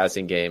volume of that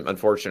passing game,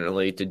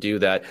 unfortunately, to do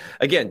that.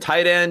 Again,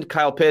 tight end,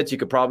 Kyle Pitts, you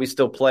could probably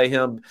still play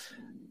him.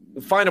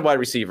 Find a wide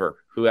receiver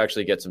who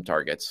actually gets some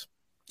targets.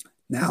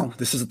 Now,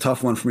 this is a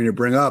tough one for me to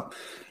bring up.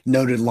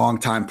 Noted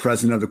longtime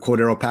president of the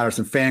Cordero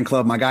Patterson fan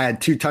club. My guy had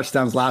 2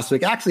 touchdowns last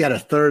week. Actually had a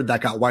third that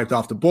got wiped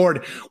off the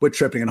board with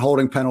tripping and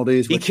holding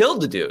penalties. He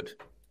killed the dude.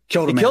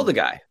 Killed the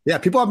guy. Yeah,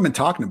 people haven't been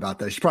talking about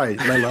that. He should probably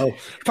lay low.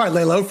 Probably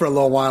lay low for a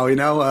little while,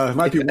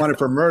 Might be wanted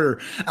for murder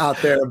out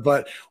there.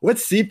 But with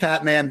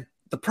CPAT, man,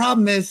 the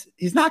problem is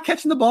he's not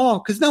catching the ball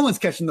because no one's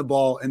catching the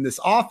ball in this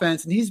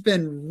offense, and he's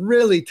been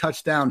really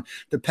touchdown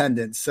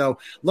dependent. So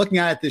looking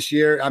at it this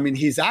year, I mean,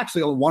 he's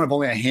actually one of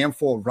only a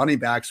handful of running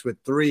backs with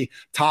 3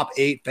 top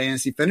 8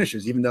 fantasy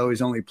finishes, even though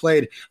he's only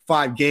played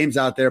 5 games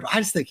out there. But I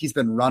just think he's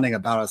been running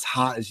about as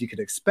hot as you could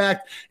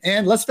expect.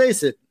 And let's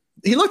face it,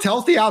 he looked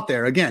healthy out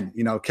there. Again,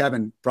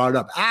 Kevin brought it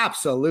up.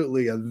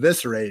 Absolutely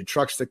eviscerated.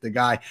 Truck stick the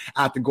guy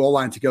at the goal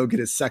line to go get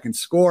his second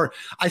score.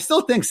 I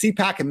still think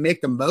CPAC can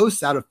make the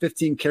most out of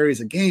 15 carries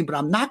a game, but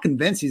I'm not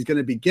convinced he's going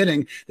to be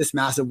getting this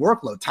massive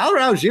workload. Tyler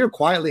Algier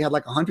quietly had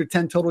like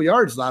 110 total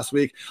yards last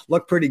week.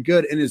 Looked pretty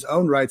good in his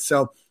own right.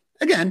 So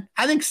again,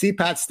 I think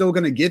CPAT's still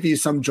going to give you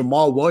some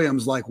Jamal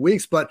Williams-like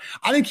weeks, but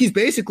I think he's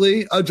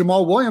basically a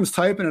Jamal Williams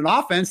type in an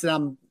offense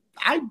that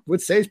I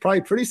would say is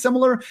probably pretty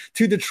similar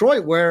to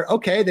Detroit, where,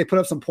 okay, they put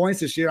up some points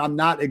this year. I'm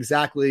not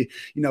exactly,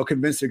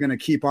 convinced they're going to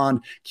keep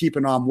on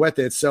keeping on with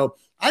it. So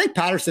I think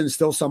Patterson is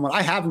still someone.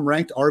 I have him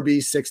ranked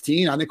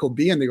RB16. I think he'll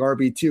be in the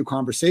RB2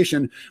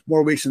 conversation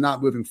more weeks than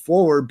not moving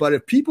forward. But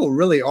if people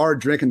really are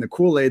drinking the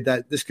Kool-Aid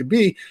that this could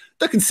be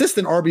the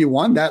consistent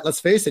RB1 that, let's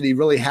face it, he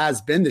really has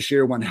been this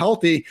year when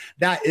healthy,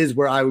 that is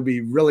where I would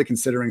be really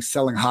considering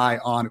selling high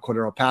on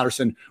Cordero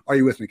Patterson. Are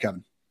you with me,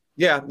 Kevin?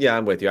 Yeah,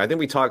 I'm with you. I think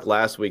we talked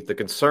last week. The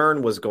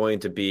concern was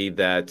going to be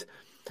that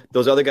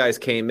those other guys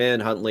came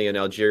in, Huntley and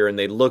Algier, and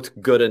they looked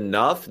good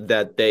enough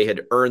that they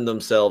had earned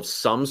themselves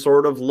some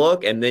sort of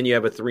look. And then you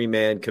have a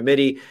 3-man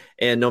committee,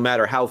 and no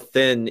matter how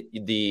thin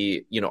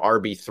the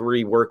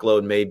RB3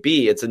 workload may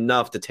be, it's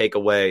enough to take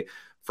away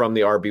from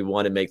the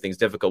RB1 and make things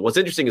difficult. What's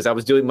interesting is I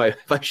was doing my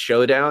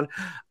showdown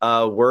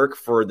work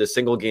for the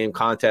single game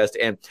contest,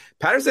 and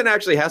Patterson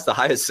actually has the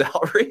highest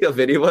salary of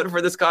anyone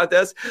for this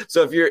contest.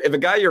 So if a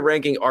guy you're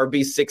ranking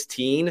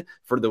RB16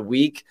 for the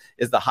week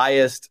is the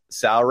highest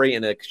salary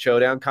in a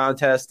showdown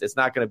contest, it's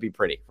not going to be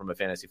pretty from a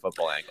fantasy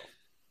football angle.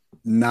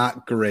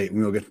 Not great.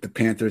 We'll get to the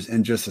Panthers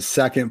in just a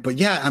second. But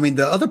yeah, I mean,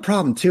 the other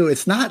problem too,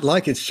 it's not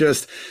like it's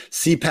just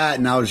CPAT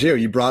and Algier.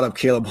 You brought up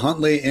Caleb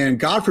Huntley, and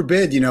God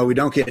forbid, we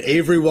don't get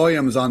Avery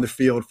Williams on the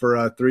field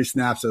for 3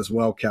 snaps as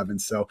well, Kevin.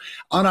 So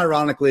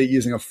unironically,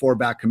 using a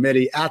 4-back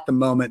committee at the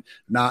moment,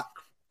 not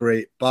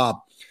great. Bob,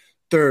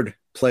 third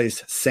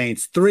place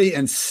Saints,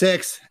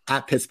 3-6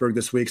 at Pittsburgh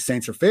this week.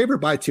 Saints are favored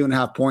by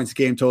 2.5 points,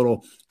 game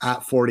total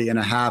at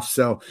 40.5.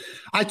 So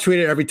I tweet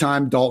it every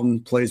time Dalton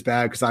plays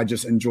bad because I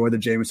just enjoy the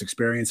Jameis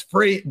experience.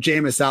 Free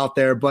Jameis out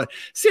there. But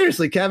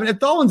seriously, Kevin, if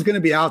Dalton's going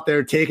to be out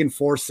there taking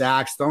 4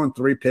 sacks, throwing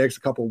 3 picks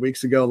a couple of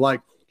weeks ago,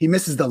 like he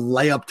misses the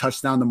layup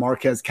touchdown to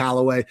Marquez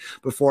Callaway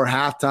before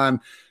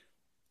halftime,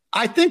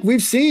 I think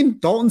we've seen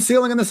Dalton's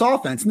ceiling in this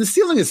offense, and the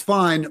ceiling is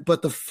fine,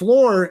 but the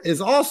floor is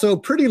also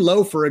pretty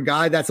low for a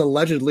guy that's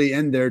allegedly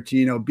in there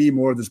to, be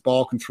more of this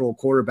ball control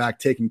quarterback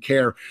taking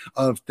care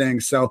of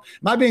things. So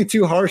am I being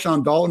too harsh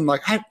on Dalton?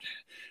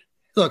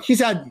 Look, he's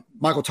had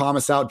Michael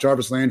Thomas out,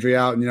 Jarvis Landry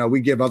out, and, we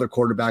give other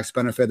quarterbacks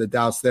benefit of the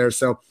doubts there.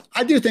 So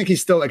I do think he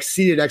still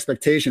exceeded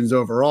expectations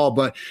overall,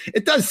 but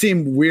it does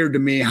seem weird to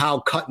me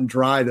how cut and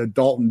dry the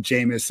Dalton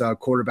Jameis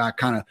quarterback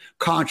kind of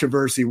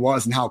controversy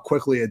was and how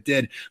quickly it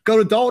did go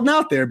to Dalton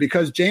out there,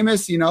 because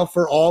Jameis,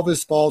 for all of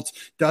his faults,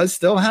 does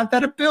still have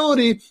that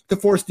ability to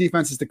force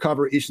defenses to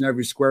cover each and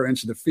every square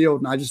inch of the field.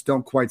 And I just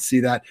don't quite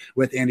see that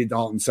with Andy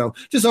Dalton. So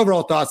just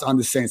overall thoughts on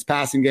the Saints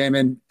passing game.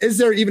 And is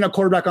there even a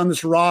quarterback on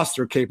this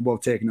roster capable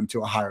of taking them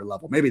to a higher level?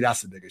 Maybe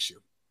that's the big issue.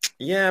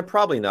 Yeah,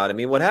 probably not. I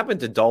mean, what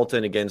happened to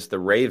Dalton against the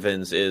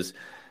Ravens is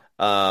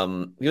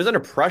he was under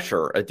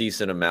pressure a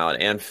decent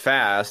amount and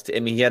fast.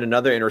 I mean, he had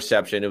another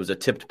interception. It was a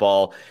tipped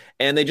ball,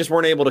 and they just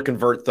weren't able to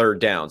convert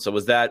third down. So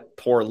was that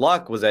poor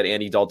luck? Was that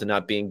Andy Dalton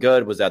not being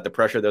good? Was that the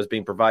pressure that was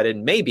being provided?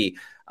 Maybe.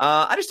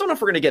 I just don't know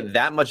if we're going to get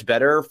that much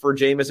better for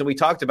Jameis. And we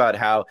talked about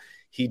how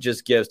he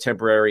just gives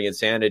temporary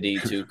insanity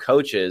to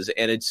coaches,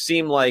 and it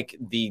seemed like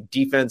the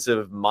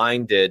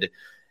defensive-minded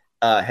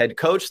head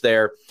coach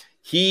there,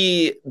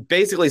 he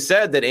basically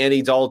said that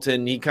Andy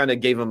Dalton, he kind of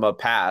gave him a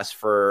pass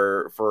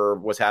for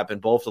what's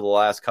happened both of the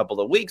last couple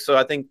of weeks. So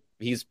I think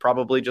he's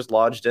probably just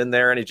lodged in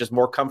there, and he's just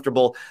more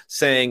comfortable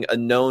saying a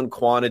known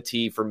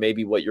quantity for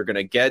maybe what you're going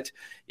to get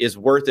is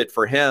worth it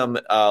for him.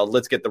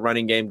 Let's get the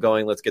running game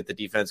going. Let's get the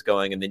defense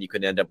going. And then you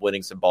can end up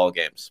winning some ball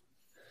games.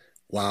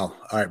 Wow.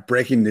 All right.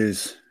 Breaking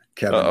news,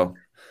 Kevin. Uh-oh.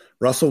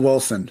 Russell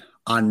Wilson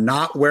on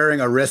not wearing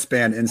a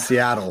wristband in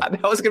Seattle.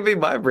 That was going to be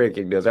my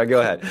breaking news. All right, go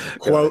ahead.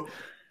 Quote,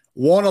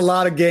 won a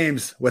lot of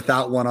games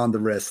without one on the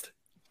wrist.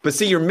 But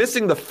see, you're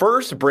missing the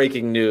first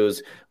breaking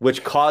news,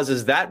 which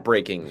causes that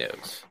breaking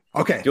news.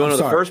 Okay. Do you want to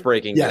know the first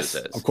breaking news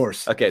is? Of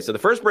course. Okay, so the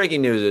first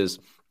breaking news is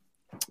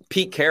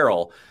Pete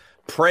Carroll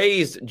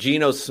praised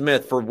Geno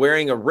Smith for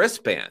wearing a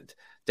wristband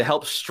to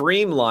help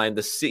streamline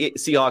the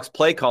Seahawks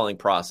play calling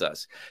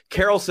process.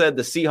 Carroll said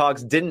the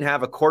Seahawks didn't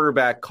have a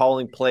quarterback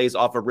calling plays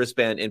off a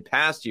wristband in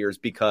past years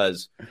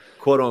because,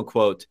 quote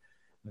unquote,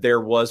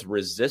 there was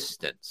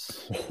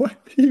resistance. What?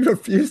 He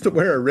refused to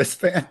wear a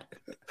wristband?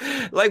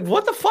 Like,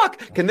 what the fuck?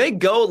 Can they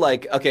go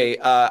like, okay,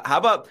 how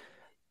about,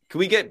 can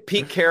we get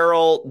Pete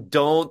Carroll,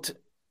 don't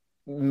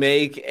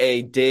make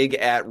a dig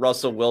at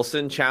Russell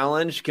Wilson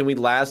challenge? Can we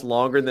last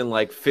longer than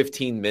like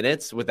 15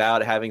 minutes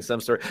without having some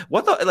sort of,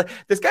 what the, like,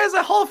 this guy's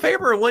a Hall of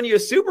Famer and won you a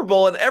Super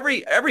Bowl, and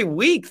every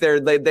week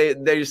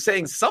they're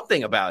saying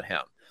something about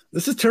him.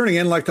 This is turning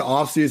in like the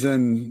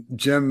offseason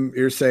Jim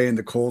Irsay and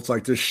the Colts,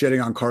 like just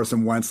shitting on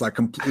Carson Wentz, like,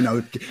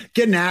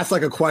 getting asked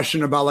like a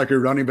question about like your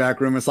running back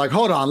room. It's like,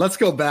 hold on, let's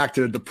go back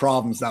to the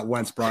problems that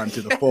Wentz brought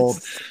into the fold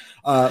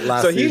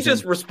last season. He's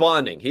just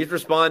responding. He's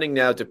responding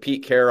now to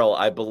Pete Carroll,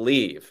 I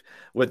believe,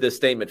 with this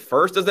statement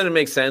first. Doesn't it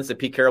make sense that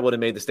Pete Carroll would have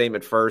made the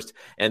statement first,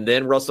 and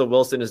then Russell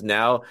Wilson is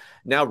now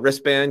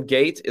wristband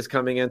gate is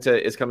coming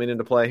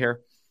into play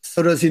here?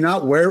 So does he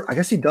not wear? I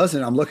guess he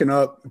doesn't. I'm looking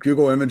up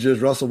Google Images,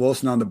 Russell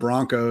Wilson on the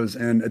Broncos,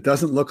 and it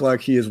doesn't look like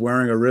he is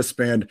wearing a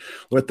wristband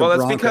with the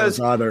Broncos because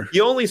either.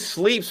 He only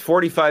sleeps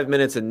 45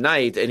 minutes a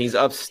night, and he's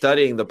up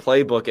studying the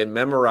playbook and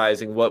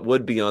memorizing what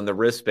would be on the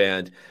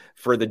wristband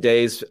for the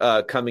days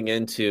coming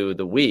into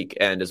the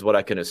weekend, is what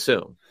I can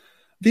assume.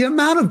 The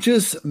amount of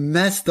just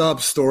messed up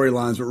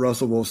storylines with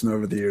Russell Wilson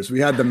over the years. We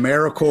had the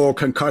miracle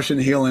concussion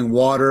healing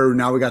water.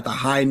 Now we got the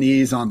high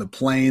knees on the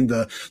plane,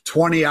 the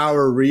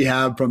 20-hour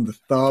rehab from the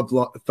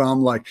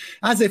thumb. Like,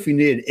 as if we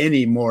needed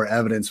any more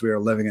evidence we are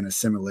living in a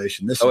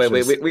simulation.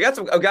 Wait. We got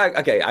some.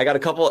 Okay. I got a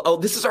couple. Oh,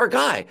 this is our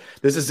guy.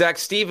 This is Zach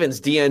Stevens,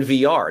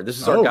 DNVR. This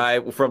is our guy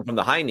from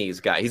the high knees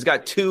guy. He's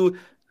got two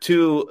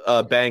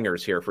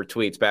bangers here for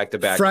tweets back to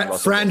back.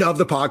 Friend of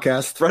the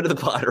podcast. Friend of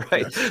the pod,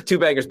 right? Yes. 2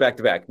 bangers back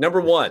to back. Number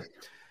one,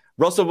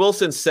 Russell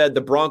Wilson said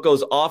the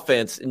Broncos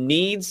offense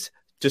needs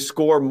to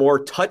score more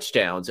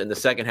touchdowns in the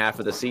second half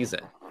of the season.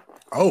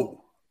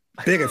 Oh,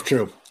 big if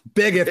true.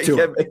 Big if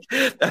true.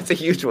 That's a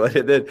huge one.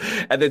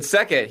 And then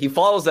second, he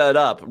follows that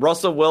up.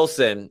 Russell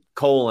Wilson,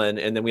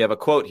 and then we have a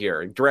quote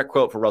here, a direct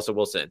quote for Russell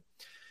Wilson.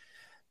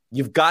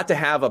 You've got to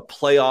have a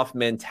playoff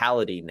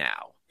mentality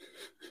now.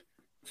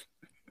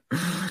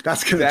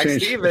 That's going to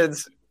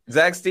change.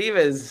 Zach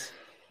Stevens,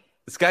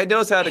 this guy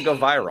knows how to go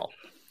viral.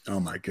 Oh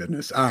my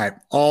goodness. All right.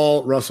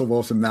 All Russell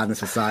Wilson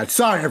madness aside.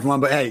 Sorry everyone,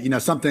 but hey,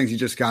 some things you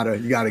just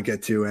gotta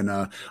get to. And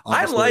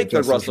I like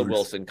the Russell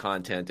Wilson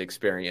content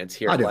experience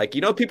here. Like,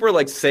 people are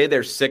like say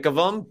they're sick of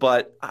him,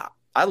 but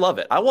I love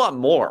it. I want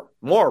more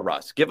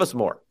Russ. Give us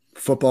more.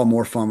 Football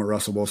more fun with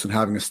Russell Wilson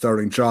having a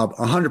starting job.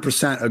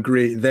 100%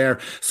 agree there.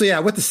 So yeah,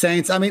 with the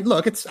Saints, I mean,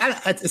 look, it's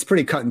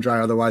pretty cut and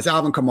dry. Otherwise,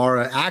 Alvin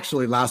Kamara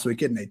actually last week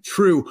getting a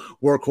true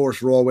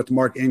workhorse role with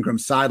Mark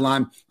Ingram's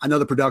sideline. I know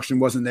the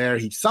production wasn't there.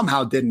 He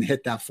somehow didn't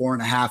hit that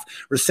 4.5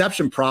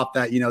 reception prop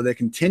that they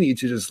continue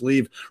to just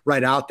leave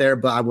right out there.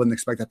 But I wouldn't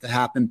expect that to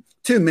happen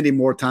too many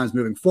more times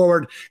moving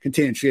forward.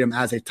 Continue to treat him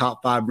as a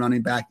top 5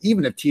 running back,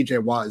 even if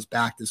TJ Watt is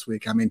back this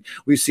week. I mean,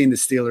 we've seen the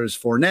Steelers,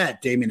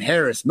 Fournette, Damian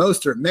Harris,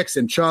 Mostert,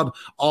 Mixon, Chubb,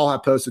 all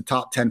have posted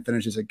top 10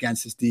 finishes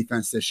against his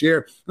defense this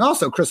year. And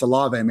also Chris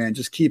Olave, man,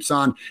 just keeps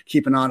on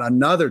keeping on.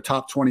 Another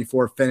top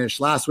 24 finish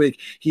last week.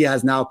 He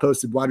has now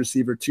posted wide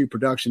receiver 2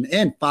 production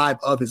in 5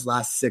 of his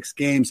last 6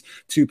 games,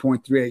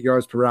 2.38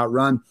 yards per route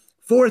run.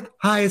 4th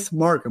highest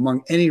mark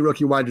among any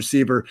rookie wide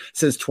receiver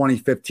since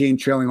 2015,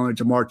 trailing only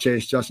Jamar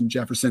Chase, Justin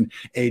Jefferson,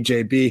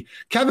 AJB.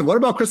 Kevin, what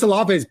about Chris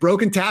Olave's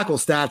broken tackle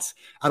stats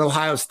at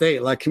Ohio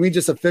State? Like, can we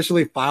just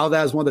officially file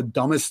that as one of the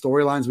dumbest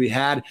storylines we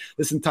had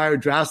this entire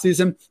draft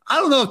season? I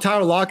don't know if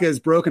Tyler Lockett has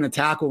broken a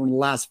tackle in the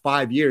last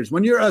 5 years.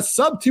 When you're a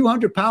sub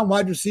 200-pound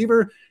wide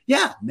receiver,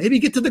 yeah, maybe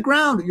get to the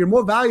ground. You're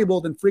more valuable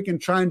than freaking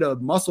trying to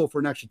muscle for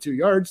an extra 2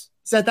 yards.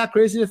 Is that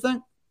crazy to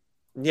think?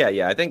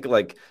 Yeah. I think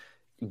like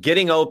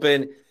getting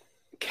open,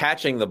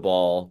 catching the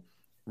ball,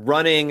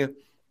 running,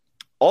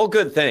 all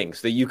good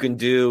things that you can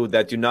do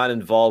that do not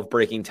involve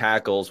breaking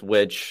tackles,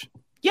 which,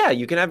 yeah,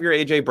 you can have your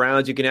A.J.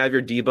 Browns, you can have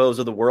your Debos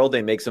of the world.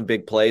 They make some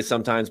big plays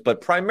sometimes,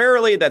 but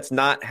primarily that's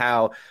not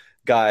how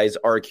guys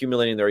are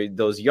accumulating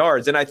those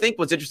yards. And I think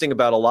what's interesting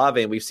about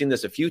Olave, and we've seen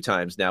this a few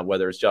times now,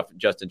 whether it's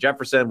Justin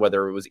Jefferson,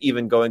 whether it was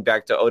even going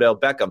back to Odell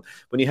Beckham,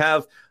 when you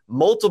have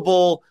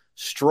multiple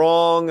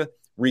strong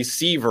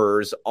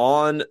receivers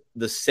on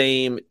the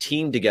same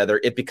team together,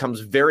 it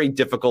becomes very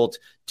difficult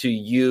to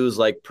use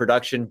like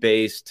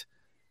production-based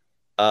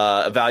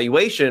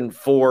evaluation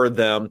for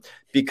them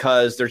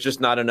because there's just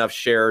not enough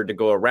share to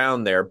go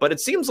around there. But it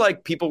seems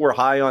like people were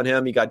high on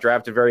him. He got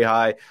drafted very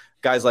high.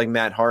 Guys like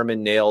Matt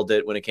Harmon nailed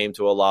it when it came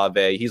to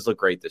Olave. He's looked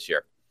great this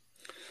year.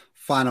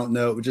 Final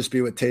note would just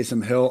be with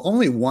Taysom Hill.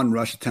 Only one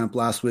rush attempt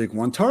last week,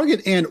 one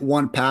target and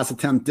one pass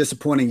attempt.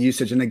 Disappointing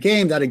usage in a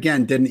game that,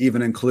 again, didn't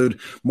even include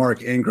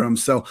Mark Ingram.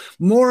 So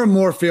more and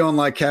more feeling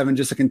like, Kevin,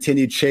 just a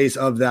continued chase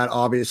of that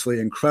obviously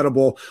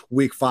incredible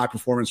week 5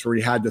 performance where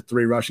he had the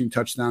 3 rushing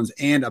touchdowns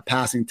and a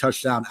passing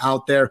touchdown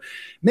out there.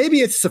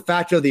 Maybe it's a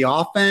factor of the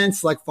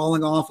offense, like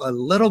falling off a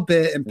little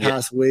bit in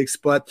past weeks,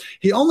 but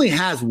he only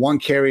has 1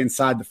 carry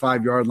inside the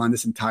 5-yard line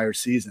this entire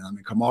season. I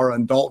mean, Kamara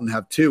and Dalton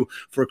have 2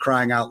 for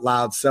crying out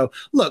loud. So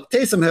look,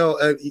 Taysom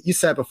Hill, you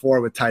said before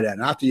with tight end,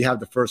 after you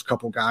have the first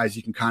couple guys,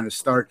 you can kind of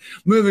start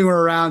moving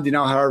around,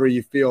 however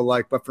you feel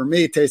like. But for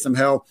me, Taysom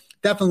Hill,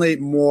 definitely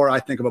more, I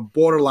think, of a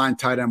borderline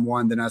tight end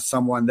one than as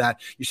someone that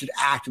you should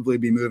actively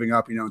be moving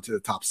up, into the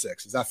top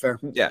 6. Is that fair?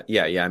 Yeah.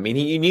 I mean,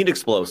 you need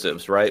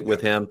explosives, right,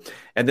 with him.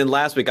 And then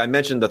last week, I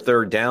mentioned the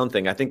third down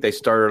thing. I think they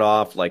started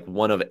off like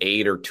 1 of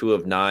 8 or 2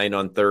 of 9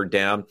 on third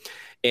down.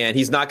 And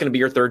he's not going to be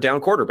your third down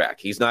quarterback.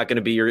 He's not going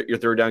to be your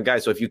third down guy.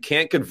 So if you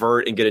can't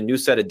convert and get a new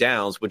set of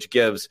downs, which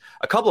gives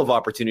a couple of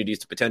opportunities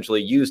to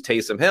potentially use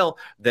Taysom Hill,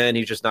 then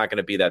he's just not going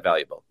to be that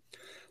valuable.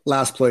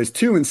 Last plays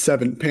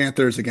 2-7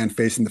 Panthers, again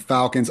facing the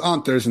Falcons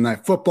on Thursday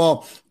Night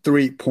Football.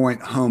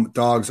 3-point home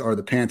dogs are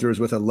the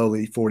Panthers with a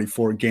lowly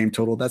 44 game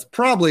total. That's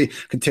probably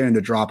continuing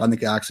to drop. I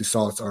think I actually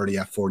saw it's already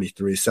at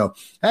 43. So,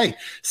 hey,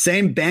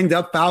 same banged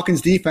up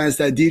Falcons defense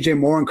that DJ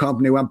Moore and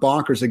company went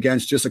bonkers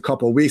against just a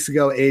couple of weeks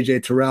ago.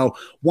 AJ Terrell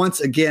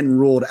once again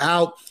ruled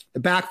out. The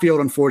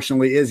backfield,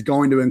 unfortunately, is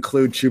going to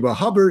include Chuba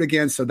Hubbard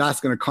again, so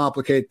that's going to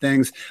complicate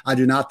things. I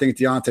do not think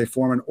Deontay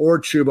Foreman or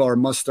Chuba are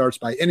must-starts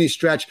by any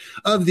stretch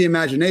of the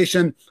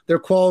imagination. They're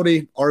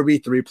quality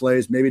RB3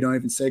 plays. Maybe don't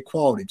even say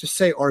quality. Just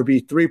say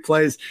RB3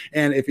 plays,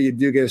 and if you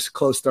do get a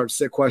close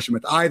start-sit question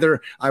with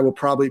either, I will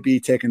probably be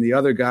taking the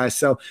other guy.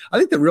 So I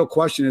think the real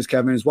question is,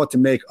 Kevin, is what to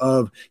make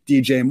of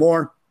DJ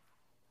Moore.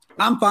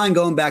 I'm fine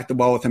going back to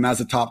well with him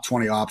as a top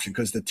 20 option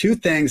because the 2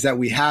 things that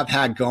we have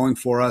had going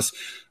for us,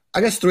 I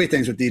guess 3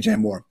 things with DJ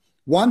Moore.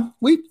 1,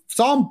 we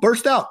saw him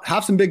burst out,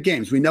 have some big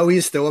games. We know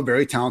he's still a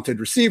very talented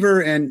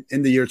receiver and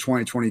in the year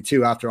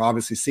 2022 after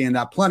obviously seeing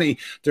that plenty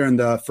during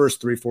the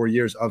first 3-4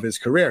 years of his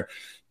career.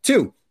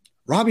 2,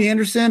 Robbie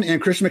Anderson and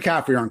Christian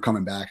McCaffrey aren't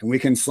coming back, and we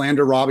can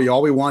slander Robbie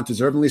all we want,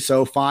 deservingly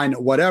so, fine,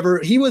 whatever.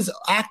 He was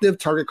active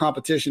target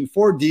competition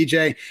for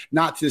DJ,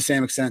 not to the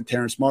same extent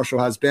Terrence Marshall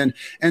has been.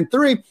 And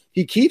 3,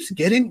 he keeps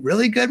getting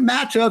really good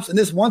matchups, and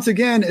this once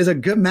again is a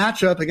good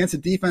matchup against a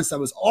defense that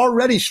was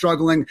already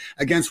struggling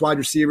against wide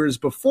receivers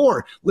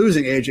before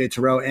losing AJ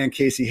Terrell and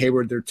Casey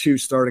Hayward, their 2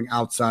 starting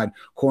outside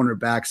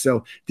cornerbacks.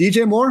 So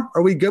DJ Moore,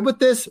 are we good with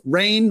this?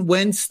 Rain,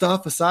 wind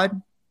stuff aside?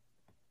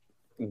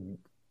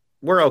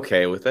 We're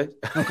okay with it.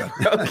 Okay.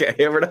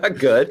 Okay. We're not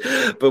good,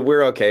 but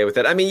we're okay with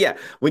it. I mean, yeah,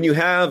 when you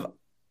have,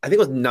 I think it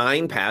was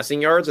 9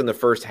 passing yards in the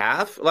first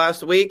half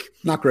last week.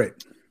 Not great.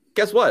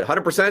 Guess what?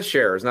 100%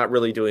 share is not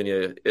really doing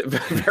you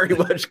very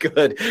much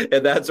good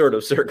in that sort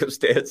of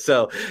circumstance.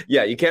 So,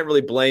 yeah, you can't really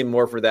blame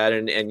Moore for that.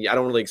 And I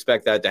don't really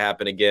expect that to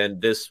happen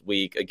again this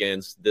week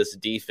against this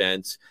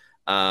defense.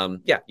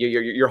 Yeah,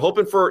 you're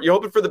hoping for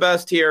the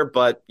best here,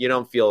 but you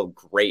don't feel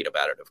great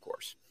about it, of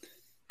course.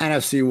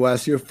 NFC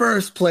West, your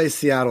first place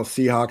Seattle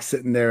Seahawks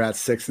sitting there at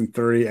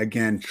 6-3.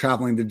 Again,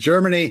 traveling to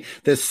Germany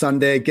this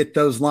Sunday. Get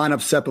those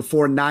lineups set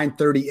before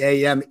 9:30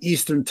 a.m.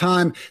 Eastern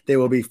time. They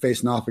will be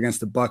facing off against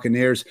the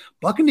Buccaneers.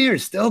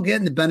 Buccaneers still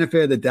getting the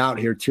benefit of the doubt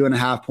here.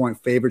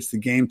 2.5-point favorites. The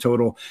game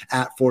total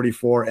at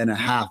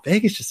 44.5.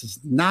 Vegas just does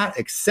not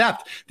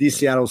accept these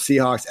Seattle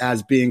Seahawks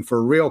as being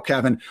for real,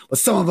 Kevin. But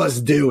some of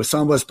us do.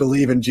 Some of us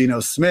believe in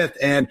Geno Smith.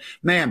 And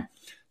man,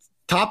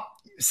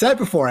 said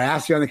before, I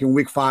asked you, I think in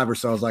week 5 or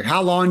so, I was like,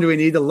 how long do we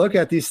need to look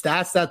at these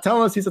stats that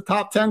tell us he's a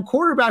top 10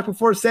 quarterback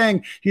before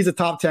saying he's a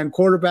top 10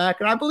 quarterback?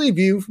 And I believe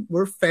you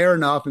were fair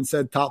enough and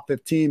said top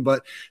 15.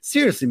 But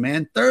seriously,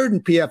 man, 3rd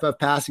in PFF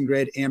passing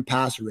grade and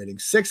passer rating,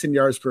 6th in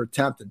yards per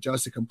attempt,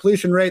 adjusted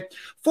completion rate,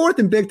 4th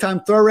in big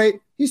time throw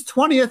rate. He's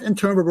 20th in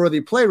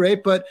turnover-worthy play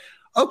rate, but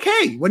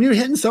okay, when you're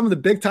hitting some of the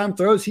big-time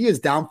throws, he is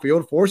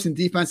downfield, forcing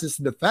defenses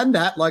to defend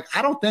that. Like,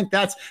 I don't think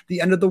that's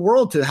the end of the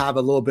world to have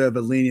a little bit of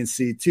a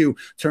leniency to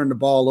turn the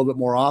ball a little bit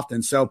more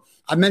often. So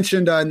I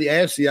mentioned in the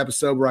AFC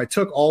episode where I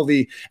took all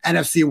the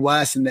NFC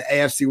West and the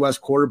AFC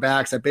West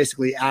quarterbacks. I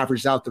basically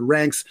averaged out the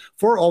ranks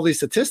for all these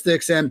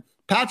statistics, and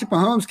Patrick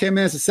Mahomes came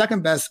in as the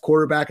 2nd-best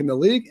quarterback in the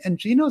league, and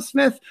Geno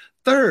Smith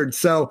 3rd.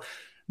 So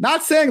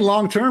not saying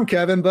long-term,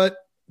 Kevin, but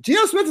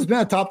Geno Smith has been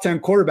a top 10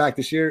 quarterback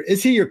this year.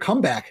 Is he your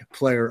comeback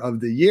player of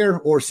the year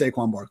or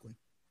Saquon Barkley?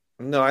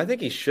 No, I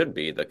think he should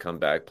be the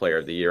comeback player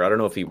of the year. I don't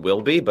know if he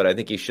will be, but I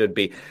think he should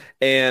be.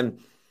 And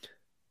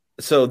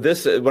so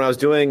when I was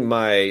doing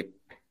my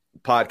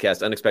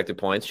podcast, Unexpected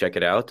Points. Check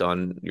it out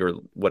on your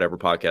whatever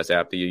podcast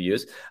app that you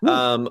use. Ooh.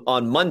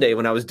 On Monday,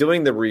 when I was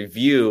doing the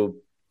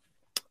review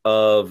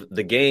of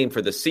the game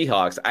for the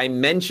Seahawks, I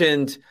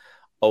mentioned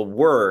a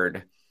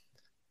word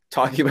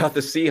talking about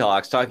the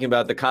Seahawks, talking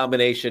about the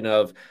combination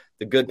of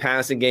the good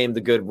passing game,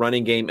 the good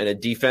running game, and a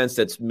defense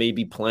that's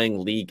maybe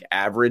playing league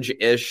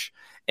average-ish,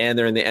 and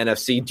they're in the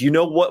NFC. Do you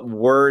know what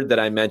word that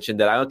I mentioned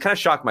that I kind of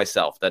shocked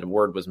myself that a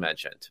word was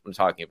mentioned when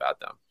talking about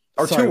them?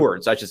 Or Sorry. 2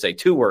 words, I should say.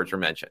 2 words were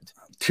mentioned.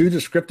 2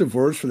 descriptive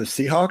words for the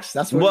Seahawks?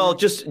 That's what. Well,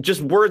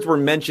 just words were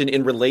mentioned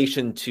in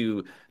relation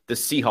to the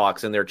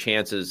Seahawks and their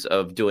chances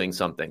of doing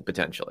something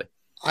potentially.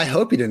 I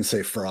hope you didn't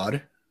say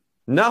fraud.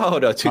 No.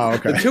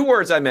 Okay. The 2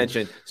 words I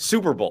mentioned,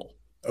 Super Bowl.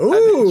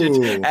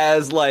 Ooh.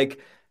 As like,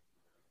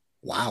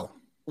 wow.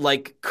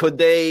 Like, could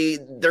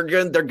they're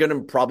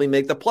gonna probably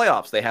make the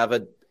playoffs. They have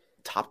a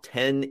top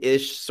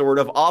 10-ish sort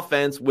of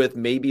offense with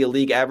maybe a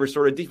league average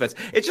sort of defense.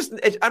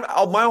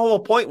 My whole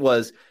point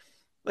was,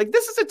 like,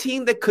 this is a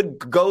team that could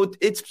go,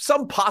 it's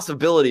some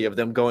possibility of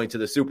them going to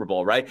the Super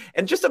Bowl, right?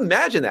 And just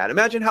imagine that.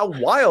 Imagine how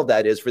wild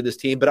that is for this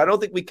team, but I don't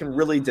think we can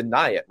really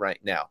deny it right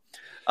now.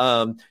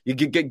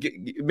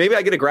 Maybe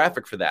I get a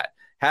graphic for that.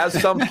 Has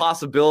some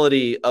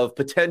possibility of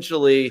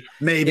potentially,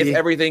 maybe, if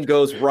everything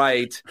goes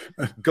right,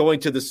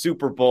 going to the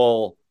Super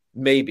Bowl,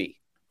 maybe.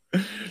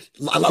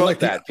 I like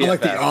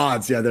the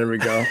odds. Yeah, there we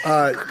go.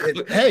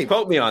 Hey,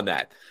 quote me on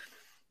that.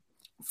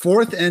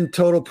 4th in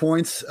total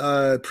points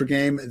per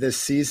game this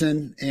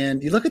season.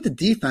 And you look at the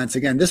defense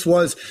again.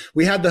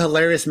 We had the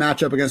hilarious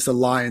matchup against the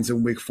Lions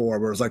in week 4,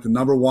 where it was like the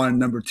number 1 and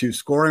number 2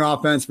 scoring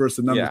offense versus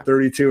the number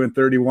 32 and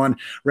 31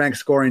 ranked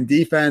scoring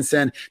defense.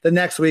 And the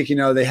next week,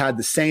 they had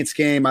the Saints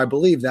game. I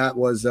believe that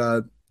was,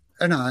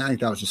 no, I think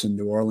that was just in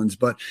New Orleans,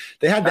 but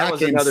they had that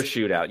game. Another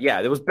shootout.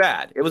 Yeah, it was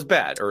bad. It was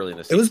bad early in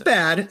the season. It was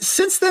bad.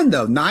 Since then,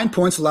 though, 9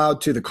 points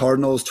allowed to the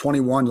Cardinals,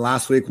 21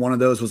 last week. One of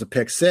those was a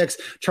pick 6.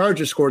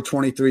 Chargers scored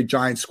 23.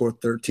 Giants scored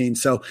 13.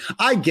 So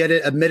I get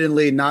it.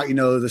 Admittedly, not,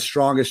 the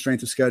strongest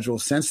strength of schedule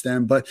since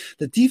then, but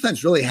the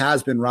defense really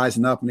has been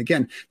rising up. And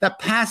again, that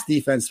pass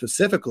defense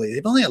specifically,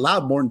 they've only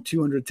allowed more than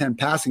 210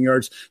 passing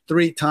yards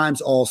 3 times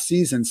all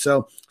season.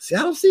 So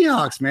Seattle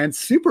Seahawks, man,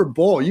 Super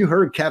Bowl. You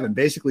heard Kevin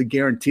basically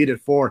guaranteed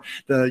it for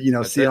the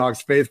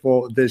Seahawks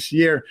faithful this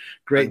year.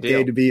 Great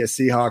day to be a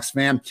Seahawks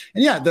fan.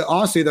 And yeah,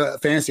 honestly, the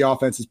fantasy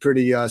offense is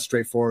pretty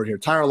straightforward here.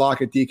 Tyler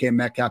Lockett, DK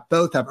Metcalf,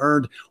 both have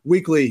earned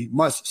weekly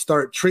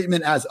must-start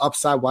treatment as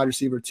upside wide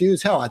receiver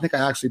 2s. Hell, I think I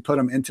actually put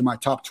them into my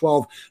top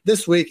 12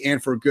 this week,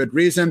 and for good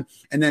reason.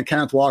 And then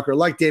Kenneth Walker,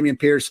 like Dameon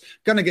Pierce,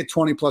 going to get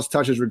 20-plus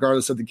touches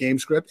regardless of the game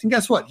script. And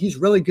guess what? He's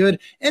really good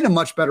and a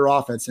much better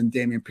offense than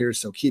Dameon Pierce,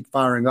 so keep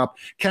firing up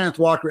Kenneth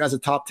Walker as a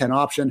top 10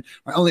 option.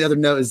 My only other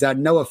note is that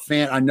Noah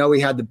Fant, I know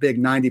he had the big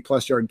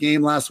 90-plus yard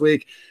game last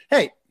week.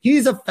 Hey,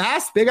 he's a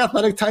fast, big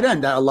athletic tight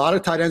end that a lot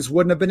of tight ends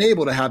wouldn't have been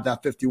able to have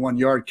that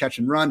 51-yard catch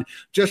and run.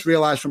 Just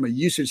realized from a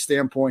usage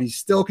standpoint, he's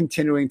still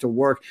continuing to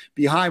work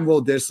behind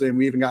Will Dissly, and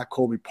we even got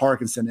Colby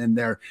Parkinson in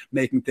there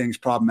making things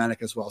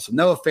problematic as well. So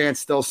Noah Fant's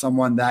still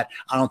someone that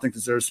I don't think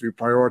deserves to be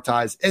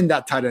prioritized in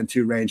that tight end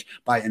 2 range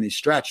by any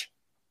stretch.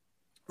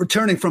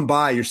 Returning from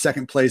bye, your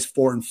second place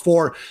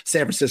 4-4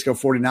 San Francisco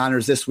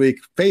 49ers this week,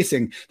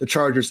 facing the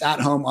Chargers at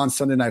home on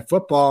Sunday Night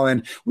Football.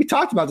 And we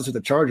talked about this with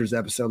the Chargers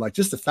episode, like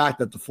just the fact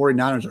that the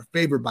 49ers are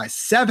favored by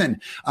 7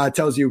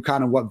 tells you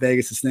kind of what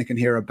Vegas is thinking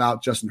here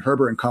about Justin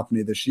Herbert and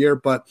company this year.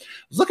 But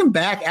looking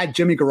back at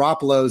Jimmy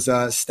Garoppolo's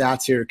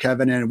stats here,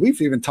 Kevin, and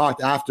we've even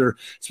talked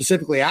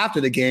specifically after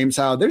the games,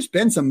 how there's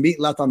been some meat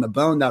left on the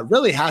bone that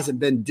really hasn't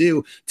been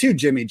due to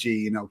Jimmy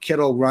G.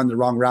 Kittle run the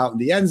wrong route in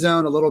the end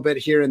zone a little bit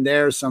here and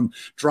there, some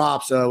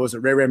drops. Was it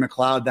Ray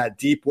McLeod, that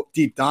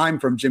deep dime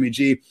from Jimmy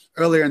G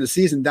earlier in the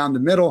season down the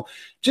middle?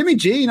 Jimmy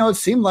G, it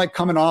seemed like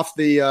coming off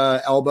the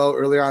elbow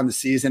earlier on in the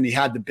season, he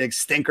had the big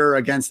stinker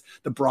against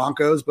the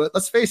Broncos. But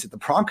let's face it, the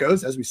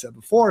Broncos, as we said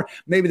before,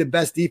 maybe the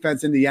best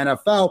defense in the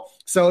NFL.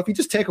 So if you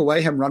just take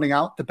away him running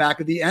out the back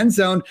of the end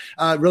zone,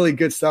 really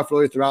good stuff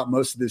really throughout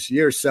most of this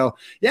year. So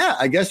yeah,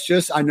 I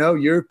guess I know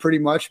you're pretty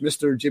much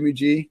Mr. Jimmy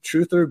G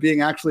truther, being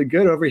actually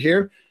good over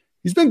here.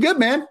 He's been good,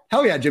 man.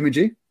 Hell yeah, Jimmy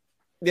G.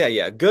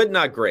 Yeah. Good,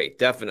 not great,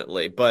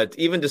 definitely. But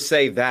even to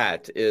say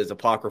that is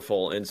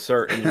apocryphal in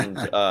certain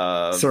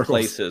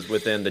places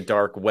within the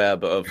dark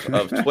web of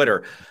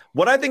Twitter.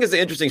 What I think is an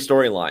interesting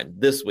storyline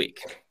this week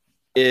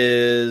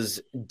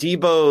is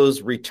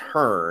Debo's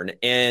return.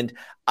 And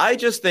I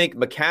just think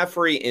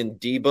McCaffrey and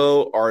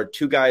Debo are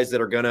 2 guys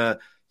that are going to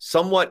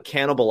somewhat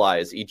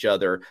cannibalize each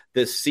other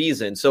this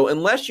season. So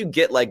unless you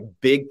get like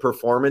big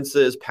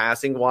performances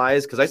passing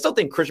wise, because I still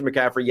think Christian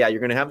McCaffrey, you're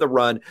going to have the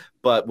run,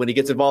 but when he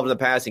gets involved in the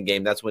passing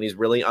game, that's when he's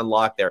really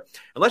unlocked there.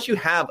 Unless you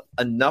have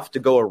enough to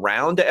go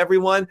around to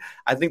everyone,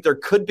 I think there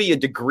could be a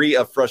degree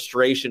of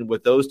frustration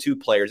with those 2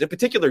 players, in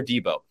particular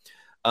Debo.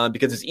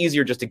 because it's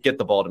easier just to get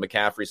the ball to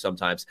McCaffrey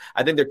sometimes.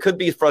 I think there could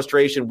be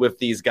frustration with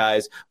these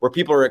guys where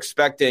people are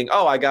expecting,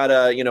 oh, I got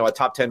a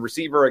top 10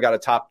 receiver, I got a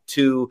top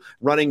 2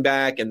 running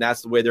back, and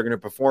that's the way they're going to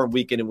perform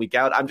week in and week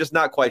out. I'm just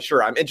not quite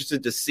sure. I'm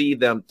interested to see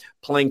them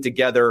playing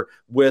together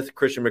with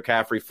Christian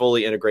McCaffrey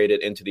fully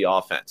integrated into the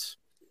offense.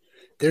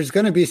 There's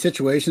going to be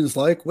situations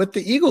like with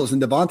the Eagles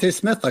and Devontae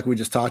Smith, like we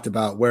just talked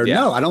about, where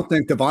no, I don't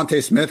think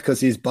Devontae Smith, because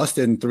he's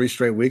busted in 3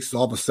 straight weeks, is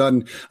all of a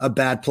sudden a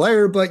bad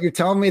player. But you're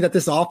telling me that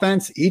this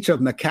offense, each of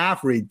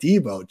McCaffrey,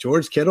 Debo,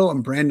 George Kittle,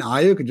 and Brandon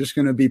Ayuk are just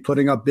going to be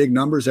putting up big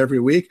numbers every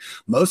week?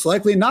 Most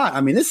likely not.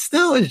 I mean, this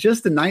still is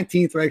just the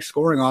 19th ranked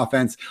scoring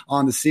offense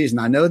on the season.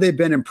 I know they've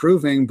been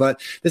improving, but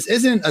this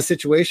isn't a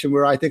situation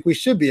where I think we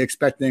should be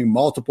expecting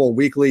multiple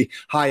weekly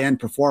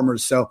high-end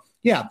performers. So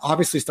yeah,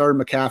 obviously starting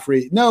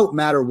McCaffrey, no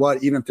matter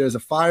what, even if there's a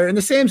fire. And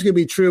the same is going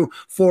to be true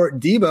for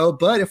Debo.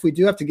 But if we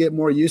do have to get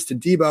more used to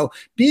Debo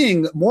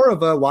being more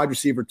of a wide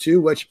receiver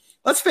 2, which,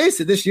 let's face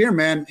it, this year,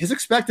 man, his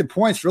expected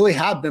points really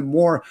have been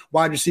more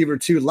wide receiver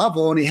 2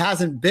 level, and he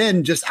hasn't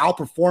been just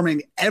outperforming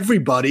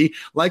everybody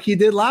like he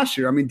did last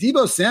year. I mean,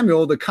 Debo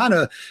Samuel,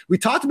 we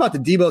talked about the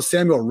Debo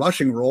Samuel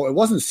rushing role. It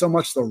wasn't so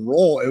much the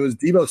role. It was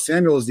Debo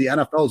Samuel is the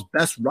NFL's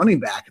best running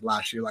back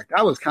last year. Like,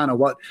 that was kind of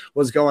what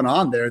was going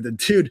on there. The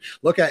dude,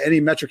 look at any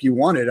metric you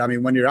wanted. I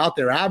mean, when you're out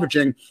there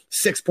averaging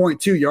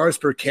 6.2 yards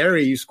per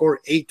carry, you score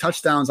 8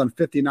 touchdowns on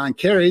 59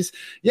 carries.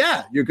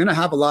 Yeah, you're going to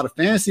have a lot of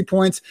fantasy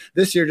points.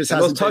 This year just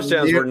hasn't been.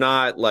 Touchdowns were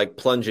not like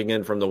plunging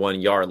in from the 1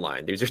 yard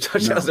line. These are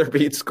touchdowns that are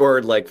being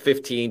scored like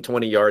 15,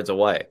 20 yards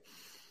away.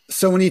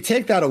 So when you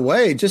take that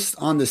away, just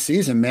on the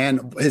season,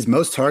 man, his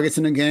most targets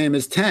in a game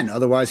is 10.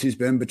 Otherwise, he's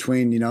been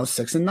between,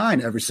 6 and 9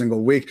 every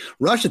single week.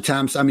 Rush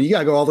attempts, I mean, you got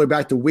to go all the way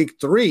back to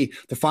week 3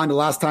 to find the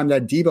last time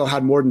that Debo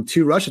had more than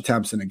 2 rush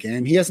attempts in a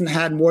game. He hasn't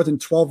had more than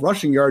 12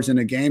 rushing yards in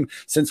a game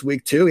since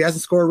week 2. He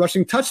hasn't scored a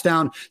rushing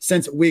touchdown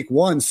since week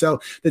 1.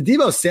 So the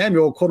Debo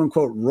Samuel, quote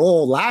unquote,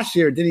 role last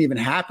year didn't even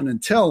happen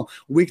until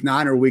week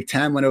 9 or week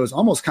 10, when it was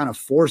almost kind of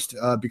forced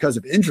because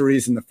of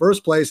injuries in the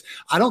first place.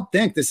 I don't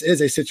think this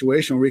is a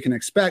situation where we can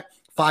expect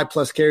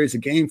 5+ carries a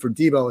game for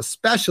Debo,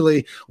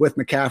 especially with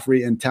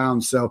McCaffrey in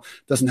town. So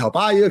doesn't help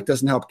Ayuk,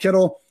 doesn't help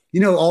Kittle.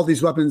 All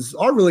these weapons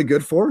are really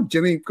good for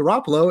Jimmy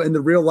Garoppolo in the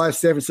real life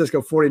San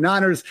Francisco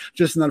 49ers.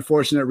 Just an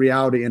unfortunate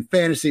reality in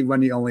fantasy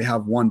when you only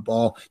have one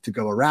ball to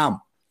go around.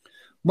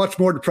 Much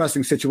more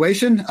depressing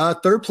situation.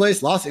 Third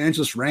place, Los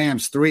Angeles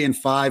Rams,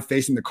 3-5,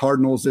 facing the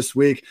Cardinals this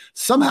week.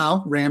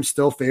 Somehow, Rams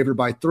still favored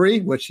by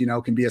 3, which,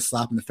 can be a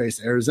slap in the face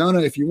to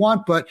Arizona if you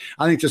want. But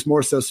I think just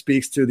more so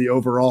speaks to the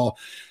overall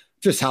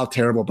just how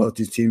terrible both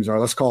these teams are.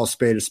 Let's call a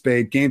spade a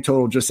spade. Game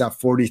total just at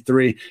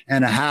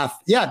 43.5.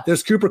 Yeah,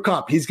 there's Cooper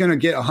Kupp. He's going to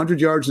get 100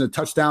 yards and a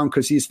touchdown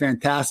because he's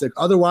fantastic.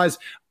 Otherwise,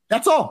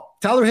 that's all.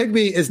 Tyler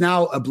Higbee is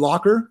now a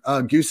blocker.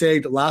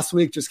 Goose-egged last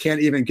week, just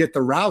can't even get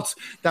the routes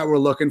that we're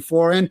looking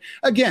for. And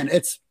again,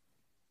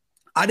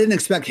 I didn't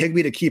expect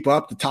Higbee to keep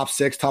up the top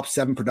 6, top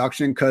 7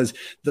 production because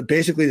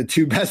basically the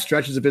 2 best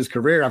stretches of his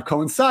career have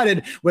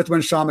coincided with when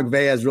Sean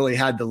McVay has really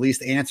had the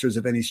least answers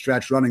of any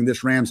stretch running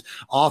this Rams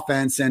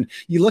offense. And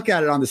you look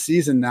at it on the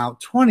season now,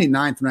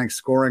 29th ranked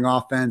scoring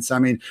offense. I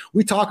mean,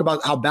 we talk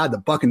about how bad the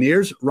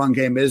Buccaneers run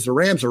game is. The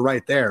Rams are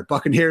right there.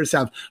 Buccaneers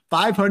have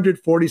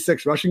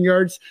 546 rushing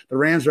yards. The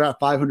Rams are at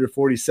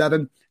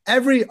 547.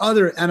 Every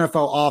other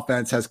NFL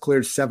offense has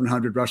cleared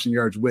 700 rushing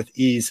yards with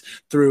ease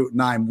through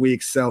 9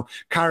 weeks. So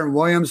Kyron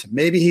Williams,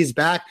 maybe he's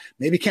back.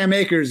 Maybe Cam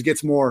Akers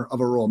gets more of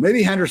a role.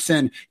 Maybe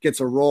Henderson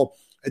gets a role.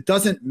 It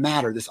doesn't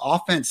matter. This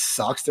offense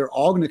sucks. They're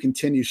all going to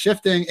continue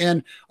shifting.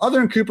 And other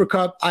than Cooper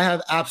Kupp, I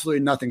have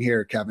absolutely nothing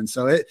here, Kevin.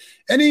 So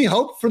any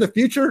hope for the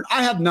future?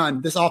 I have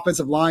none. This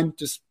offensive line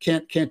just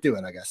can't do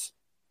it, I guess.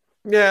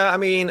 Yeah, I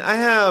mean, I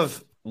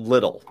have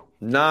little.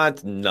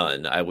 Not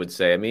none, I would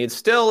say. I mean, it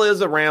still is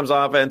a Rams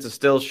offense. It's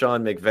still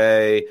Sean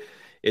McVay.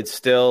 It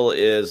still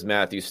is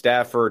Matthew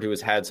Stafford, who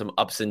has had some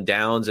ups and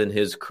downs in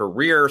his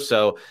career.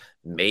 So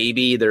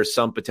maybe there's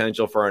some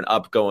potential for an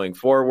up going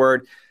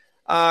forward.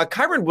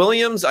 Kyron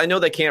Williams, I know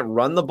they can't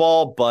run the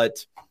ball,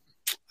 but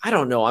I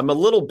don't know. I'm a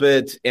little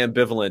bit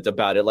ambivalent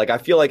about it. Like, I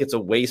feel like it's a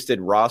wasted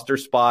roster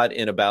spot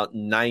in about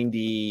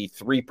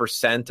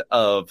 93%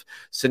 of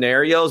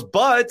scenarios.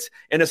 But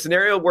in a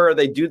scenario where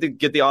they do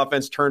get the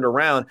offense turned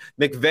around,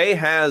 McVay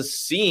has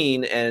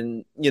seen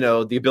the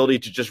ability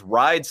to just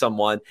ride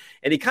someone,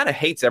 and he kind of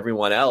hates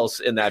everyone else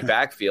in that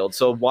backfield.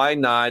 So why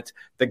not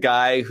the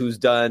guy who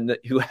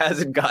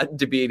hasn't gotten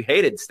to being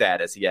hated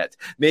status yet?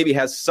 Maybe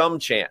has some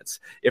chance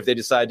if they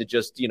decide to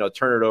just,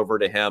 turn it over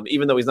to him,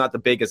 even though he's not the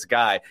biggest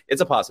guy. It's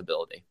a possibility.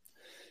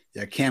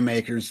 Yeah, Cam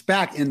Akers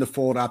back in the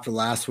fold after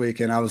last week,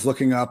 and I was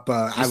looking up.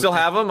 You still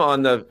have him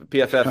on the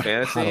PFF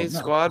fantasy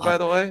squad, by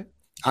the way?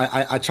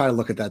 I try to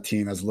look at that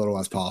team as little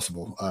as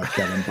possible,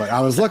 Kevin. But I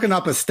was looking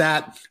up a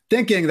stat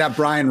thinking that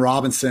Brian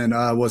Robinson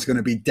was going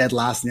to be dead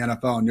last in the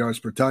NFL in yards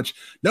per touch.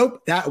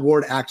 Nope, that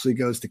award actually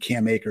goes to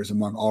Cam Akers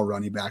among all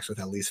running backs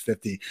with at least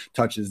 50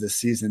 touches this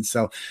season.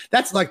 So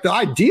that's like the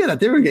idea that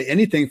they're going to get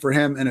anything for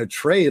him in a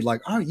trade.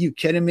 Like, are you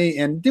kidding me?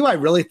 And do I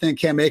really think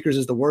Cam Akers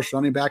is the worst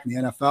running back in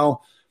the NFL?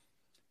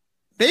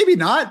 maybe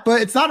not,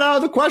 but it's not out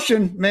of the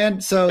question,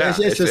 man. So Yeah,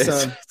 it's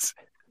just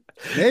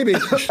maybe.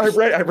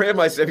 I ran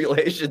my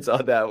simulations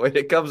on that when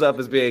it comes up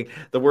as being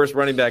the worst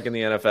running back in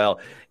the NFL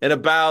and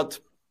about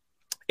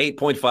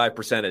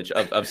 8.5%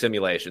 of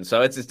simulation.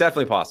 So it's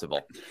definitely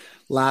possible.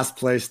 Last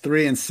place,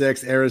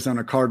 3-6,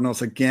 Arizona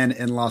Cardinals again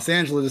in Los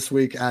Angeles this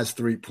week as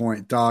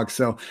 3-point dogs.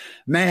 So,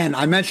 man,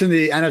 I mentioned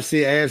the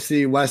NFC,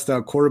 AFC West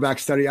quarterback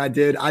study I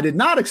did. I did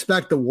not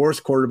expect the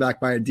worst quarterback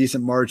by a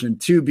decent margin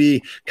to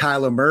be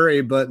Kyler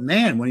Murray. But,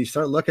 man, when you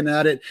start looking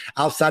at it,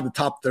 outside the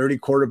top 30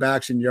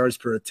 quarterbacks in yards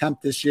per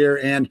attempt this year.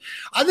 And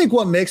I think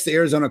what makes the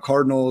Arizona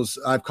Cardinals,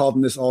 I've called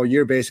them this all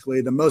year, basically,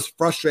 the most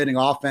frustrating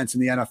offense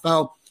in the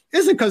NFL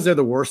isn't because they're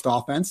the worst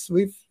offense.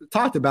 We've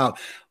talked about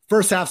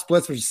first half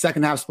splits versus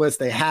second half splits.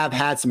 They have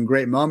had some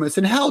great moments.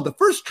 And hell, the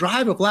first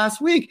drive of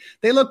last week,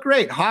 they look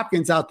great.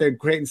 Hopkins out there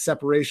creating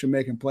separation,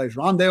 making plays.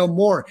 Rondale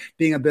Moore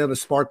being a bit of a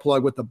spark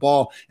plug with the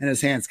ball in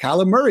his hands.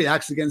 Kyler Murray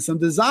actually getting some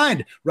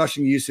designed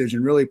rushing usage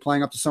and really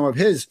playing up to some of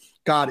his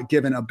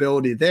God-given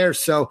ability there.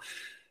 So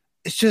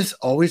it's just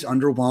always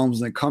underwhelms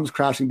and it comes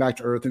crashing back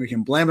to earth. And we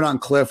can blame it on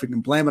Cliff. We can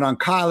blame it on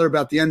Kyler.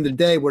 But at the end of the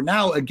day, we're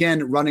now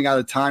again running out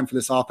of time for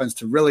this offense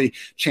to really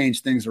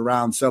change things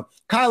around. So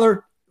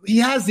Kyler, he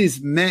has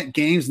these mint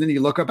games, and then you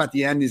look up at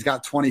the end, he's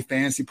got 20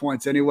 fantasy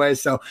points anyway.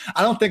 So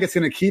I don't think it's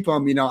going to keep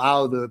him,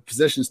 out of the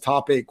position's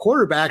top 8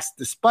 quarterbacks,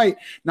 despite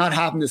not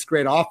having this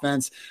great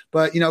offense.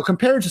 But,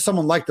 compared to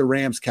someone like the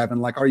Rams,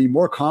 Kevin, are you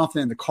more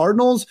confident in the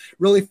Cardinals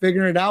really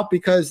figuring it out?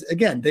 Because,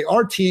 again, they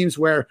are teams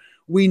where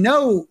we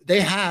know they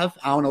have,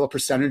 I don't know what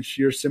percentage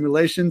your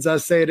simulations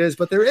say it is,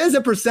 but there is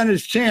a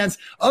percentage chance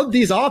of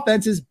these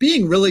offenses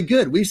being really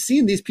good. We've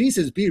seen these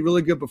pieces be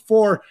really good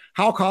before.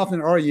 How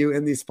confident are you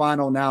in these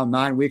final now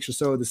 9 weeks or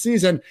so of the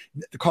season,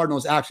 the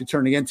Cardinals actually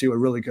turning into a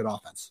really good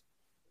offense?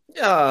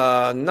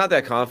 Not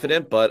that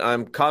confident, but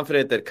I'm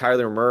confident that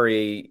Kyler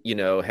Murray,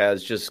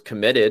 has just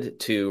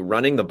committed to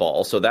running the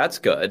ball. So that's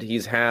good.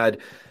 He's had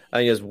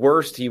his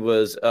worst. He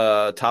was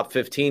top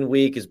 15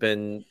 week, has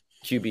been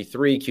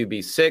QB3,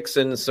 QB6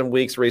 in some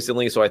weeks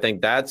recently. So I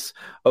think that's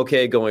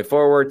okay going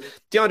forward.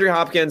 DeAndre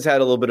Hopkins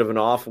had a little bit of an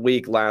off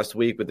week last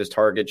week with his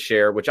target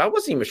share, which I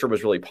wasn't even sure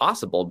was really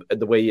possible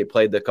the way he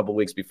played the couple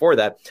weeks before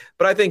that.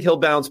 But I think he'll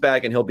bounce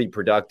back and he'll be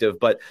productive.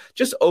 But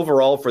just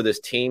overall for this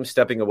team,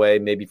 stepping away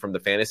maybe from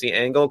the fantasy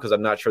angle, because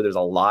I'm not sure there's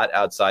a lot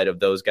outside of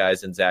those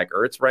guys and Zach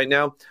Ertz right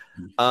now.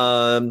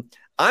 I'm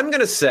going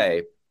to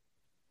say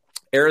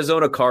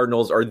Arizona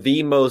Cardinals are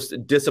the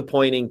most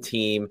disappointing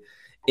team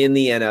in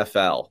the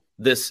NFL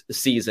this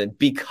season,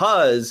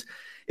 because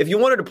if you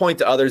wanted to point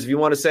to others, if you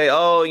want to say,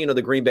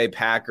 the Green Bay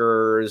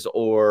Packers,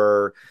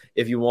 or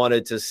if you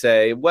wanted to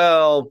say,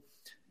 well,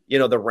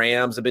 the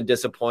Rams have been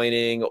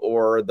disappointing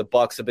or the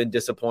Bucks have been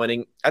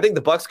disappointing, I think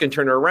the Bucks can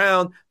turn it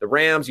around. The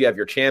Rams, you have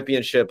your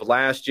championship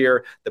last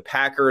year. The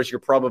Packers, you're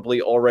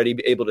probably already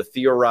able to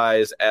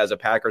theorize as a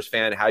Packers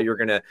fan how you're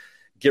going to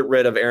get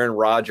rid of Aaron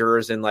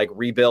Rodgers and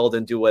rebuild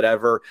and do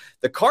whatever.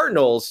 The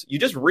Cardinals, you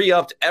just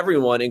re-upped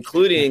everyone,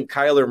 including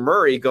Kyler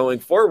Murray going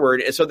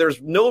forward. And so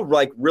there's no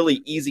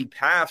really easy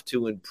path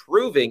to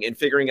improving and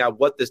figuring out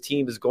what this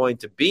team is going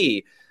to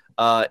be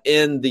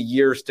in the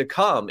years to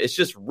come. It's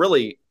just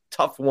really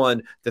tough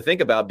one to think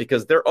about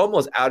because they're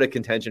almost out of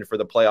contention for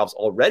the playoffs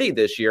already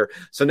this year.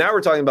 So now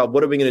we're talking about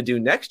what are we going to do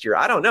next year?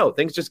 I don't know.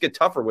 Things just get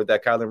tougher with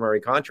that Kyler Murray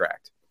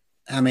contract.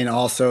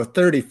 Also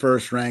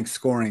 31st ranked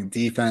scoring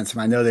defense.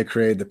 I know they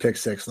created the pick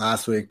six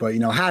last week, but,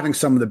 having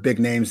some of the big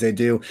names they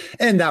do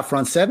in that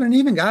front seven, and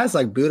even guys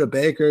like Budda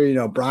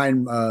Baker,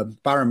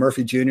 Byron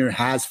Murphy Jr.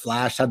 has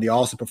flashed, had the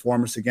awesome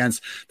performance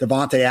against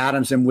Devontae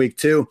Adams in week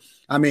 2.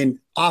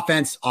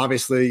 Offense,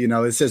 obviously,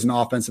 this is an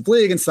offensive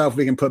league and stuff.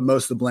 We can put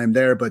most of the blame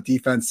there, but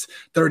defense,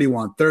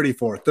 31,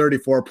 34,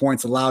 34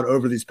 points allowed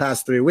over these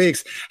past 3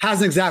 weeks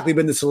hasn't exactly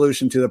been the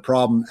solution to the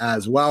problem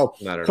as well.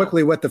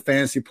 Quickly with the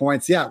fantasy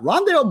points. Yeah,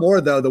 Rondale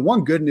Moore, though, the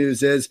one good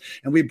news is,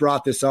 and we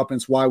brought this up, and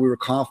it's why we were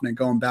confident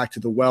going back to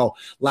the well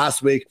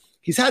last week,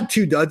 he's had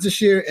 2 duds this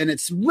year, and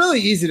it's really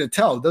easy to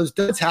tell. Those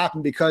duds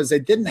happened because they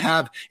didn't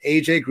have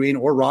A.J. Green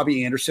or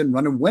Robbie Anderson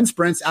running wind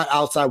sprints at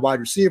outside wide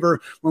receiver.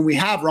 When we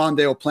have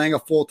Rondale playing a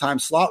full-time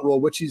slot role,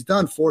 which he's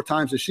done 4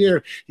 times this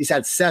year, he's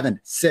had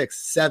 7,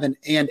 6, 7,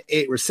 and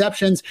 8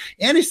 receptions,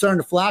 and he's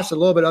starting to flash a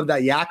little bit of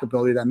that yak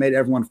ability that made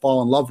everyone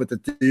fall in love with the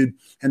dude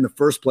in the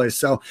first place.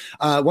 So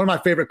one of my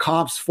favorite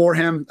comps for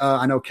him,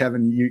 I know,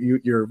 Kevin,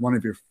 you're one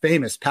of your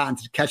famous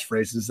patented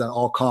catchphrases that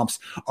all comps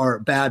are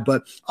bad,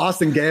 but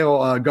Austin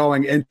Gale going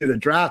into the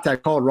draft, I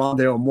called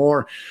Rondale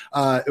Moore.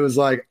 It was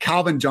like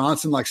Calvin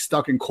Johnson,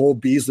 stuck in Cole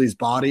Beasley's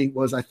body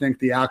was, I think,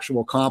 the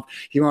actual comp.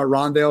 He went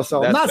Rondale.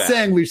 So I'm not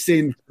saying we've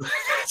seen.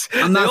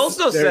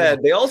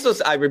 They also,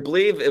 I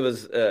believe it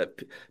was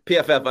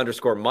PFF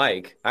underscore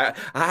Mike.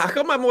 How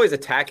come I'm always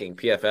attacking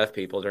PFF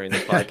people during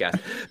this podcast?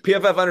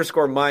 PFF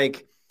underscore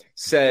Mike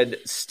said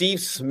Steve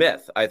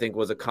Smith, I think,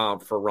 was a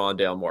comp for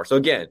Rondale Moore. So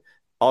again,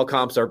 all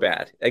comps are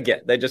bad. Again,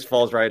 that just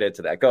falls right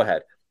into that. Go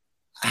ahead.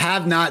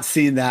 Have not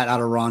seen that out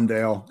of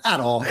Rondale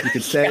at all, you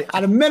could say.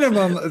 At a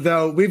minimum,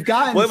 though, we've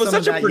gotten Well, it was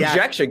some such of a that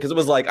projection because it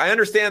was like, I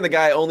understand the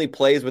guy only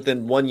plays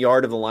within 1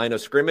 yard of the line of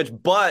scrimmage,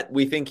 but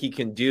we think he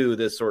can do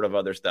this sort of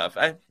other stuff.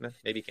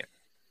 Maybe he can.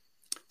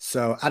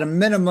 So at a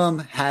minimum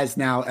has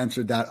now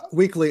entered that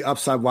weekly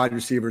upside wide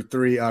receiver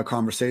 3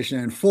 conversation.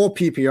 In full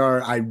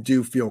PPR, I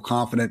do feel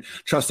confident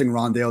trusting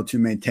Rondale to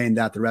maintain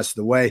that the rest of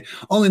the way.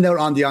 Only note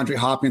on DeAndre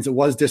Hopkins, it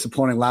was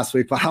disappointing last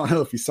week, but I don't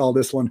know if you saw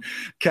this one,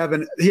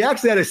 Kevin. He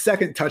actually had a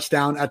second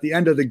touchdown at the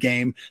end of the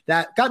game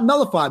that got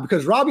nullified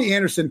because Robbie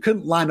Anderson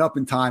couldn't line up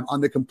in time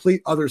on the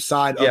complete other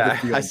side of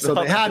the field. So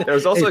they had there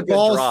was also a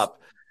good drop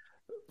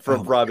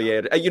from Robbie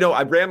Anderson.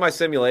 I ran my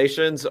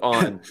simulations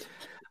on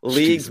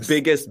league's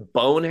biggest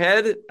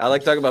bonehead. I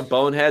like talking about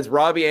boneheads.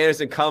 Robbie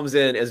Anderson comes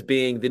in as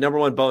being the number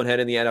one bonehead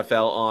in the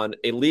NFL on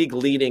a league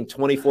leading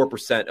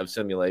 24% of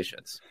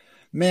simulations.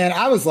 Man,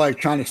 I was like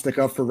trying to stick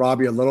up for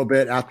Robbie a little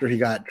bit after he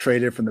got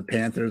traded from the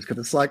Panthers because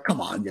it's like,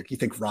 come on, you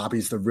think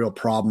Robbie's the real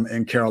problem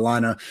in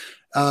Carolina?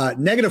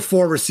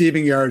 -4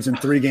 receiving yards in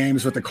 3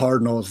 games with the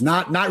Cardinals.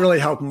 Not really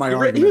helping my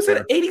argument. He was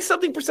at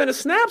 80-something% of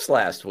snaps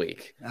last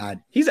week.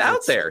 He's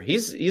out there.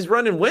 He's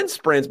running wind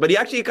sprints, but he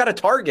actually got a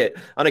target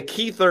on a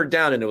key third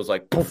down, and it was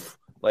like poof.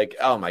 Like,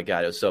 oh my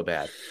God, it was so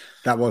bad.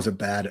 That was a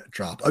bad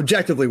drop.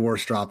 Objectively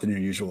worse drop than your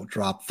usual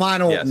drop.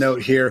 Final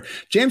note here.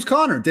 James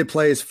Conner did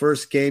play his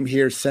first game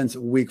here since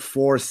week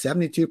 4,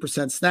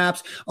 72%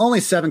 snaps,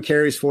 only 7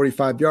 carries,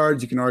 45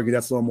 yards. You can argue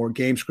that's a little more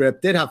game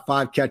script. Did have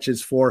 5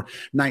 catches for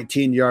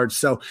 19 yards.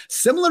 So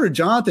similar to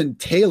Jonathan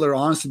Taylor,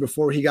 honestly,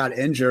 before he got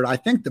injured, I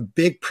think the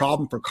big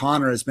problem for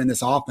Conner has been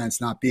this offense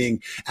not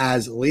being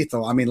as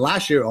lethal. I mean,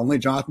 last year, only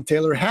Jonathan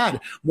Taylor had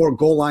more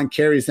goal line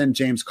carries than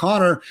James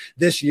Conner.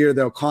 This year,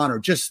 though, Conner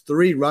just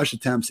 3 rush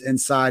attempts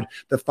inside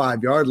the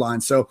 5-yard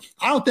line. So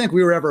I don't think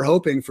we were ever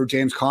hoping for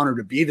James Conner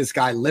to be this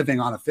guy living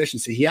on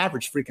efficiency. He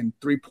averaged freaking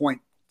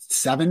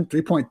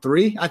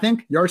 3.3, I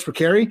think, yards per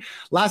carry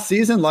last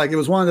season. Like, it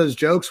was one of those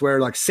jokes where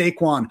like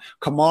Saquon,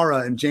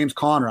 Kamara, and James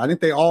Conner, I think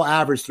they all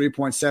averaged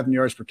 3.7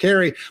 yards per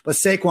carry, but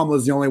Saquon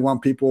was the only one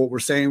people were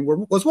saying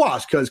was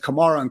washed because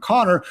Kamara and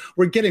Conner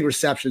were getting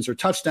receptions or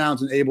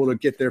touchdowns and able to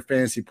get their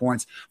fantasy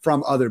points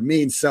from other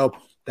means. So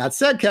that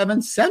said, Kevin,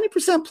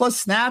 70% plus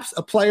snaps,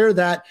 a player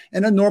that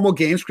in a normal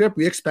game script,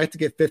 we expect to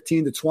get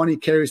 15 to 20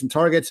 carries and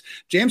targets.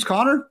 James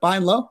Conner,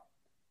 buying low?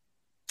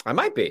 I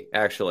might be,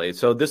 actually.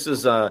 So this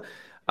is a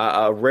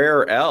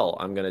rare L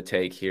I'm going to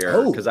take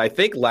here because I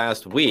think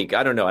last week,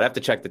 I don't know, I'd have to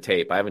check the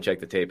tape. I haven't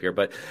checked the tape here,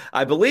 but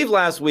I believe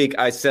last week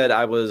I said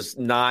I was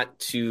not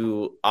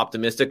too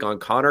optimistic on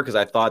Conner because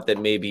I thought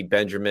that maybe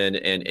Benjamin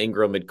and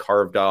Ingram had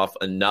carved off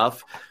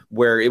enough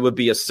where it would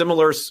be a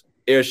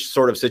similar-ish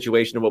sort of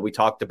situation to what we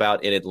talked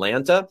about in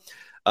Atlanta.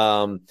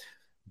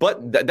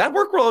 But that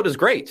workload is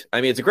great.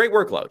 I mean, it's a great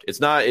workload.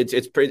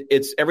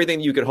 It's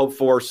everything you could hope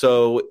for.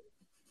 So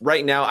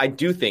right now, I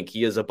do think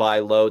he is a buy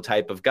low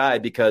type of guy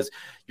because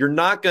you're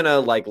not going to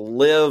like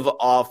live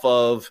off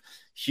of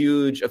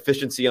huge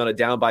efficiency on a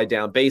down by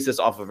down basis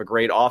off of a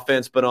great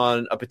offense. But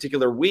on a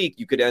particular week,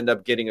 you could end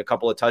up getting a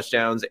couple of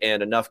touchdowns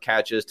and enough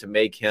catches to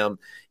make him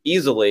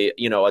easily,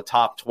 a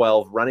top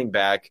 12 running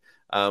back.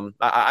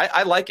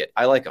 I like it.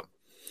 I like him.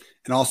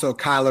 And also,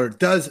 Kyler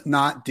does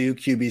not do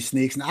QB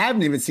sneaks. And I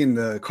haven't even seen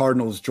the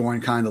Cardinals join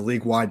kind of the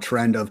league-wide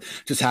trend of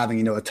just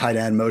having, a tight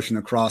end motion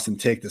across and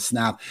take the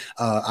snap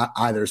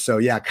either. So,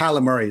 yeah,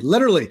 Kyler Murray,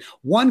 literally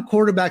one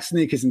quarterback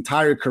sneak his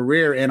entire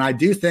career. And I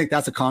do think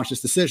that's a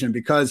conscious decision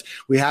because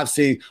we have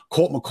seen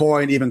Colt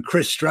McCoy and even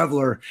Chris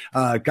Streveler,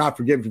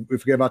 we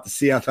forget about the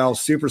CFL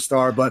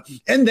superstar, but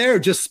in there,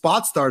 just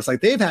spot starts.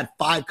 Like, they've had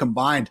 5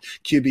 combined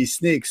QB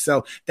sneaks.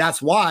 So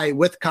that's why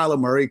with Kyler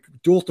Murray,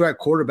 dual threat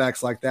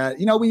quarterbacks like that,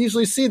 we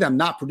usually see them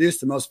not produce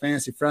the most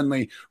fantasy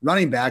friendly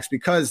running backs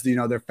because they're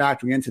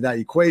factoring into that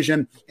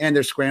equation and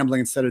they're scrambling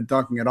instead of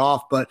dunking it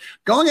off. But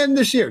going in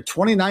this year,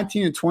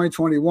 2019 and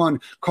 2021,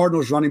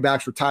 Cardinals running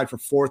backs were tied for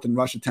 4th in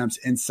rush attempts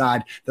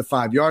inside the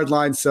 5-yard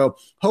line. So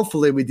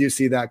hopefully we do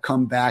see that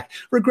come back,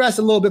 regress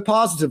a little bit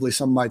positively,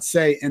 some might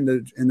say, in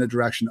the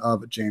direction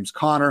of James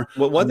Conner.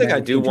 Well, one thing I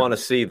do want to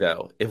see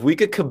though, if we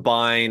could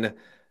combine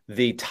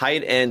the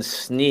tight end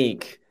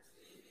sneak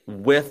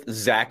with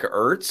Zach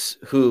Ertz,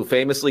 who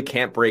famously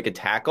can't break a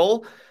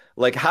tackle.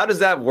 Like, how does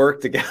that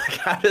work together?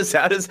 How does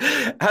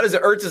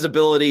Ertz's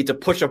ability to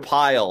push a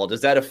pile,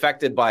 does that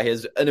affected by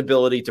his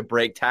inability to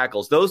break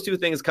tackles? Those two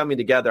things coming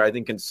together, I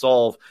think, can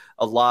solve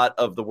a lot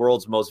of the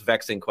world's most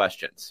vexing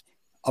questions.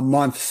 A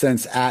month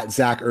since at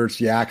Zach Ertz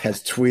Yak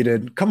has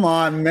tweeted, come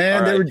on,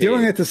 man. They were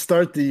doing it to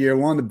start the year.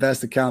 One of the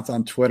best accounts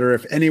on Twitter.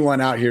 If anyone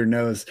out here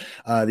knows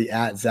the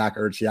at Zach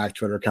Ertz Yak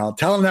Twitter account,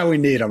 tell them that we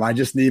need them. I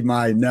just need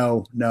my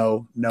nope,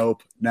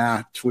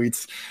 nah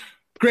tweets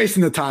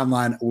gracing the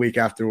timeline week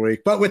after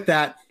week. But with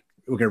that,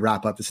 we're going to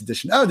wrap up this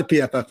edition of the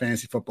PFF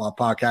Fantasy Football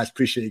Podcast.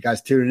 Appreciate you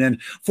guys tuning in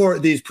for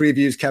these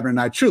previews. Kevin and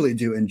I truly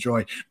do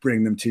enjoy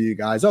bringing them to you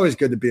guys. Always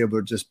good to be able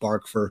to just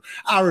bark for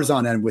hours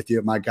on end with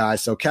you, my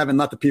guys. So Kevin,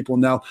 let the people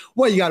know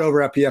what you got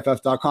over at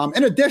PFF.com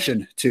in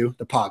addition to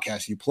the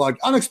podcast you plugged,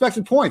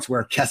 Unexpected Points,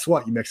 where guess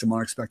what? You make some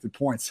unexpected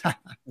points.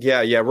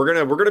 Yeah. We're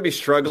gonna be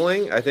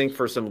struggling, I think,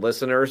 for some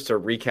listeners to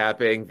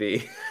recapping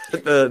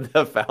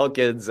the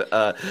Falcons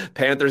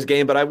Panthers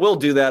game, but I will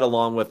do that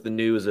along with the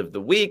news of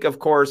the week, of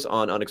course,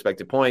 on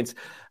Unexpected Points,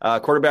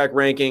 quarterback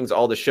rankings,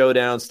 all the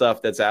showdown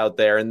stuff that's out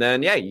there, and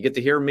then you get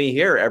to hear me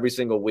here every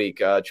single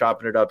week,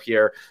 chopping it up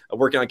here,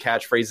 working on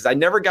catchphrases. I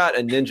never got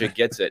a Ninja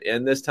Gets It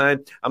in this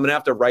time. I'm gonna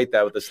have to write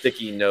that with a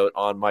sticky note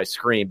on my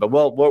screen, but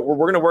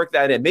we're gonna work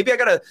that in. Maybe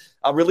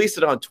I'll release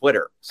it on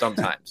Twitter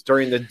sometimes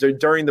during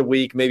the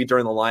week, maybe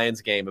during the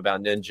Lions game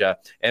about Ninja,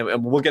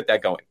 and we'll get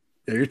that going.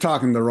 Yeah, you're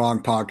talking to the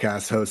wrong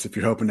podcast host if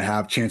you're hoping to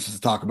have chances to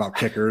talk about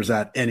kickers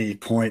at any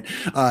point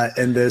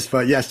in this.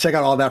 But yes, check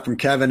out all that from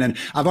Kevin. And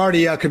I've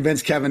already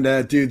convinced Kevin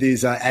to do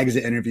these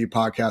exit interview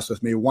podcasts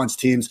with me once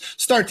teams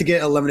start to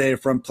get eliminated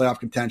from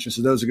playoff contention.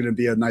 So those are going to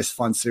be a nice,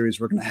 fun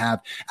series we're going to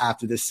have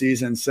after this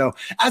season. So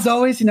as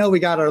always, we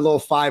got our little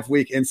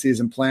 5-week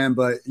in-season plan,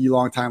 but you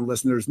longtime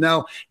listeners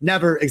know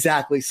never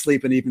exactly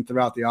sleeping even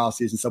throughout the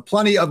offseason. So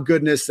plenty of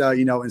goodness,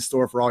 in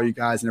store for all you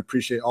guys, and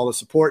appreciate all the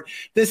support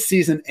this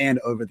season and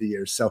over the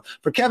years. So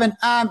for Kevin,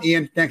 I'm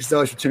Ian. Thanks as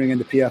always for tuning in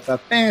to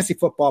PFF Fantasy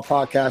Football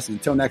Podcast. And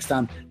until next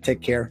time,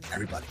 take care,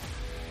 everybody.